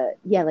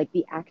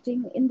the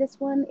acting in this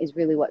one is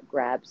really what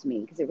grabs me,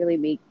 because it really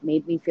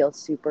made me feel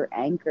super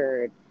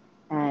anchored.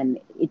 And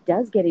it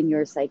does get in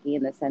your psyche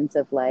in the sense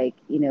of like,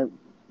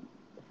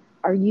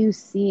 are you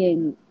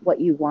seeing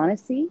what you want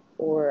to see,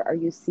 or are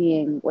you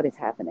seeing what is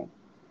happening?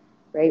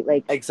 Right?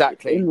 Like,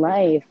 exactly. In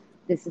life,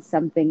 this is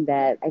something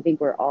that I think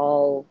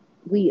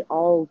we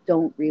all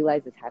don't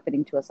realize is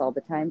happening to us all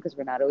the time, because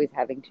we're not always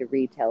having to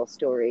retell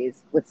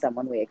stories with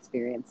someone we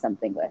experience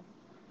something with.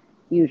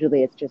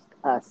 Usually it's just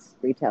us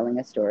retelling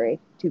a story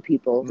to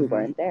people who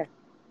weren't there.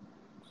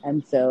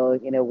 And so,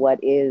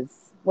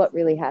 what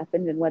really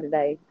happened and what did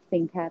I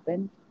think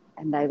happened?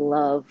 And I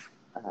love,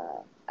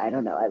 I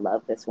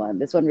love this one.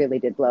 This one really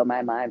did blow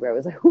my mind, where I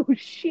was like, oh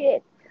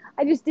shit,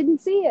 I just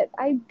didn't see it.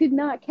 I did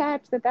not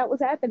catch that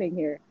was happening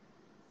here.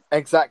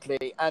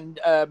 Exactly. And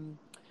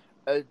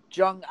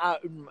Jung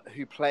Aum,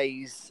 who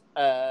plays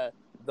the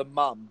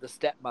mum, the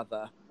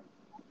stepmother.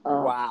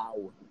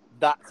 Wow.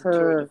 That's a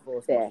tour de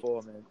force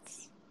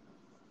performance.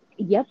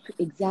 Yep,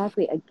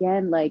 exactly.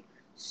 Again, like,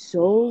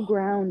 so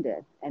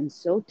grounded and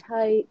so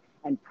tight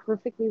and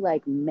perfectly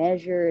like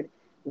measured,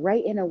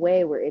 right in a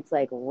way where it's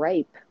like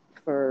ripe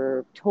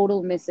for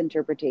total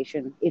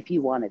misinterpretation if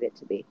you wanted it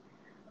to be.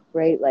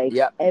 Right? Like,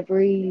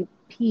 every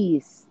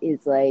piece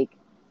is like,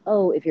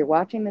 oh, if you're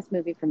watching this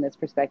movie from this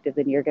perspective,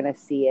 then you're going to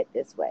see it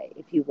this way.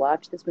 If you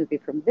watch this movie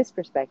from this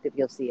perspective,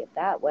 you'll see it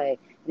that way.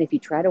 And if you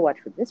try to watch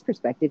from this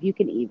perspective, you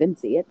can even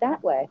see it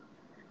that way.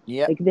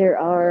 Yeah. Like, there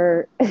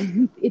are,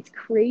 it's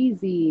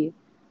crazy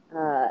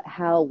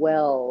how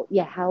well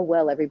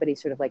everybody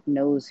sort of like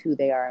knows who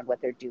they are and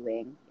what they're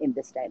doing in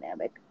this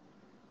dynamic.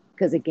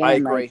 Because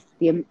again, like,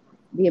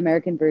 the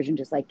American version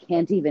just like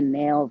can't even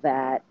nail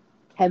that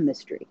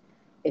chemistry,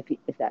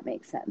 if that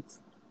makes sense.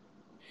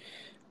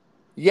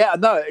 Yeah,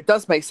 no, it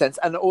does make sense.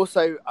 And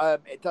also,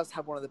 it does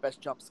have one of the best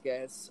jump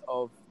scares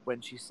of when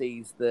she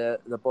sees the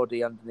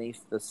body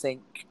underneath the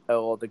sink,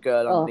 or the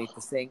girl underneath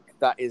the sink.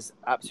 That is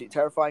absolutely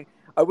terrifying.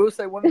 I will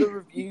say one of the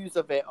reviews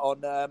of it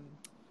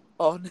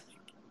on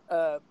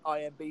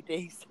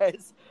IMDb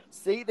says,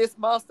 "See this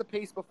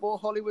masterpiece before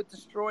Hollywood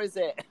destroys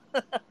it."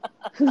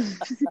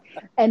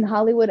 And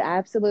Hollywood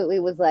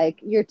absolutely was like,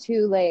 "You're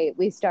too late.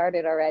 We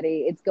started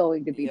already. It's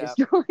going to be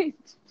destroyed."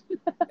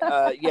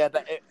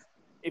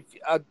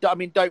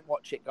 Don't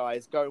watch it,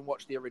 guys. Go and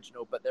watch the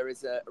original. But there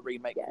is a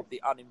remake called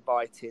The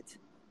Uninvited,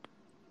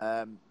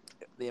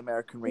 the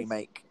American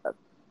remake.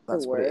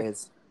 That's what it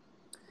is.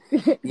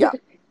 Yeah,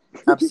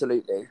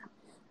 absolutely.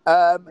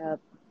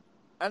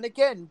 And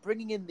again,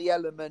 bringing in the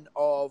element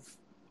of,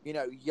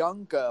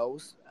 young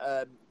girls,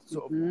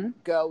 sort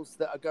of girls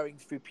that are going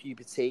through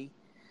puberty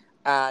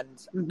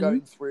and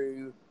going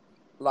through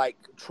like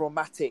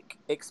traumatic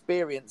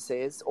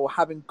experiences, or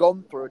having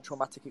gone through a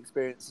traumatic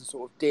experience and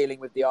sort of dealing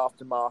with the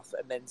aftermath,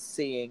 and then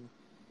seeing,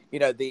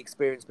 the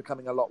experience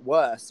becoming a lot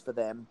worse for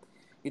them,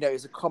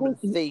 is a common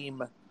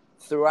theme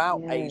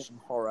throughout Asian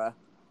horror,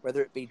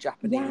 whether it be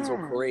Japanese or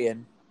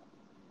Korean.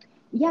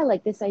 Yeah,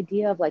 like this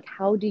idea of like,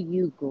 how do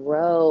you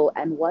grow,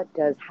 and what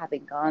does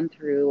having gone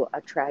through a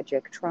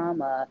tragic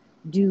trauma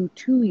do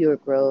to your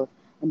growth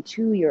and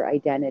to your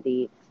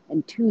identity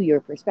and to your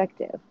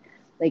perspective?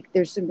 Like,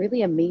 there's some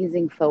really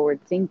amazing forward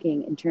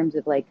thinking in terms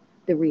of like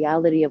the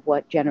reality of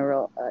what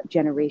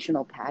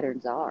generational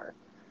patterns are,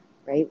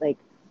 right? Like,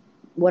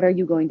 what are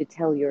you going to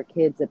tell your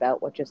kids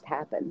about what just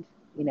happened?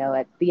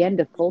 At the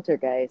end of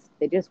Poltergeist,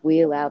 they just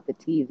wheel out the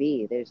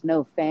TV. There's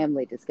no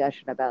family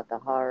discussion about the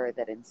horror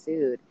that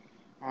ensued.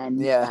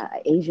 And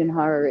Asian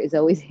horror is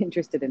always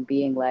interested in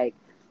being like,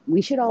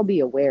 we should all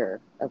be aware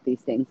of these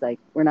things. Like,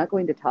 we're not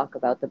going to talk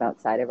about them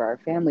outside of our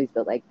families,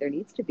 but like, there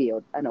needs to be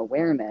an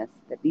awareness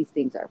that these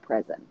things are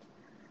present.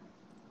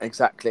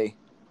 Exactly.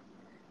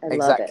 I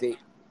love it.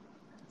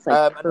 It's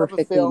like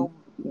perfectly, film,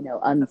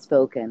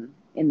 unspoken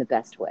in the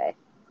best way.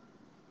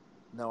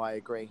 No, I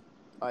agree.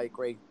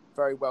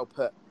 Very well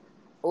put.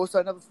 Also,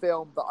 another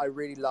film that I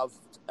really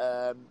loved,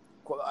 I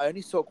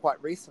only saw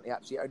quite recently,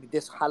 actually, only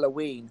this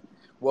Halloween,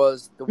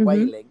 was The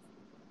Wailing.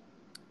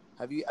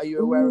 Are you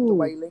aware of The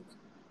Wailing?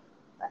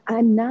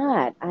 I'm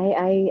not.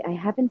 I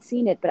haven't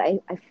seen it, but I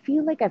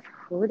feel like I've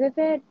heard of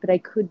it, but I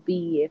could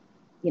be,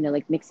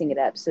 like mixing it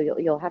up. So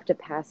you'll have to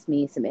pass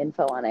me some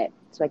info on it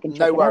so I can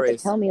check it out. But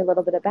tell me a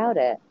little bit about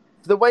it.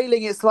 The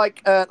Wailing is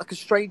like a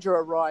stranger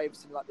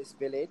arrives in like this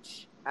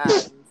village,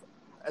 and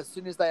as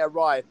soon as they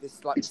arrive,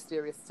 this like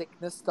mysterious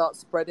sickness starts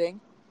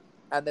spreading,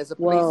 and there's a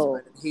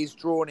policeman, and he's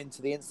drawn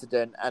into the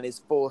incident and is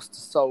forced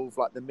to solve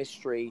like the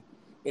mystery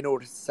in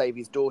order to save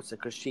his daughter,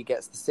 because she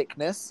gets the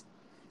sickness.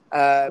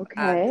 And it's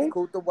Okay.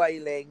 called The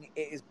Wailing.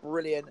 It is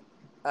brilliant.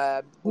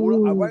 I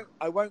Ooh.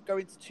 won't go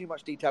into too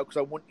much detail because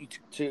I want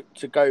you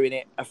to go in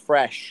it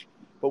afresh.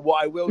 But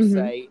what I will Mm-hmm.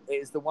 say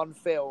is the one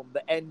film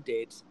that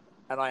ended,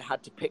 and I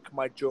had to pick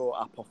my jaw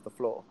up off the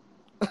floor.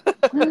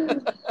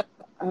 I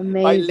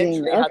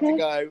Amazing. literally had to Okay.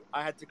 go.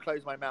 I had to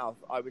close my mouth.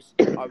 I was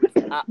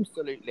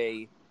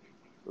absolutely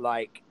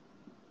like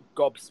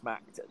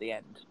gobsmacked at the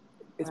end.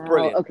 It's Wow.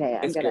 brilliant. Okay.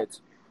 It's good.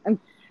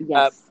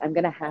 I'm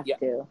gonna have Yeah.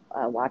 to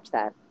watch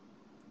that.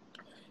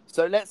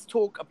 So let's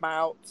talk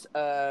about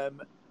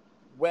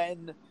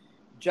when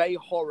J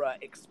horror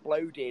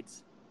exploded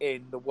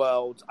in the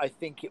world. I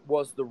think it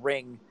was The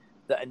Ring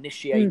that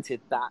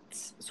initiated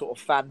that sort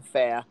of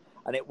fanfare,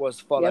 and it was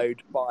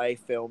followed by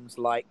films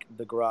like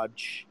The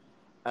Grudge,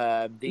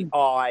 The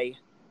Eye,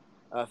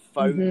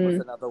 Phone was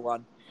another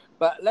one.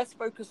 But let's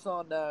focus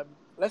on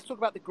let's talk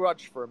about The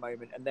Grudge for a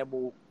moment, and then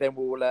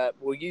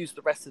we'll use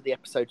the rest of the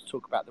episode to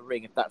talk about The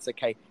Ring, if that's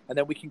okay, and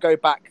then we can go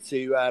back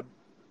to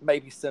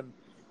maybe some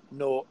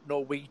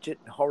Norwegian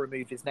horror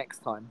movies next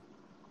time.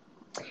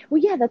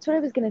 Well, yeah, that's what I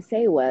was gonna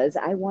say was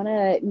I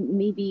wanna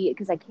maybe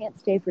because I can't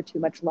stay for too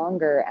much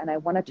longer, and I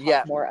want to talk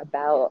Yeah. more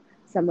about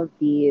some of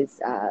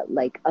these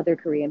like other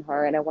Korean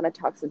horror, and I want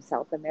to talk some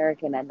South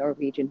American and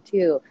Norwegian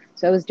too.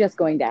 So I was just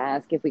going to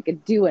ask if we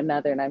could do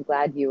another, and I'm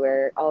glad you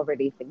were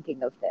already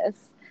thinking of this.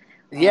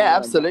 Yeah, Um,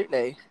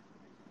 absolutely.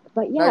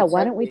 but No, yeah,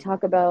 why don't we totally.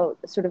 talk about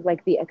sort of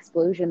like the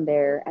explosion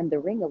there and The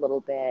Ring a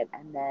little bit,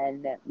 and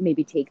then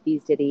maybe take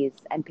these ditties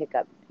and pick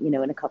up, in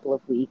a couple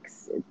of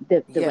weeks,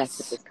 the rest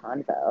of Yes. this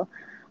convo.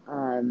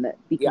 Yeah,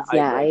 Because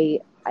I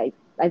agree.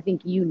 I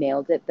think you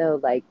nailed it though.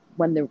 Like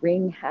when The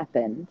Ring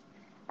happened,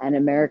 and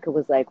America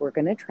was like, we're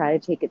gonna try to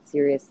take it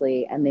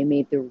seriously, and they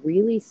made the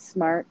really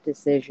smart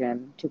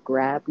decision to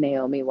grab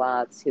Naomi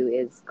Watts, who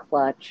is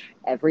clutch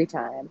every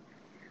time.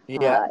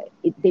 Yeah.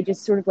 They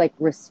just sort of like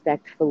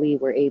respectfully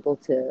were able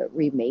to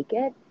remake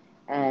it.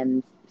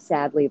 And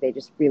sadly, they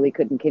just really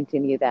couldn't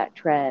continue that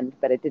trend,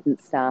 but it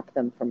didn't stop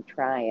them from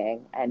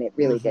trying. And it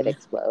really did Mm-hmm.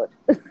 explode.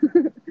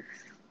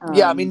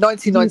 Yeah, I mean, Do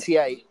you,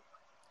 1998.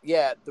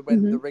 Yeah,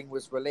 when mhm. The Ring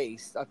was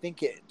released, I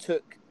think it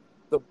took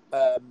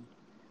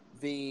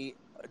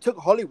it took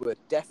Hollywood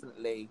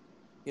definitely,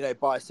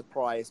 by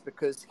surprise,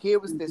 because here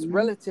was this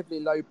relatively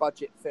low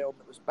budget film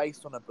that was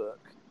based on a book,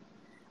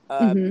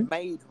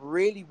 made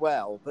really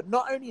well, but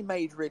not only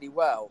made really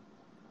well,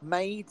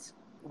 made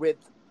with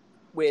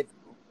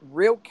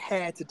real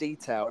care to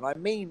detail. And I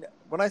mean,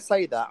 when I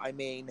say that, I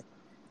mean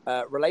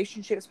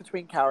relationships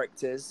between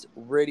characters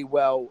really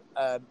well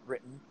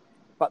written,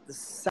 but the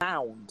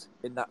sound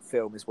in that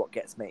film is what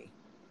gets me.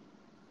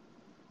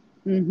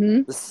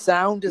 The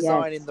sound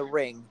design in Yes. The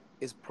Ring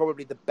is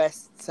probably the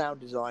best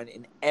sound design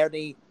in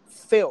any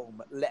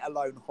film, let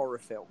alone horror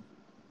film.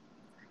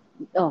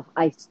 Oh,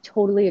 I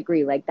totally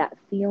agree. Like that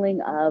feeling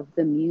of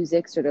the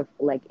music sort of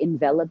like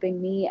enveloping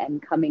me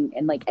and coming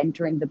and like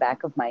entering the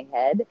back of my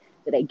head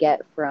that I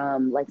get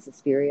from like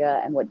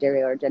Suspiria and what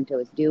Dario Argento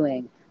is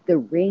doing. The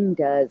Ring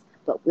does,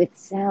 but with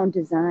sound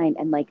design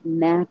and like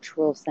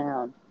natural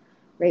sound,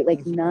 right?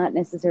 Like not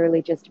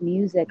necessarily just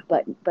music,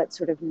 but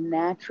sort of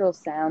natural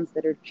sounds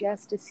that are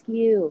just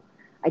askew.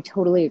 I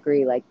totally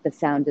agree. Like the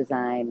sound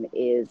design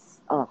is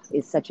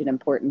such an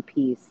important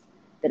piece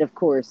that of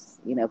course,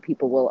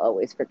 people will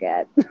always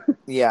forget.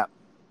 Yeah.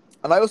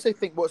 And I also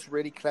think what's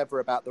really clever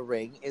about The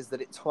Ring is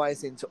that it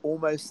ties into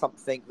almost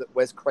something that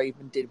Wes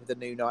Craven did with A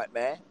New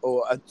Nightmare,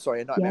 or A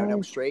Nightmare on Elm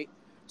Yes. Street.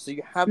 So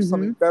you have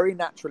something very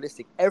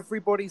naturalistic.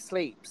 Everybody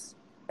sleeps.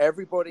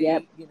 Everybody,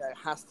 Yep.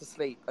 has to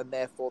sleep, and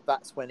therefore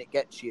that's when it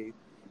gets you.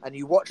 And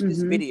you watch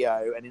this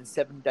video, and in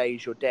 7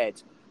 days you're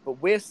dead. But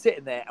we're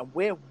sitting there and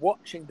we're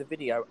watching the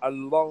video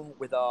along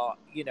with our,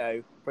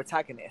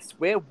 protagonist.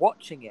 We're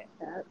watching it.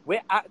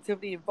 We're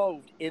actively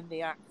involved in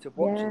the act of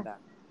watching Yeah.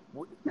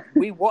 that.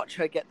 We watch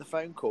her get the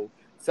phone call.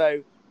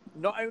 So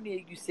not only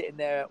are you sitting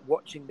there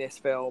watching this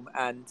film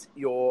and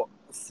you're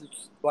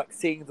like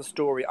seeing the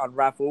story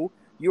unravel,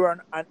 you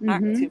are an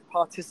active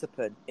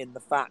participant in the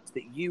fact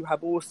that you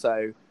have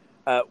also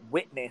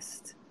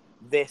witnessed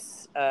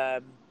this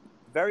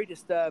very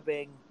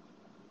disturbing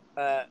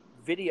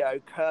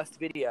cursed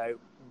video,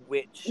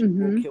 which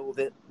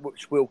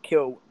will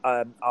kill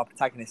our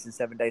protagonist in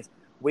 7 days.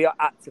 We are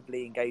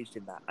actively engaged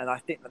in that, and I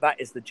think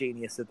that is the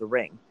genius of The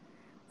Ring.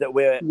 That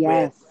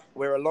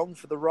we're along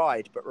for the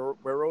ride, but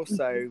we're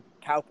also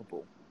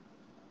culpable.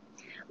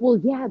 Well,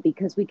 yeah,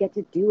 because we get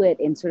to do it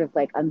in sort of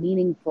like a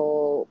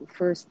meaningful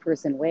first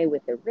person way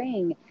with The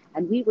Ring.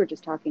 And we were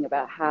just talking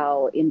about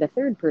how in the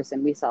third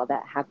person we saw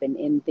that happen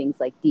in things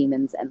like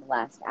Demons and The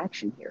Last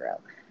Action Hero,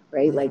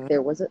 right? Like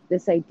there was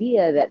this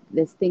idea that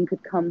this thing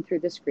could come through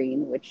the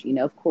screen, which,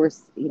 of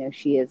course,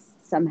 she is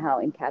somehow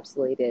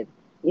encapsulated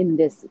in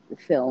this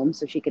film.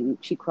 So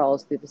she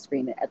crawls through the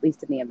screen, at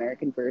least in the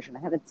American version. I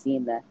haven't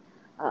seen the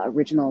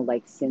original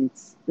like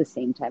since the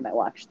same time I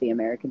watched the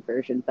American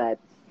version, but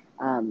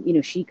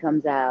she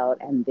comes out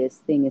and this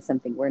thing is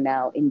something we're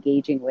now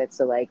engaging with.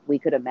 So like we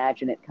could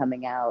imagine it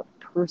coming out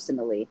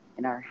personally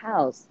in our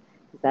house,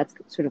 because that's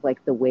sort of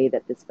like the way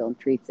that this film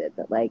treats it.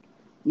 That like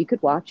you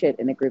could watch it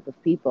in a group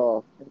of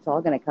people. It's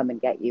all going to come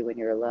and get you when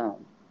you're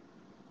alone.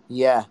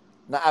 Yeah,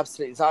 no,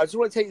 absolutely. So I just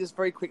want to tell you this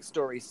very quick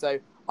story. So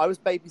I was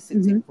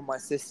babysitting for my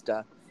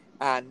sister,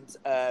 and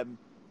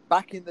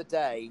back in the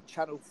day,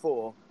 Channel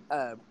 4,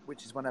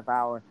 which is one of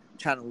our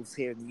channels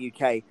here in the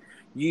UK,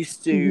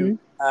 used to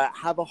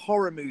have a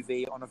horror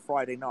movie on a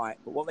Friday night.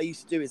 But what they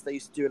used to do is they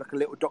used to do like a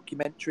little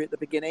documentary at the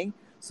beginning.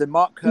 So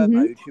Mark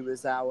Kermode, who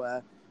was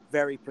our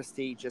very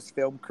prestigious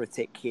film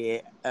critic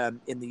here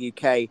in the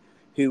UK,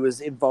 who was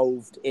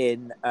involved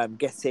in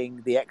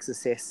getting The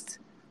Exorcist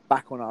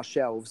back on our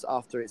shelves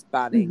after its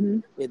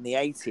banning in the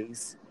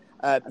 80s.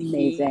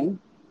 Amazing.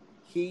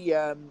 He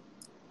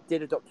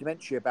did a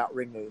documentary about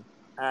Ringu,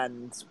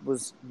 and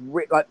was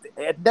like,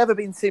 it had never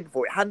been seen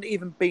before. It hadn't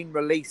even been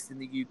released in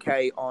the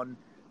UK on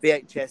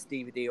VHS,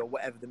 DVD, or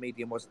whatever the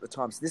medium was at the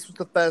time. So this was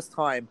the first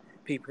time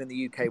people in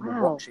the UK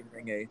were watching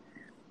Ringu,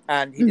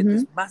 and he did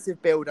this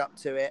massive build up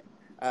to it.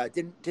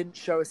 Didn't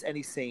show us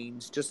any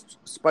scenes, just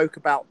spoke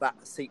about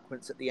that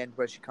sequence at the end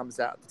where she comes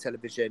out of the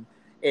television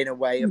in a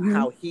way of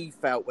how he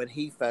felt when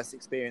he first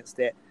experienced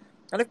it.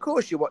 And of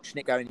course you're watching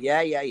it going,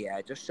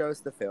 yeah, just show us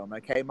the film.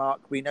 Okay,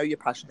 Mark, we know you're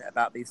passionate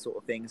about these sort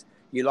of things.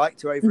 You like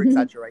to over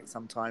exaggerate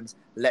sometimes.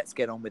 Let's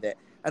get on with it.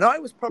 And I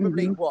was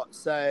probably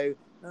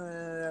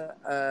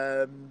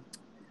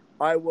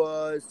I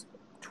was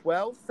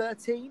 12,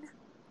 13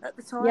 at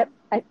the time. Yep,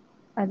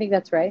 I think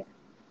that's right.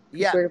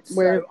 Yeah,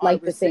 we're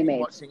like the same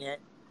age. Watching it,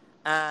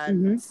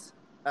 and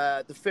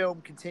the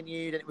film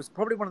continued, and it was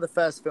probably one of the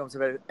first films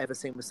I've ever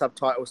seen with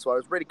subtitles. So I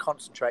was really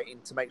concentrating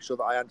to make sure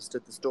that I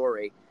understood the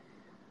story.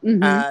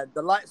 And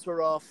the lights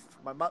were off.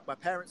 My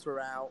parents were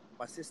out.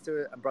 My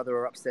sister and brother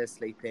were upstairs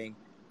sleeping.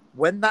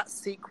 When that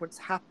sequence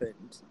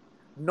happened,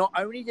 not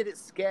only did it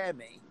scare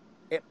me,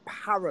 it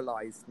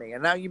paralyzed me.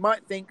 And now you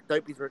might think,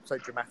 don't be so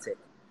dramatic.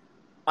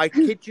 I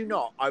kid you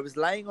not. I was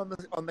laying on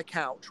the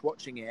couch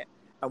watching it,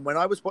 and when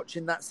I was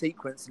watching that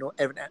sequence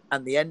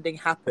and the ending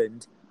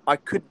happened, I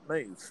couldn't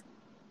move.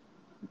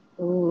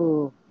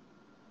 Ooh.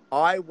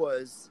 I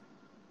was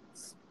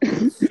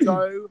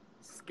so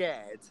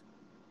scared,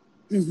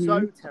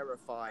 so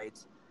terrified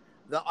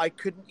that I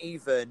couldn't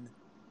even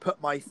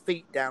put my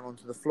feet down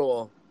onto the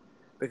floor,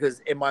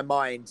 because in my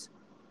mind,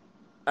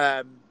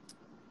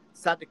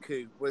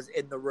 Sadako was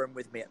in the room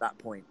with me at that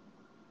point.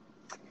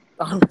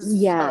 I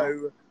was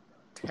so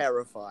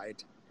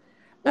terrified.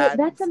 Well,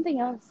 that's something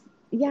else.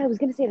 Yeah, I was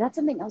going to say that's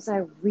something else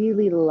I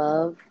really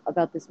love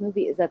about this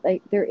movie, is that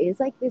like there is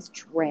like this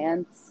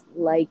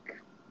trance-like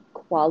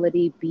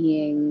quality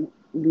being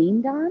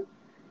leaned on,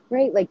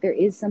 right? Like there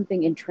is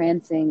something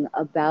entrancing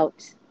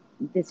about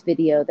this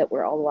video that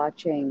we're all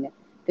watching.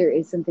 There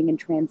is something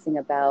entrancing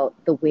about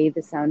the way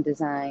the sound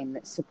design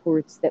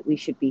supports that we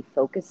should be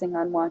focusing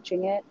on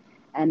watching it,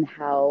 and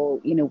how,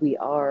 you know, we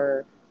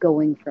are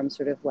going from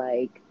sort of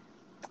like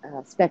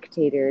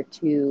spectator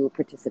to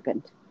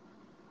participant.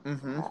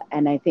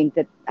 And I think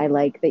that I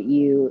like that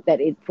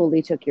it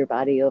fully took your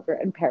body over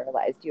and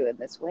paralyzed you in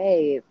this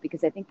way,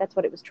 because I think that's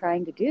what it was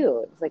trying to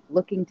do. It was like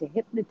looking to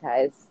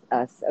hypnotize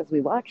us as we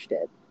watched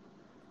it.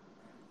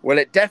 Well,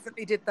 it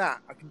definitely did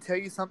that. I can tell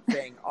you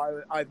something.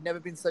 I've never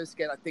been so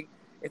scared. I think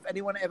if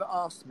anyone ever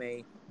asked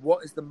me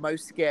what is the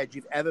most scared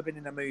you've ever been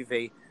in a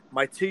movie,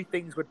 my two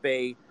things would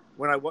be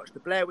when I watched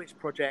the Blair Witch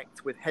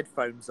Project with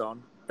headphones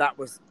on. That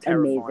was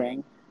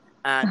terrifying.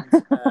 Amazing.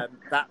 And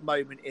that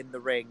moment in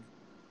the ring,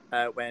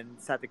 when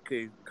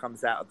Sadako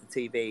comes out of the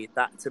TV,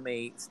 that to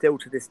me, still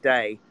to this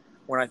day,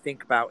 when I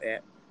think about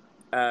it,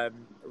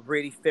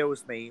 really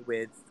fills me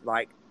with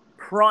like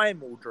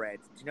primal dread.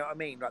 Do you know what I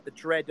mean? Like the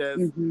dread of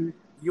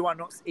you are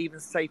not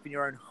even safe in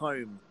your own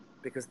home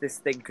because this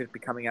thing could be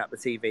coming out the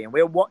TV. And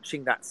we're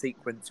watching that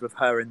sequence with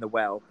her in the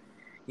well.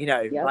 You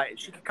know, like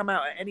she could come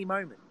out at any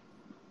moment.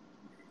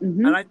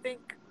 And I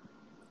think,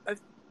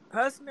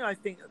 personally, I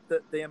think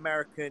that the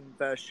American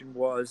version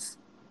was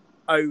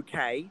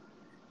okay.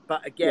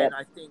 But again,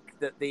 I think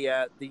that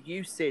the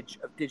usage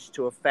of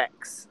digital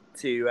effects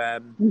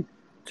to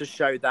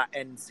show that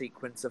end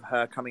sequence of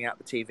her coming out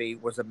the TV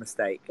was a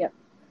mistake. Yep,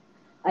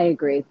 I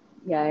agree.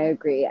 Yeah, I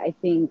agree. I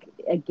think,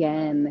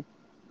 again,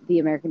 the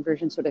American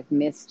version sort of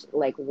missed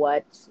like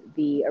what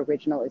the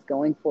original is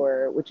going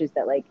for, which is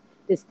that like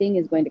this thing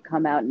is going to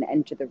come out and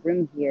enter the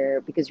room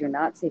here because you're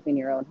not safe in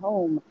your own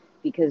home,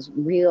 because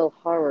real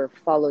horror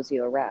follows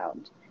you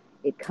around.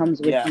 It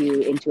comes with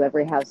you into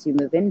every house you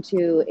move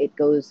into. It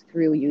goes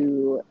through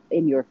you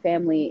in your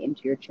family,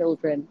 into your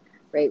children,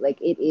 right? Like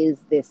it is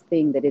this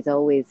thing that is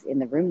always in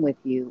the room with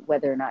you,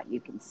 whether or not you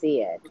can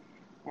see it.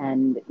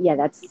 And yeah,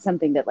 that's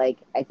something that like,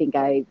 I think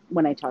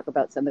when I talk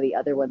about some of the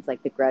other ones,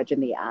 like The Grudge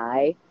and The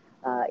Eye,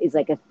 is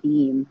like a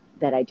theme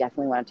that I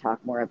definitely want to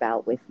talk more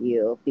about with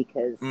you,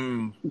 because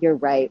you're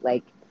right.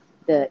 Like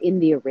in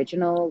the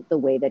original, the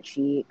way that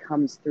she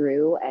comes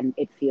through and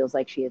it feels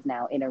like she is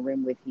now in a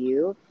room with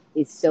you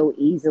is so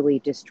easily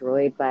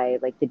destroyed by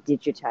like the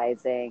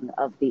digitizing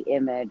of the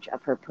image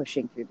of her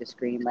pushing through the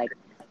screen. Like,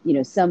 you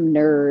know, some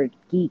nerd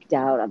geeked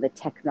out on the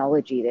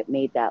technology that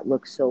made that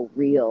look so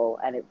real,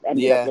 and it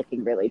ended up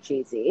looking really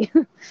cheesy.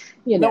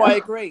 You know? No, I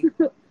agree.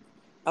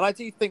 And I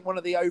do think one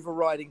of the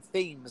overriding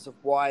themes of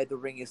why The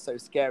Ring is so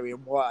scary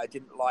and why I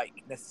didn't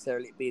like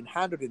necessarily it being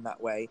handled in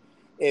that way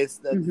is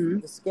that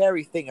the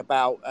scary thing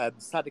about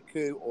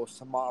Sadako or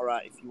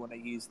Samara, if you want to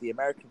use the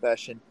American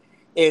version,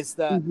 is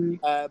that,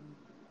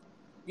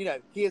 you know,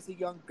 here's a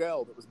young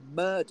girl that was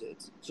murdered.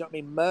 Do you know what I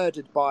mean?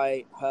 Murdered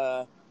by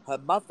her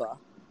mother,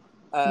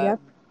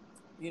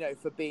 you know,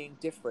 for being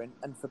different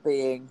and for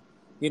being,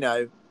 you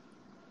know,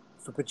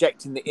 for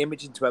projecting the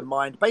image into her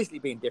mind, basically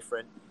being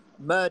different.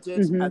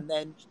 Murdered, and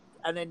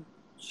then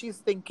she's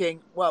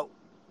thinking, well,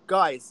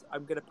 guys,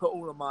 I'm going to put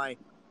all of my,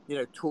 you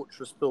know,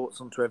 torturous thoughts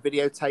onto a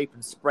videotape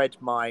and spread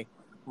my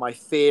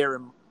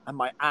fear and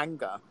my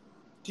anger.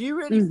 Do you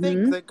really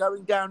think that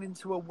going down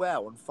into a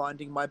well and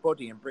finding my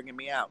body and bringing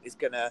me out is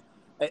gonna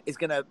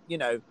you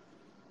know,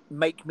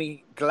 make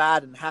me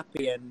glad and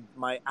happy and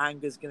my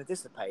anger's gonna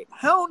dissipate?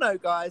 Hell no,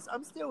 guys,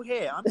 I'm still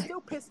here. I'm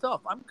still pissed off.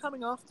 I'm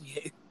coming after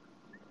you.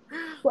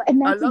 Well, and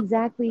that's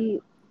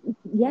exactly.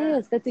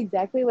 Yes, that's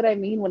exactly what I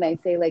mean when I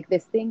say, like,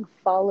 this thing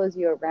follows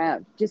you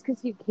around. Just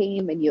because you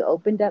came and you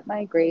opened up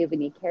my grave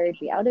and you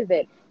carried me out of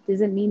it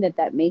doesn't mean that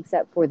that makes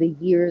up for the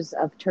years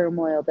of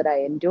turmoil that I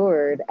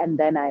endured and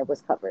then I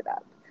was covered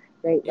up,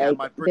 right? Yeah,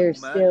 like, there's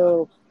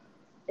still,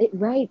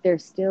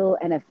 there's still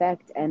an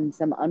effect and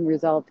some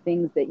unresolved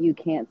things that you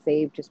can't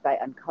save just by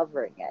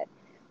uncovering it.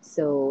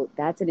 So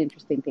that's an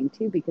interesting thing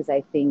too, because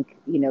I think,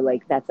 you know,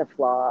 like, that's a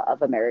flaw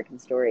of American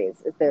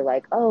stories, is they're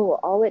like, oh,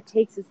 all it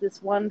takes is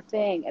this one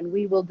thing and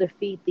we will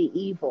defeat the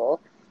evil.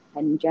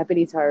 And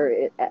Japanese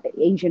horror,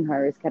 Asian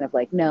horror is kind of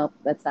like, no,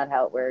 that's not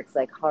how it works.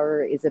 Like,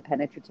 horror is a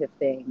penetrative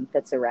thing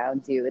that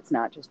surrounds you. It's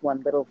not just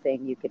one little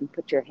thing you can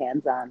put your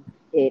hands on.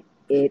 It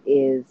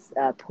is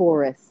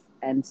porous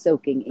and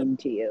soaking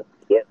into you.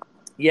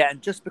 Yeah,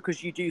 and just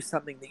because you do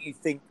something that you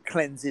think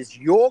cleanses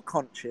your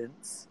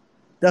conscience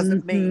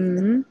doesn't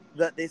mean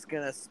that it's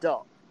going to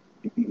stop.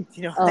 Do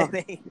you know what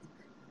I mean?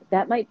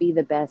 That might be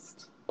the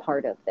best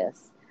part of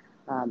this,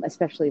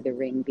 especially The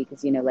Ring,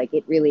 because, you know, like,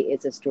 it really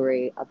is a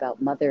story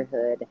about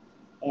motherhood.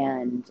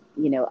 And,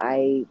 you know,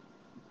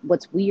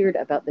 what's weird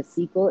about the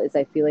sequel is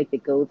I feel like they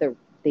go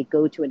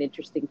to an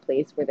interesting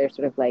place where they're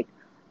sort of like,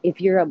 if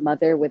you're a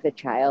mother with a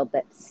child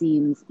that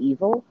seems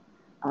evil,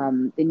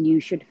 then you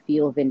should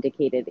feel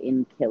vindicated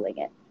in killing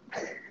it.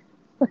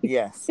 Like,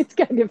 yes, it's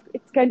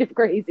kind of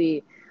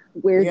crazy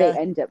where they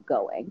end up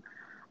going,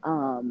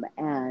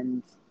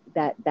 and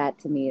that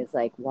to me is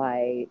like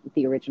why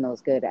the original is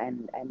good,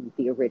 and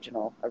the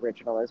original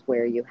is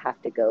where you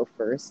have to go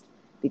first,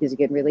 because you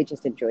can really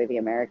just enjoy the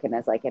American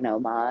as like an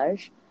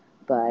homage.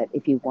 But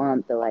if you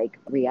want the, like,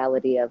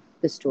 reality of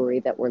the story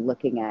that we're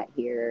looking at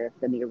here,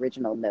 then the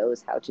original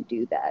knows how to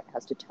do that,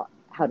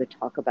 how to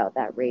talk about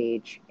that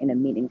rage in a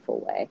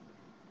meaningful way.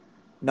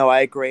 No,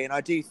 I agree, and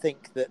I do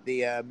think that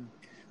the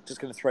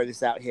just going to throw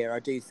this out here. I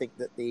do think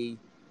that the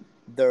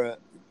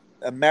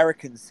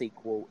American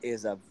sequel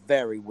is a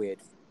very weird,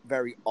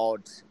 very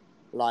odd,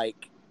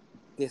 like,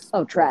 this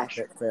trash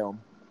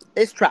film.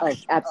 It's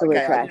trash.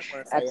 Absolute trash.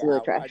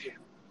 Absolute trash.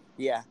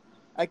 Yeah.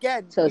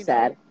 Again, so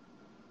sad.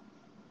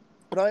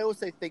 But I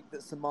also think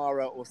that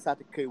Samara or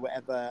Sadako,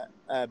 whatever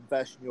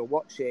version you're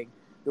watching,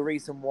 the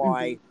reason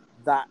why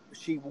that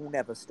she will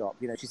never stop.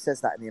 You know, she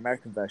says that in the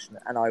American version,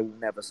 and I will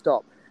never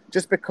stop.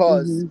 Just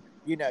because,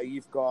 you know,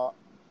 you've got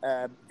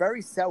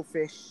very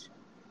selfish,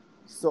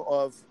 sort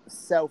of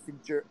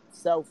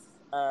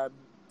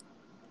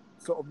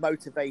sort of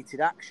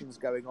motivated actions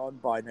going on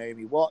by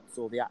Naomi Watts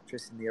or the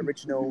actress in the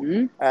original,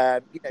 you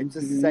know,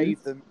 to save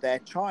their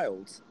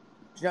child.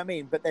 Do you know what I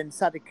mean? But then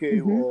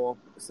Sadako or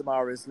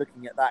Samara's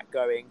looking at that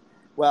going,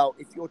 well,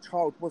 if your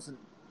child wasn't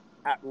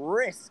at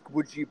risk,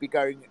 would you be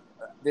going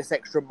this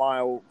extra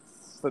mile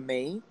for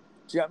me?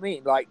 Do you know what I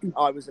mean? Like,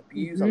 I was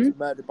abused, I was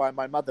murdered by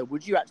my mother.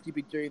 Would you actually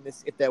be doing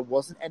this if there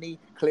wasn't any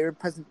clear and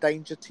present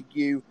danger to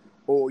you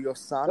or your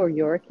son? Or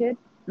your kid?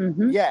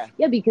 Yeah.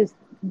 Yeah, because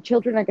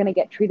children are going to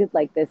get treated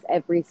like this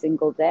every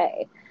single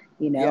day,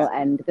 you know,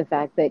 and the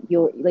fact that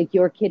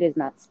your kid is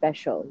not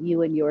special.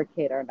 You and your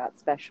kid are not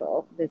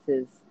special. This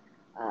is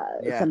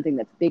something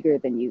that's bigger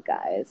than you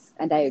guys.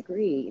 And I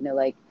agree, you know,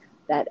 like,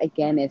 that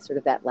again is sort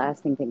of that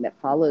lasting thing that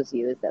follows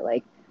you, is that,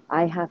 like,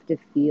 I have to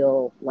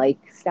feel like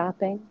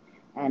stopping,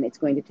 and it's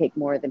going to take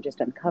more than just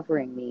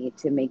uncovering me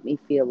to make me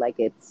feel like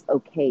it's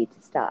okay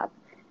to stop,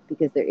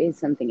 because there is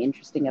something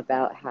interesting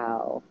about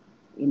how,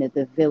 you know,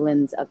 the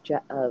villains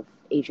of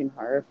Asian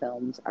horror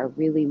films are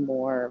really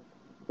more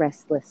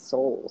restless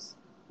souls,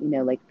 you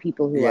know, like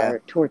people who are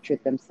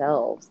tortured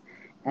themselves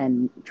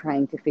and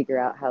trying to figure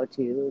out how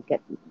to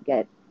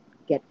get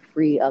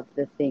free of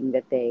the thing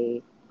that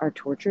they are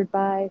tortured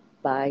by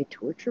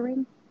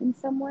torturing in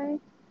some way.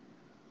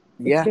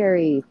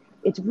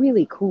 It's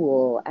really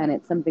cool, and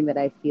it's something that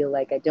I feel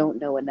like I don't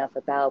know enough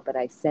about, but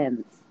I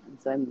sense. And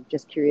so I'm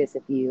just curious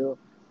if you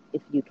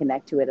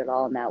connect to it at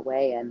all in that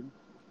way. And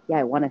yeah,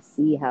 I want to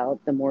see how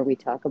the more we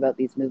talk about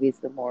these movies,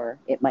 the more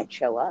it might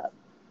show up.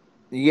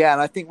 Yeah,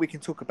 and I think we can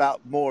talk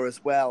about more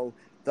as well,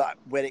 that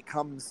when it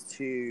comes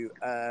to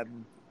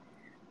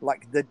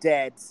like the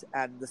dead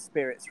and the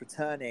spirits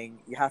returning,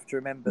 you have to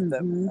remember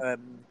that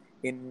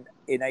in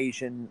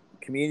Asian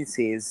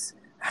communities,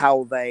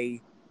 how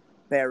they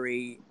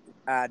bury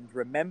and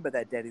remember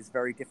their dead is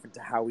very different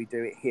to how we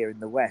do it here in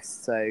the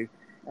West. So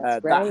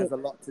that has a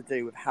lot to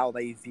do with how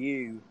they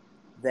view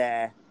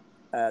their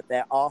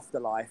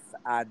afterlife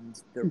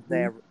and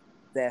their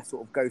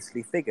sort of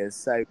ghostly figures.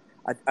 So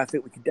I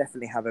think we can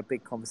definitely have a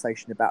big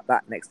conversation about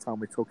that next time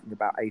we're talking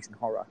about Asian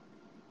horror.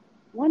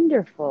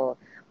 Wonderful.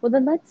 Well,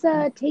 then let's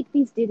take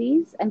these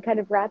ditties and kind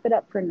of wrap it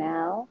up for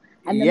now.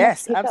 And then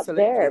let's pick up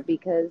there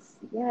because,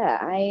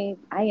 I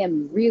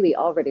am really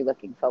already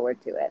looking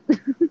forward to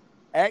it.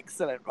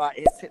 Excellent. Right,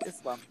 let's hit this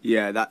one.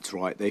 Yeah, that's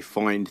right. They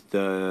find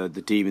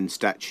the demon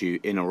statue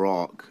in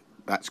Iraq.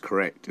 That's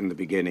correct in the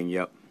beginning,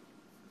 yep.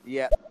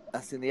 Yep,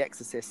 that's in The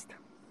Exorcist.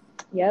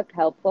 Yep,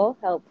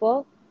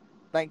 helpful.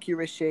 Thank you,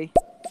 Rishi.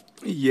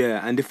 Yeah,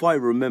 and if I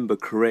remember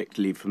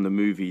correctly from the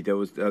movie, there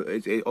was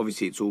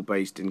obviously it's all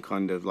based in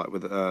kind of like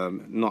with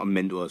not a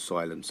mental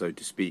asylum, so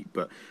to speak,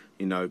 but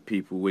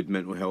people with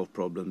mental health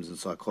problems and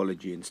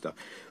psychology and stuff.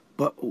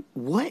 But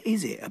what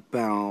is it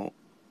about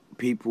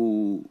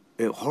people,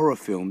 horror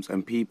films,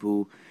 and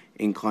people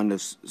in kind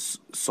of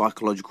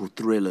psychological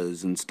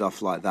thrillers and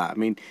stuff like that? I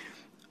mean,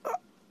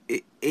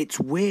 it's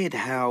weird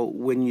how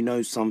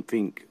when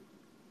something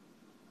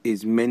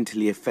is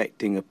mentally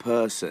affecting a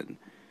person,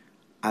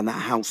 and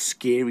how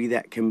scary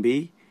that can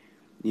be,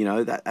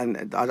 that,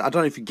 and I don't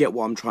know if you get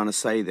what I'm trying to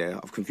say there.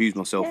 I've confused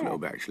myself a little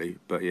bit actually,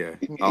 but yeah,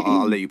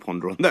 I'll let you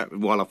ponder on that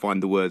while I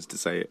find the words to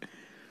say it.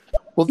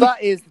 Well,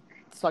 that is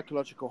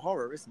psychological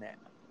horror, isn't it?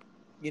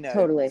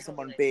 Totally.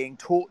 Someone being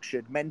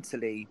tortured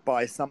mentally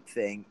by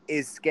something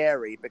is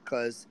scary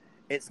because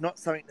it's not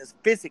something that's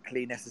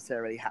physically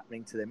necessarily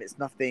happening to them. It's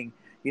nothing,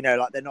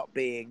 like they're not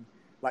being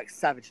like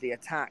savagely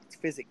attacked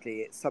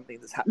physically. It's something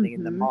that's happening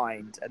in the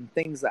mind, and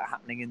things that are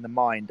happening in the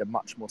mind are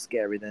much more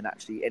scary than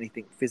actually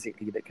anything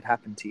physically that could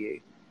happen to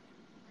you.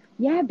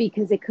 Yeah,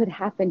 because it could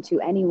happen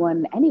to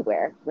anyone,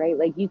 anywhere, right?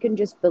 Like you can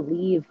just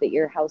believe that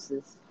your house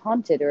is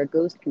haunted or a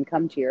ghost can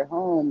come to your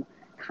home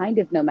kind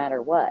of no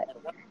matter what.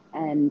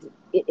 And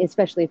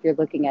especially if you're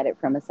looking at it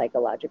from a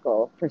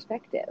psychological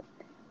perspective.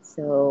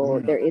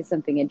 So there is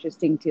something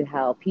interesting to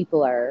how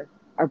people are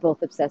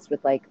both obsessed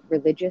with like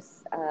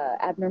religious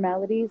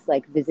abnormalities,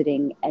 like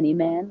visiting any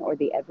man or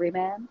the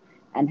everyman,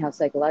 and how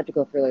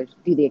psychological thrillers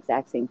do the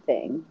exact same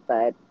thing,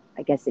 but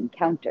I guess in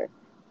counter.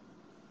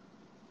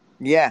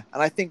 Yeah,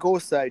 and I think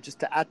also, just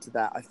to add to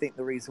that, I think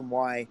the reason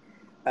why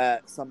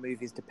some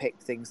movies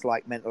depict things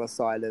like mental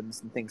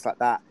asylums and things like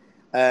that,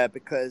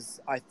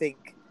 because I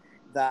think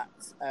that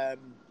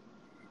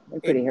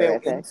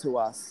inbuilt into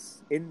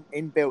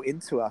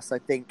us, I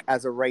think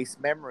as a race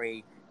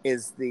memory,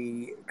 is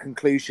the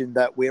conclusion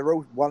that we're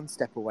all one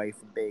step away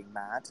from being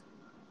mad.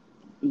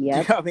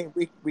 Yeah, I mean,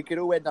 we could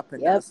all end up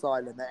in that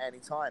asylum at any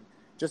time.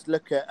 Just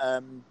look at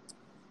One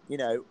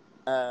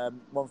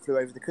Flew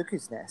Over the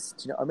Cuckoo's Nest.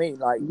 Do you know what I mean?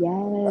 Like,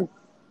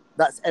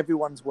 that's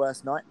everyone's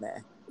worst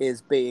nightmare,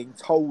 is being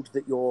told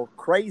that you're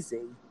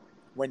crazy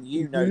when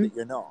you know that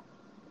you're not.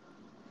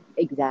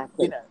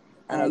 Exactly.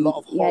 And a lot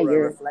of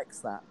horror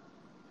reflects that.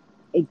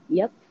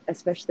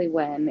 Especially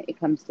when it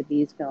comes to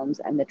these films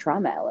and the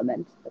trauma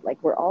element. But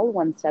like, we're all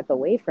one step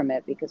away from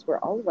it because we're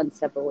all one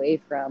step away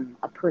from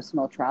a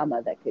personal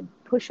trauma that could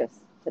push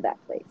us to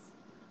that place.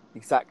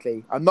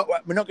 Exactly. We're not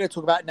going to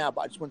talk about it now,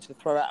 but I just wanted to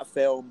throw out a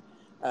film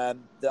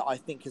that I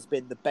think has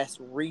been the best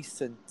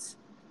recent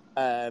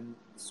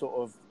sort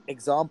of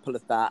example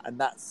of that, and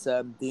that's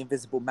The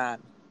Invisible Man.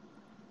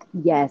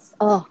 Yes.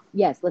 Oh,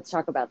 yes. Let's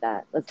talk about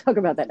that. Let's talk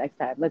about that next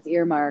time. Let's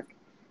earmark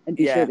and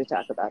be sure to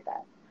talk about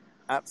that.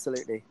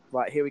 Absolutely.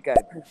 Right, here we go.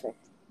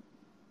 Perfect.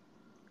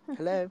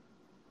 Hello.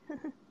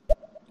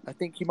 I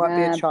think you might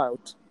be a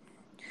child.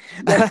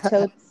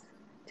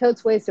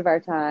 Totes waste of our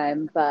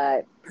time,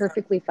 but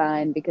perfectly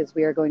fine because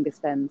we are going to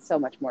spend so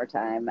much more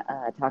time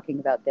talking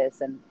about this.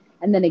 And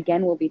then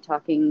again, we'll be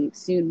talking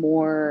soon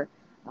more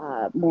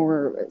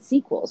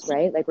sequels,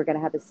 right? Like we're going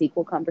to have a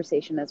sequel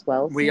conversation as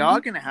well. We are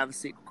going to have a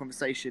sequel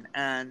conversation,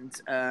 and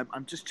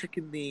I'm just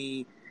checking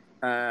the...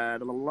 I'm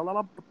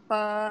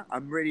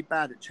really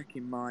bad at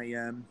checking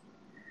my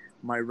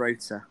my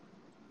rota.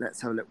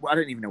 Let's have a look. Well, I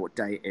don't even know what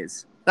day it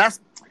is. That's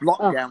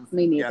lockdown. Oh,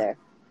 me neither.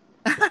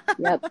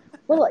 Yep.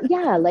 Well,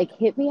 yeah, like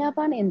hit me up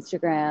on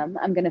Instagram.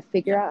 I'm going to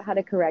figure out how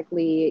to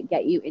correctly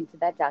get you into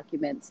that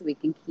document so we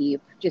can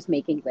keep just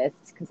making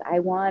lists, because I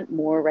want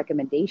more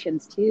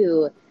recommendations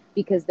too,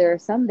 because there are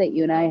some that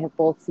you and I have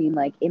both seen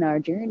like in our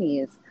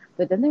journeys,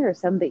 but then there are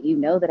some that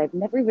that I've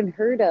never even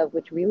heard of,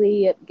 which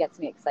really gets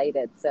me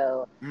excited.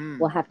 So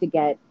we'll have to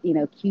get,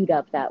 queued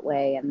up that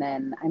way. And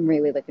then I'm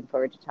really looking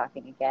forward to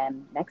talking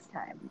again next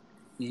time.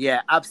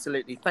 Yeah,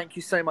 absolutely. Thank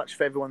you so much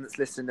for everyone that's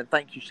listened. And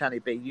thank you,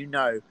 Shani B. You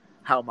know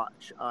how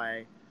much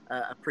I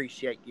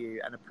appreciate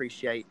you and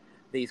appreciate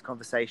these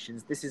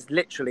conversations. This is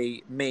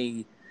literally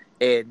me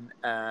in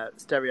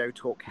Stereo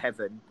Talk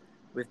heaven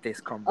with this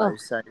convo.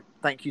 So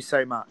thank you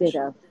so much.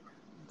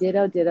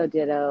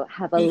 Ditto.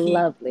 Have a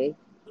lovely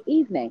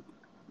evening.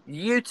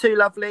 You too,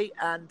 lovely,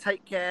 and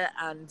take care.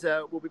 And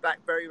we'll be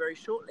back very, very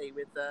shortly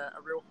with a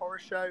real horror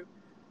show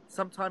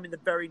sometime in the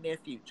very near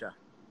future.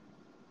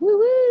 Woo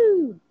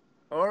woo!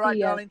 All right,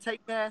 darling,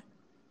 take care.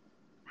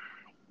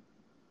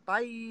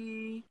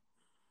 Bye.